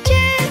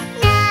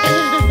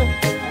now.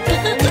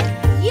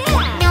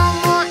 No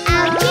more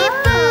ouchie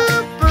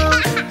boo-boo.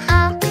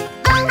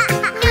 Oh,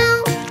 no.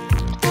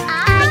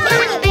 I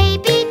got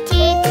baby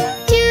teeth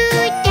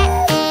today.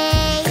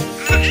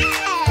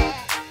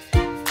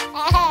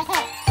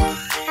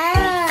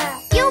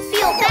 You'll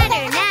feel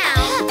better now.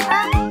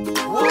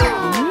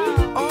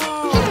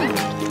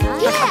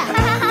 Yeah,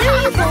 there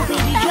you go,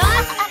 Baby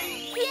John.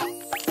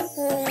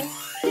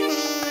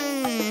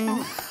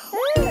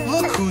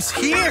 Look who's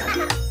here!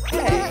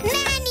 Nanny!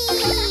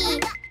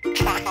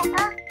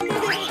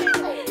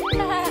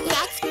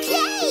 Let's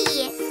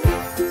play!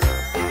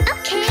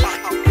 Okay.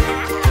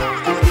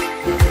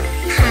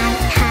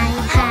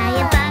 High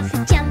above,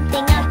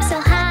 jumping up so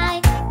high.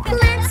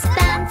 Let's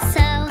bounce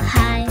so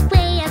high,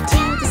 way up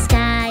to the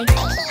sky.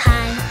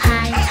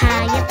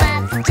 High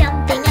above,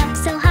 jumping up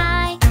so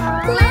high.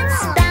 Let's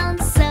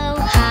bounce so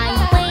high,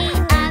 way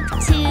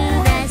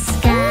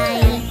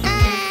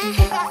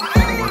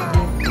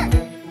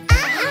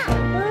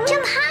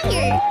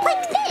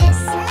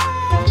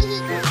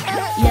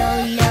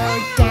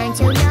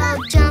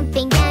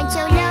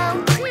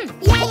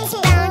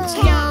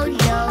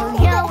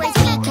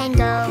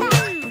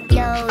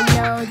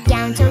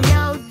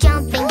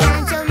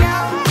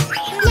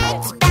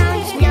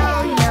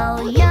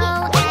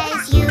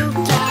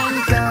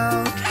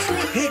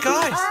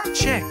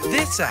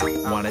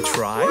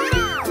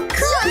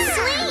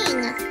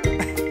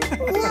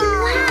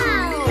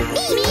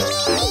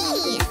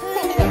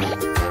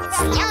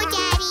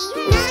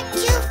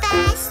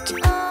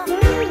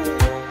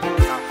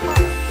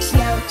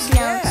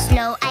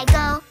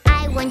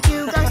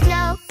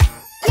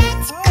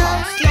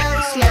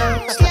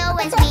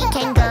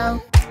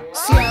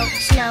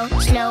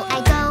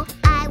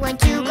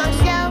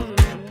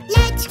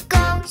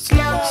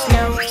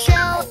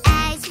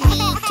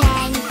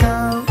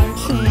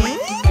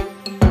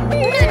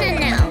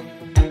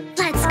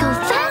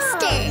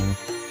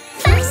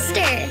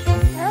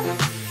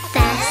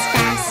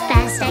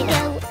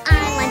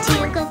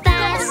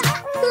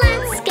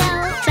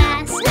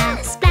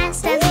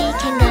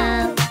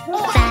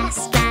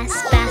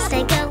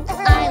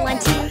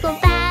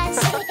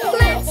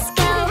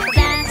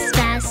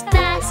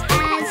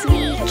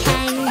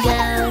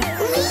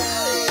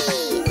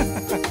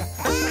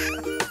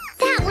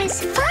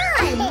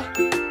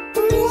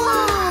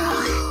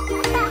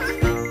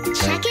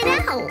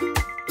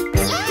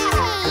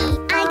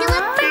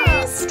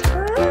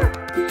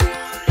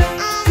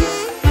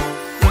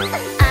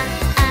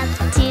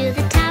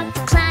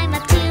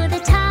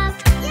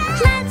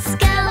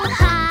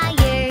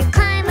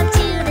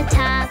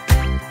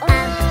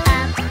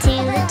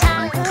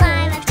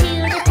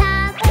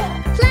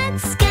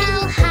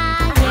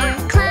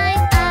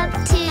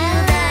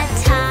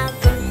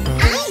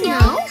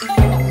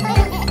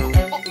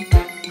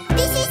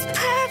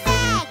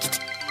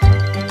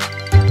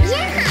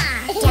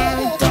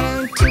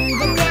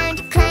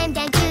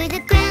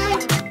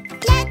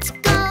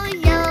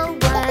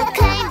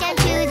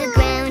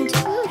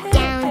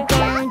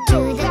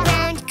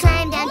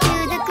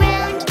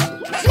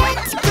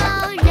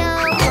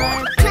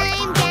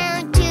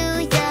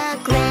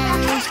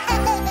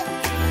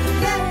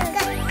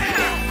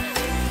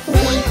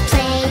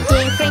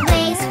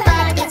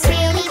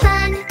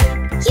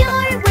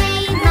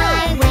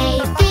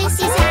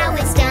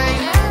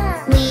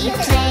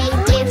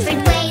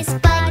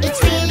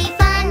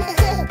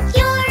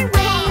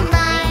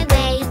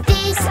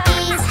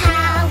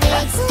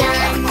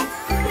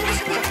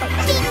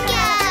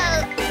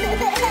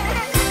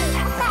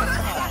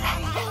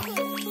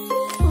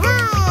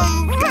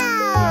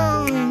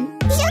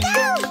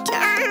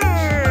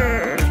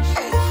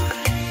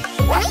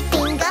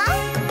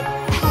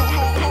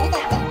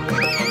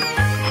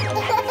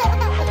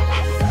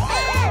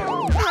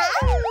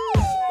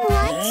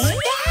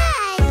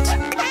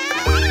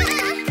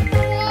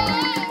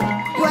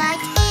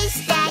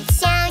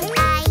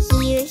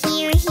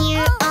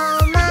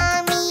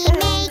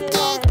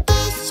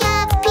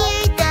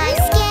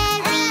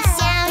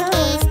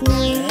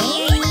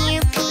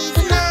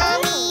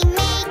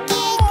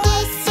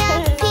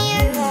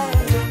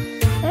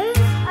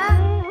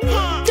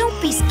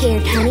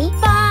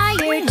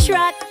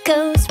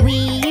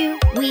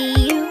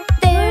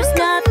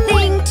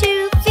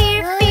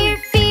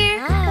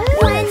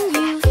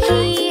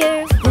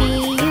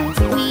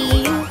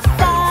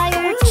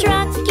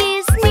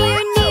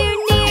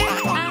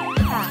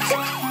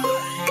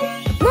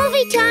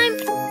Playtime!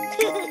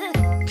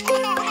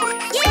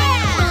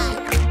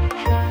 Yeah!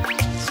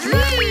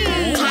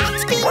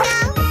 Catch bingo!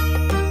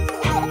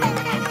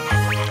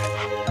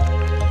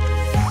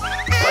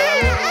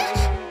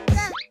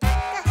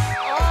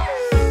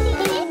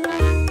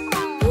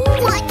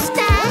 What's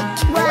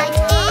that? What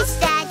is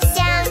that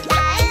sound I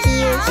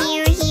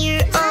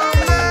hear? Oh,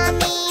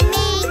 Mommy,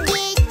 make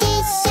it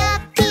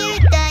disappear.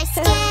 The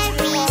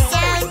scary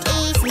sound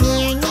is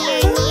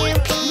near.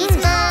 Please,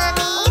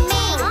 Mommy,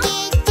 make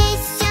it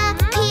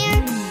disappear.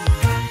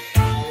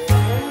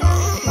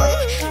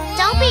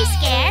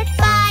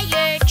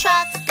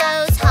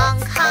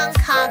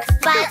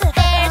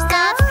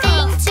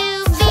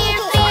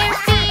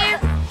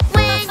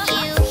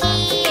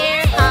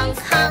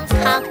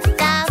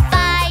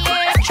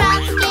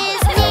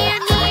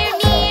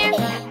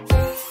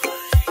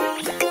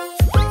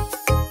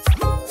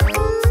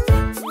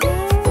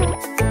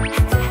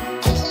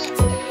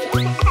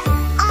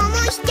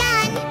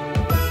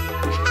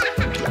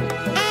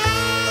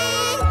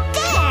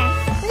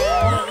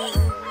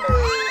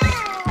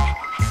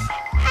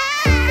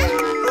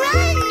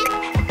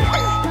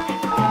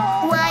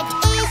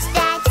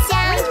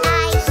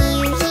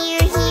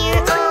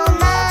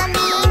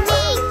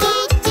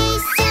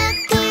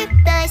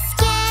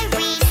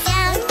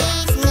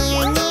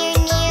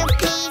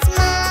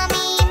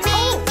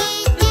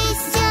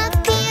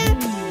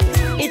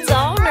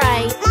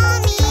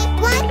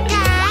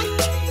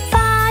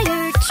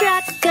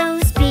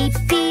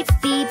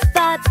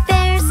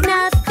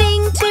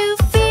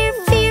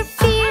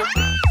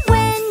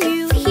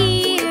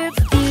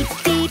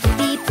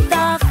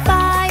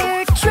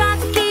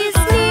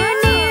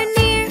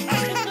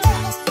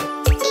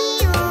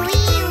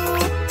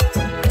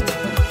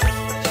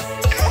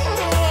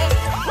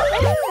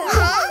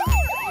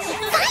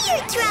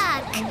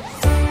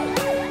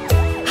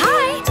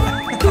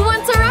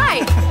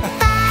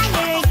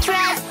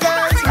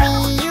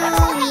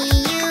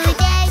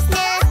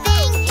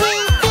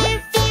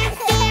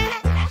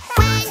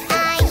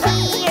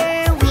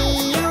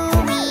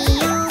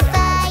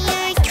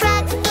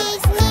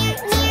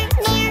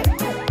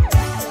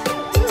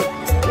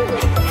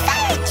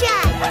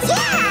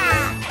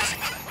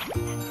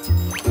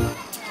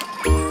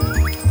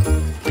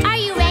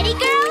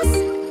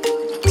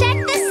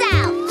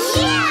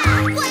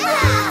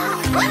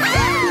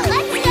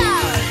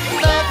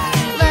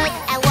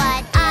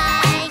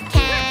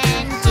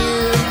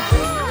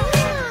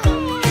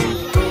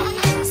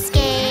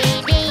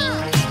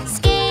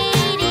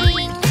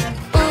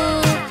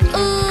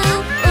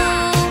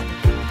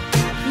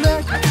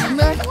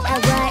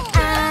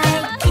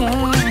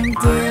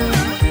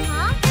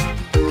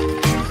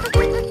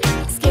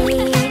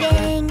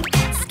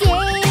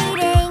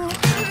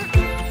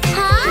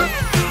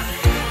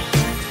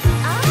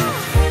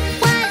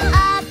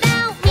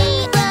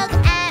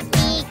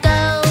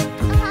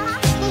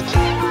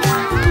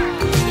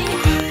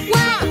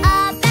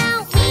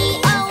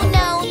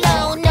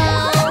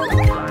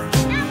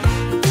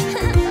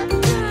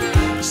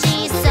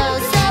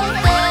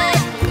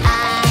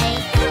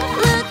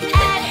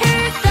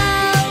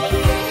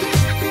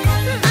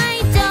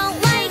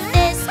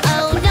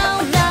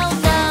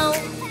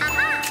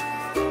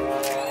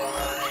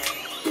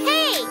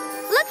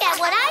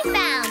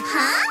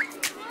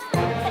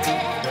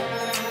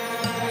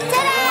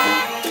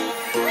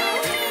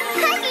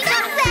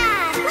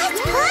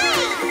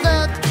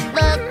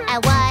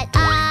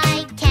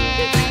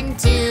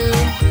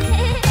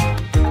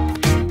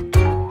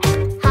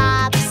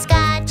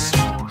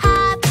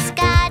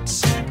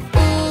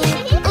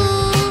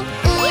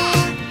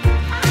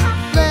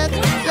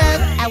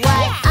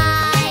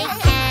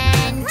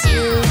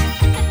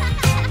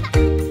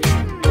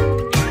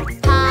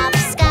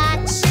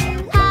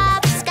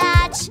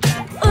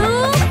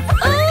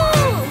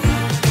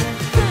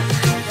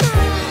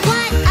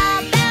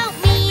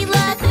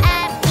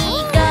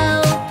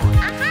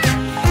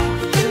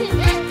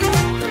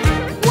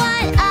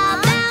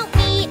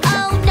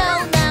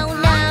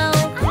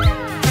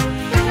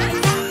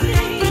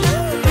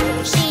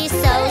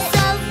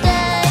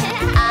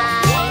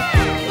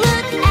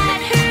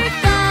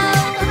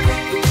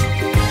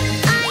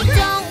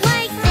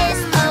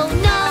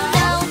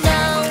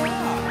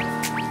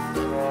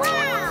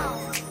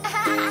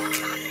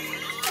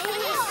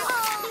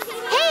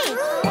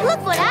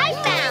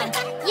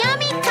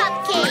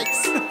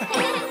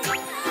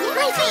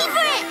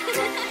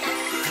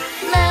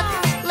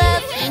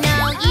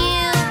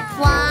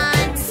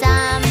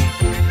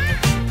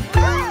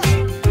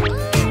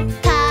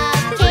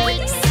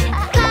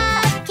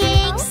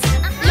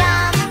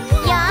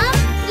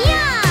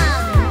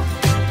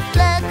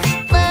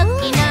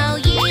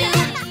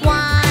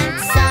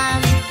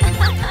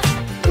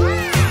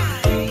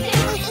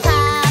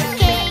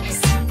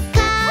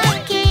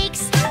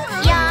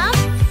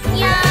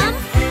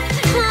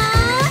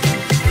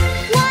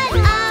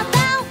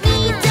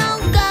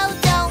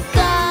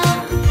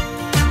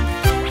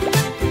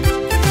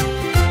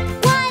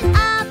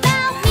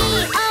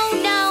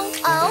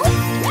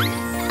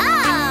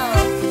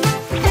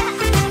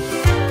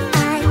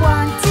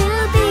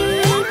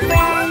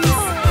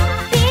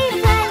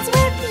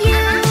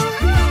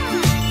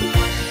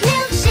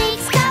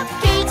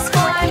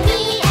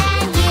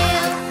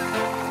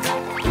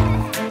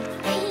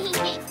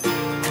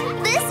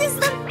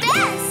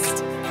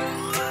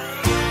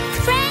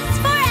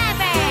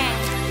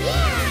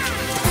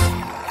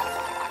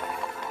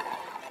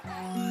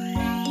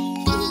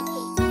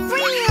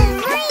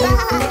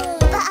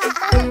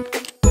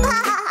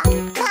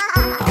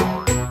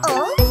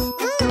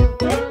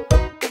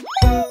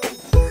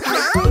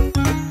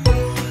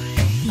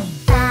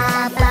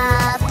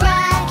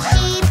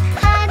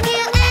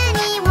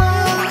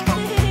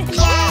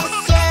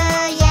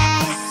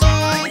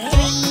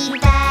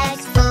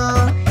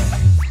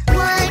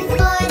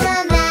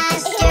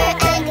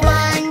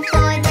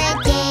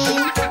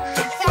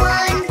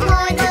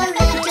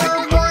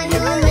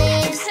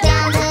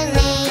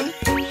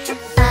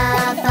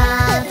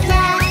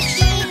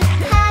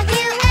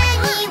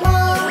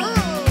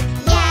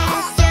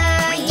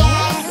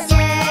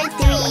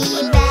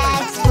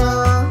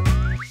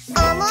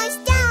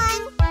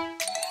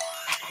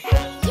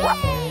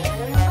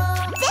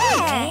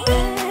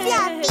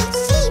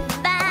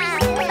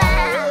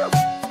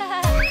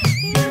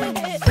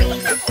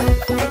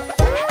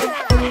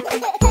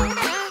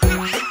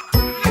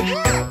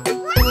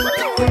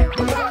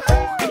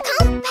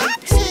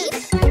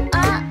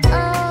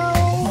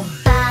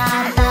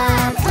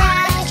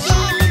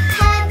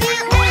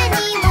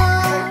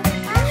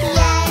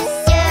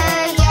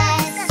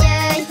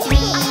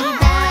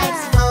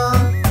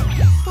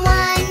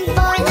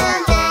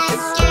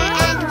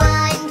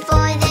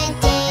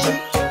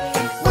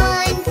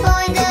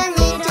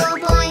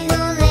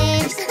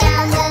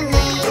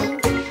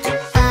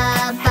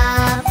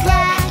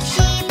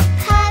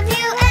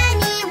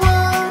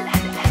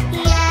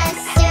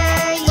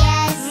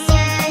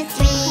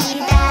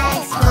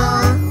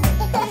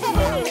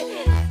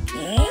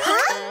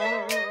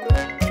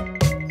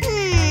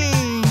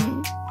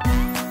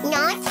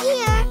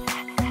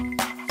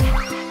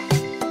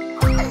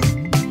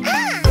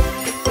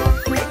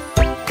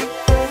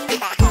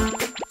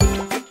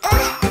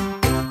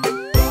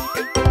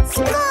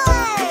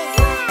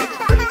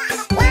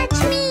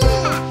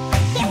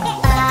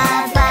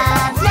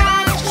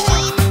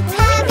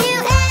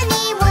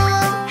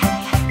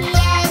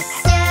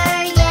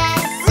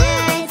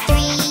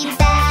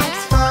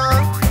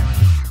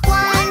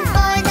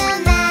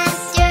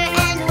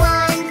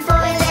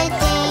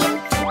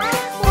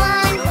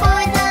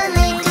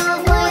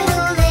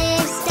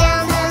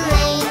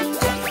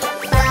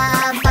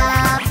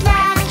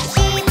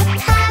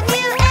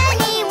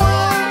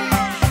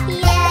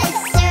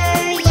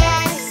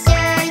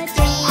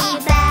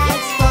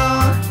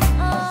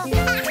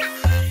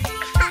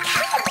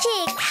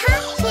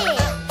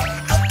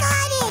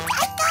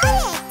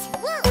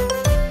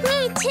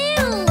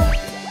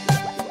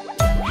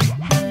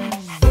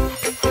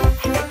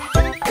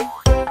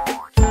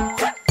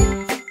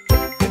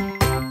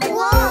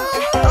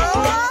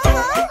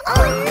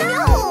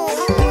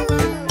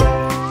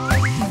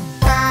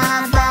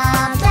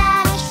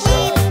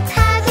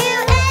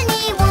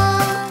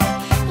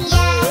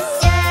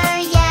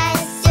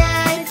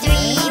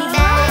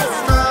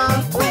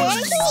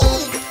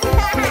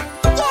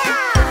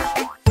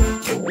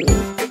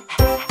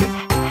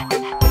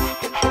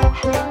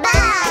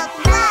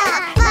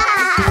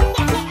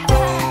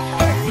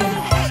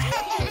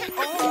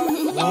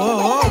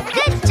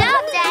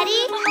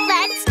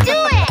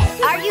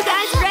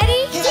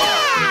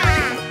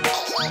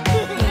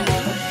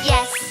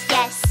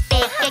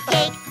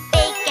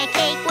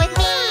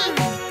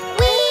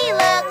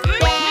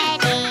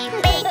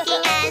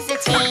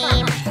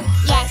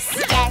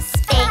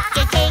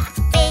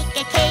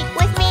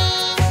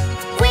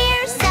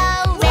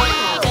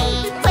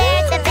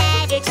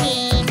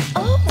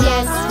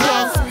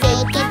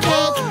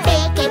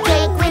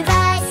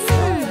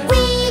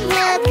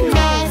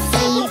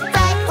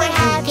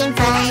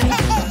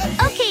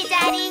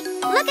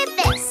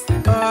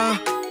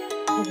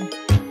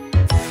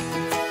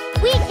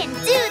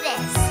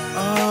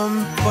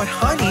 But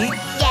honey,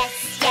 Yes,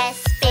 yes,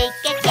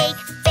 bake a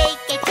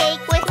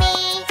cake with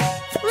me.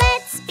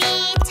 Let's be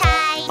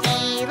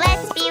tidy,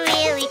 let's be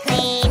really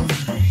clean.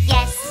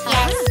 Yes,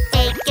 yes,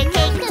 bake a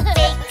cake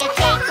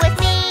with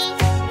me.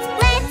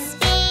 Let's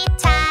be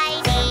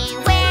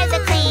tidy, we're the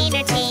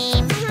cleaner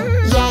team.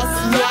 Yes,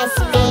 yes,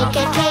 bake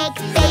a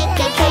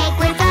cake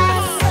with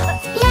us.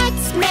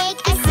 Let's make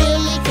a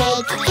silly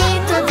cake,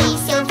 it'll be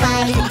so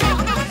fun.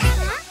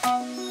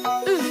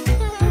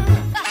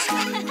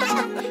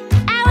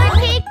 Our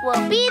cake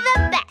will be the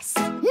best.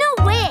 No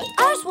way,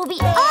 ours will be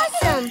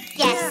awesome.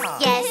 Yes,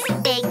 yes,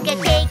 bake a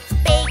cake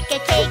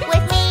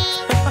with me.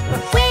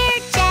 We're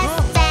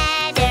just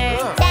better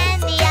than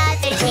the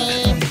other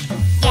team.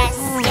 Yes,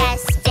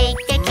 yes,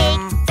 bake a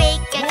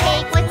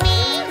cake with me.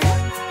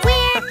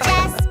 We're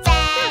just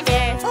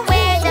better,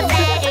 we're the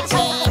better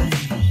team.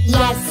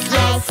 Yes,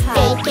 yes,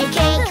 bake a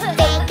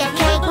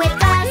cake with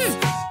us.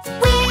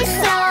 We're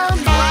so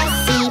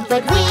messy,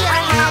 but we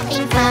are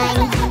having fun.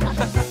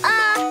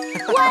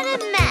 What a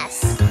mess.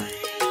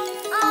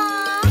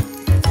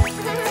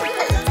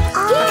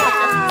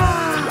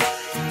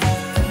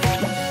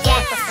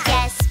 Yes,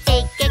 yes,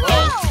 bake a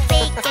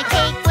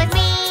cake with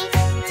me.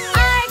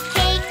 Our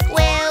cake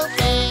will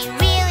be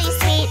really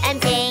sweet and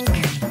pink.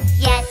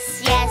 Yes,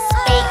 yes,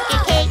 bake a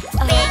cake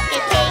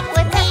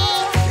with me.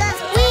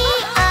 We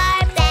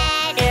are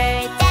better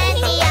than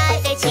the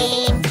other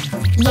team.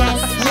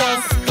 Yes,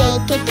 yes,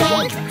 bake a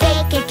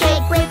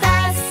cake with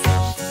us.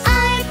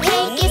 Our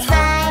cake is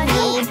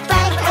funny,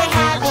 but we're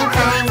having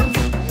fun.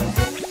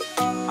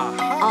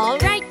 All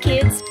right,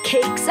 kids,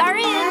 cakes are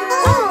in.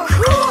 Oh,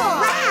 cool!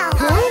 Wow!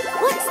 Huh?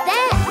 What's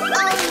that?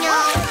 Oh no!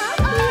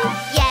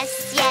 Yes,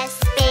 yes,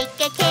 bake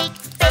a cake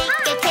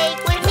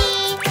with me.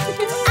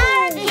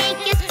 Our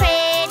cake is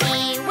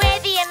pretty, we're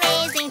the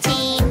amazing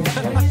team.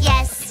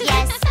 Yes,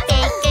 yes,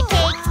 bake a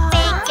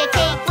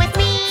cake with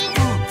me.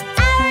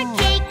 Our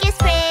cake is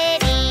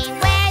pretty,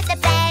 we're the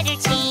better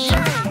team.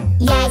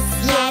 Yes,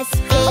 yes,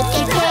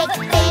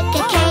 bake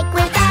a cake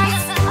with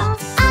us.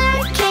 Our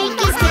cake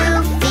is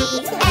goofy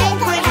and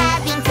we're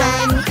having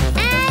fun.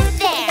 And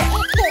there!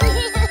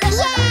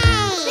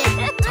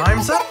 Yay!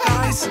 time's up,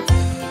 guys.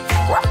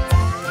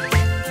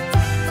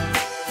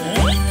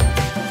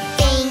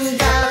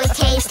 Bingo,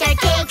 taste our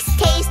cakes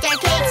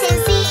and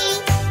see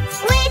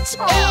which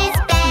is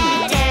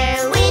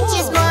better, which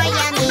is more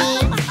yummy.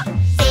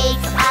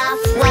 Bake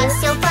off one's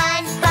so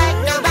fun, but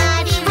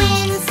nobody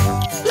wins.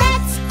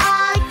 Let's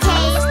all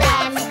taste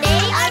them,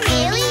 they are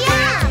really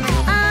yum.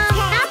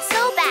 Not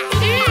so bad.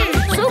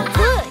 So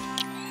good.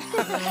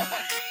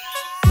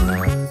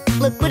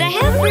 Look what I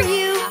have for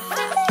you.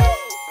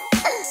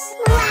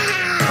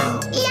 Wow!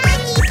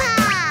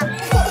 Lollipop!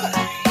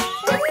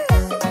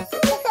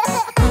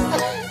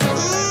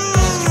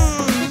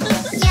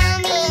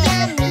 Yummy,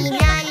 yummy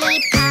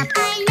lollipop. I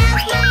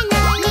love my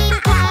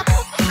lollipop.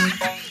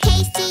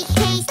 Tasty,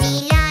 tasty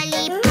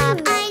lollipop.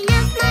 I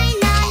love my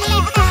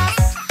lollipop.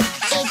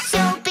 It's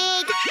so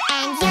big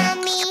and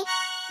yummy.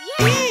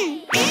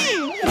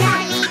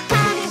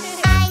 Lollipop.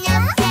 I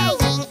love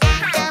playing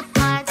at the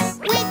park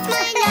with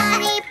my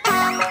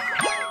lollipop.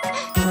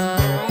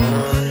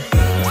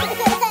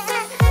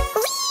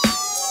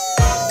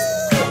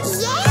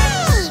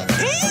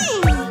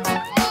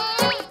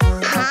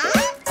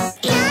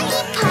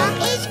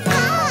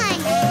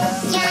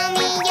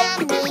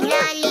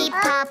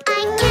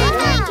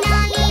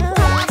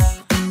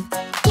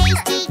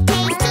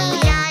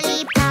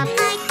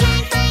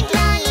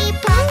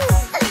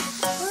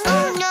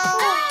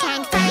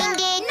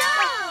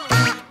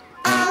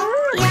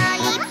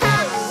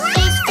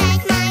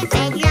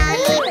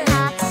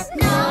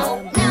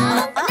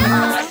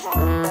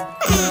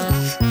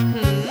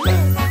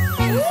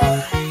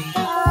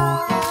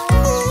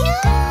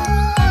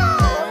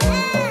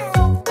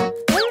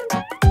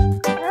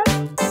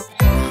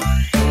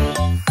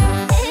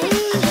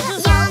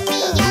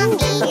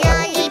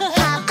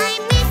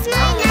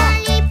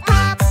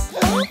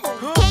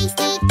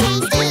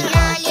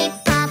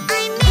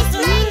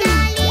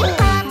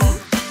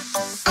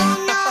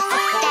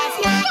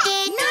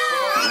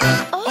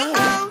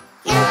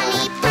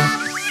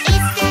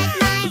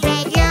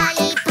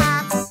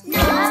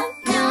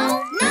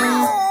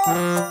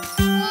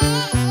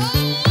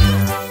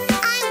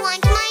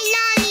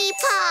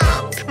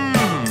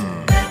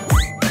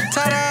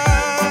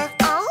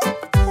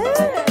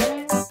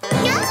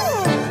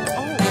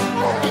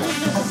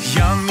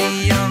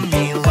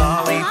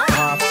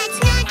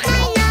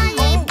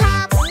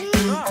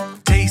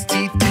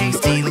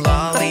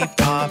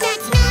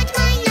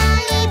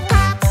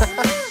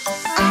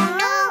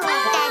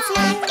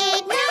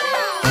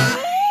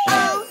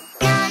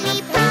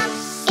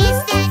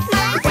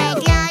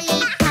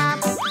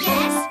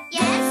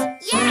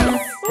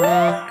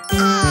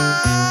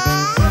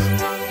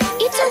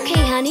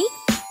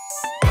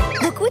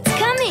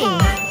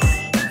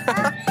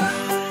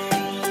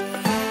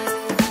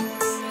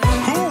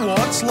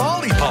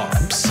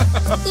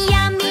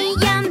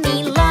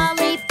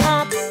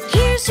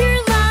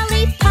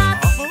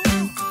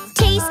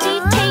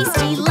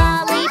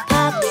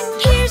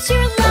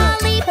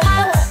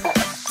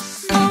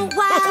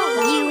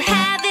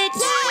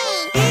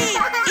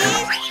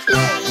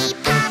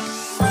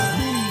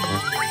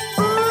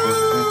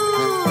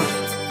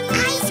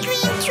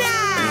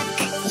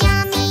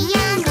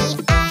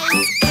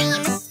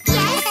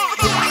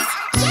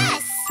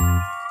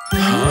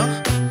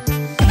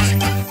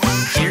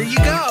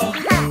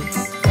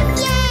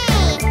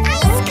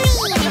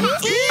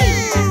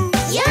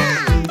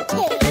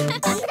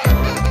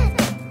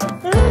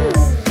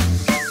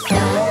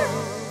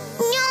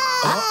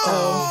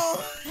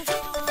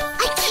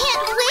 I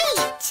can't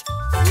wait!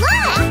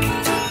 Look!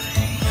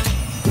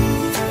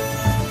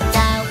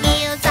 The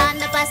wheels on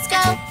the bus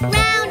go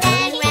round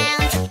and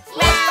round,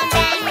 round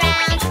and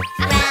round,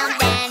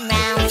 round and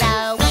round. The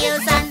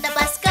wheels on the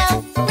bus go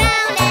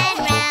round and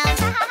round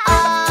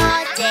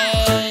all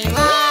day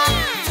long.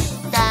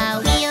 The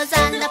wheels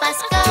on the bus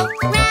go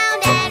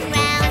round and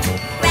round,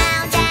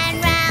 round and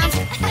round,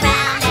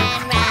 round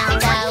and round.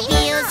 The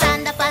wheels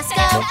on the bus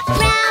go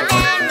round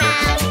and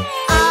round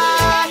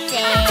all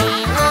day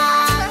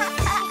long.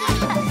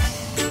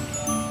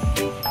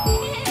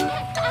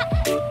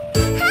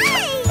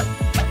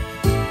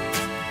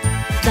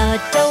 The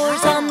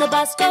doors on the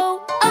bus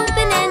go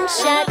open and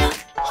shut,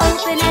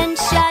 open and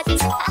shut,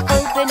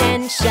 open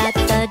and shut.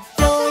 The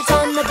doors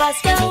on the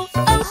bus go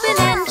open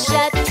and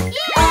shut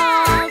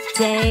all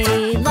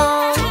day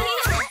long.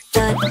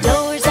 The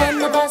doors on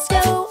the bus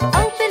go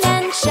open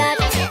and shut,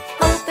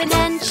 open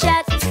and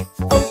shut,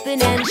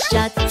 open and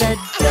shut. The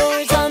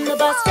doors on the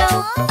bus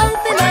go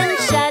open and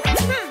shut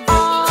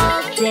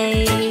all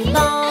day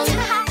long.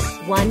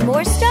 One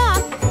more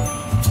stop.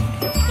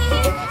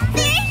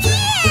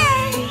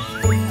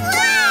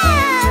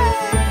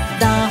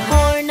 The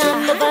horn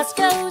on the bus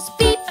goes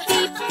beep,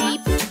 beep,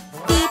 beep,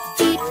 beep,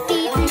 beep,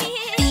 beep,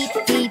 beep,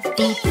 beep,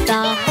 beep.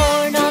 The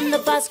horn on the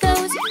bus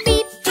goes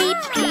beep, beep,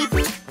 beep,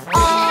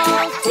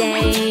 all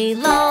day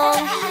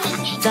long.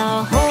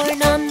 The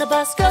horn on the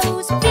bus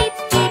goes beep,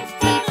 beep,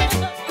 beep,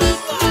 beep,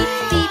 beep,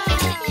 beep,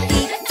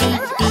 beep,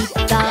 beep, beep.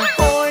 The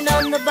horn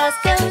on the bus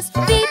goes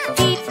beep,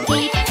 beep,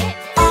 beep,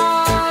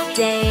 all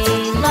day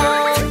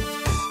long.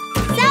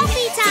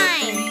 Selfie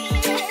time!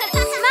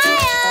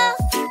 Smile!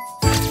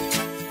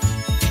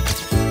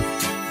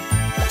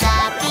 The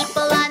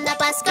people on the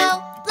bus go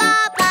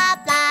blah, blah,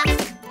 blah,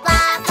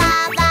 blah,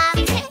 blah, blah,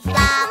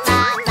 blah,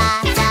 blah, blah.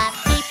 The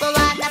people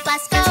on the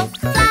bus go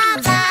blah,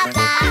 blah,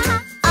 blah,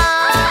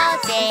 all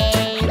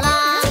day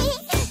long.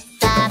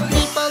 The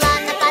people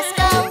on the bus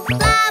go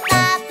blah,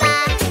 blah,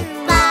 blah,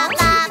 blah,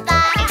 blah,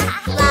 blah,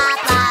 blah,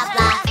 blah,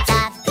 blah.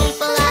 The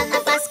people on the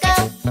bus go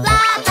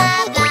blah,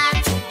 blah, blah,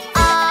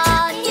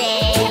 all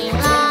day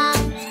long.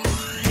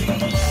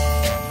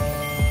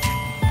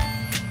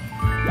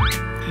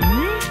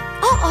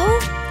 Uh-oh.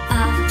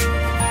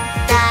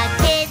 The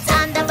kids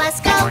on the bus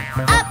go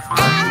up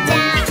and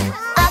down,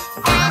 up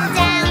and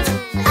down,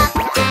 up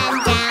and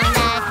down.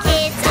 The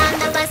kids on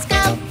the bus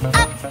go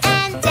up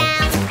and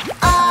down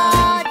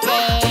all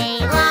day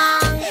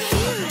long.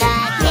 The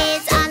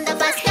kids on the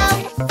bus go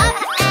up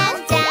and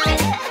down,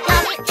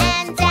 up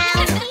and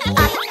down,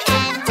 up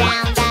and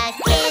down. The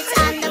kids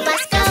on the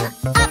bus go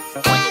up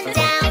and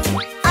down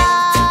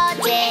all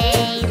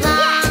day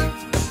long.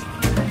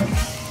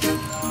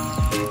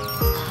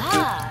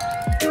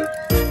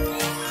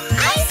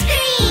 Ice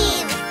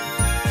cream!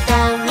 The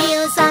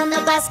wheels on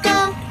the bus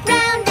go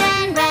round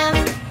and round,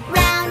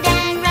 round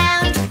and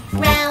round,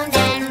 round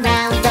and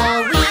round. The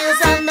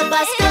wheels on the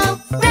bus go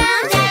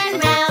round and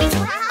round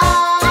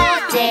all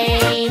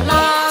day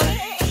long.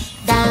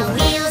 The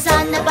wheels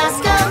on the bus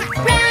go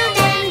round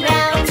and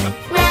round,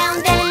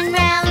 round and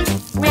round,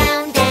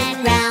 round and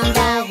round.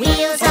 The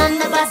wheels on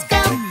the bus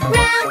go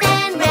round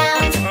and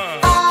round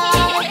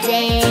all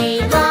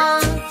day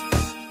long.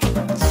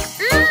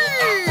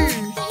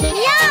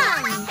 Yum!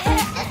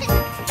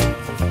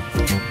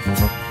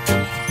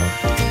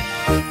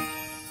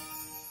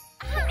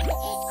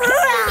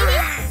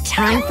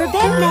 Time for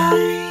bed now.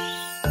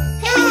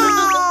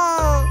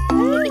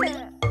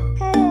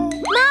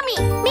 Mommy,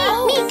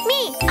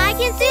 me, I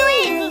can do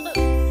it!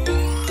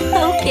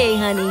 Okay,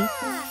 honey.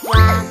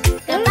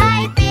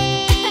 Goodbye,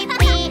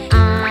 baby,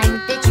 on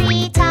the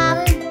treetop.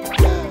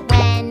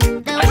 When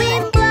the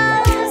wind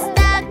blows,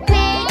 the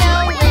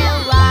cradle will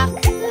rock.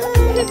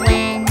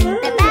 When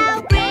the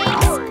bough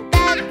breaks,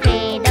 the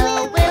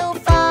cradle will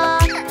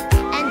fall.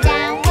 And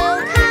down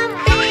will come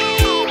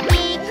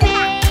baby,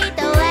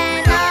 cradle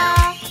and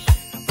all.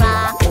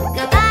 Rock,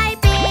 goodbye,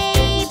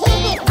 baby,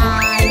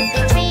 on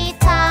the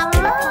treetop.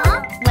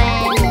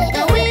 When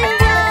the wind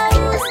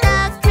blows, the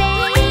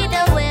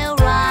cradle will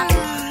rock.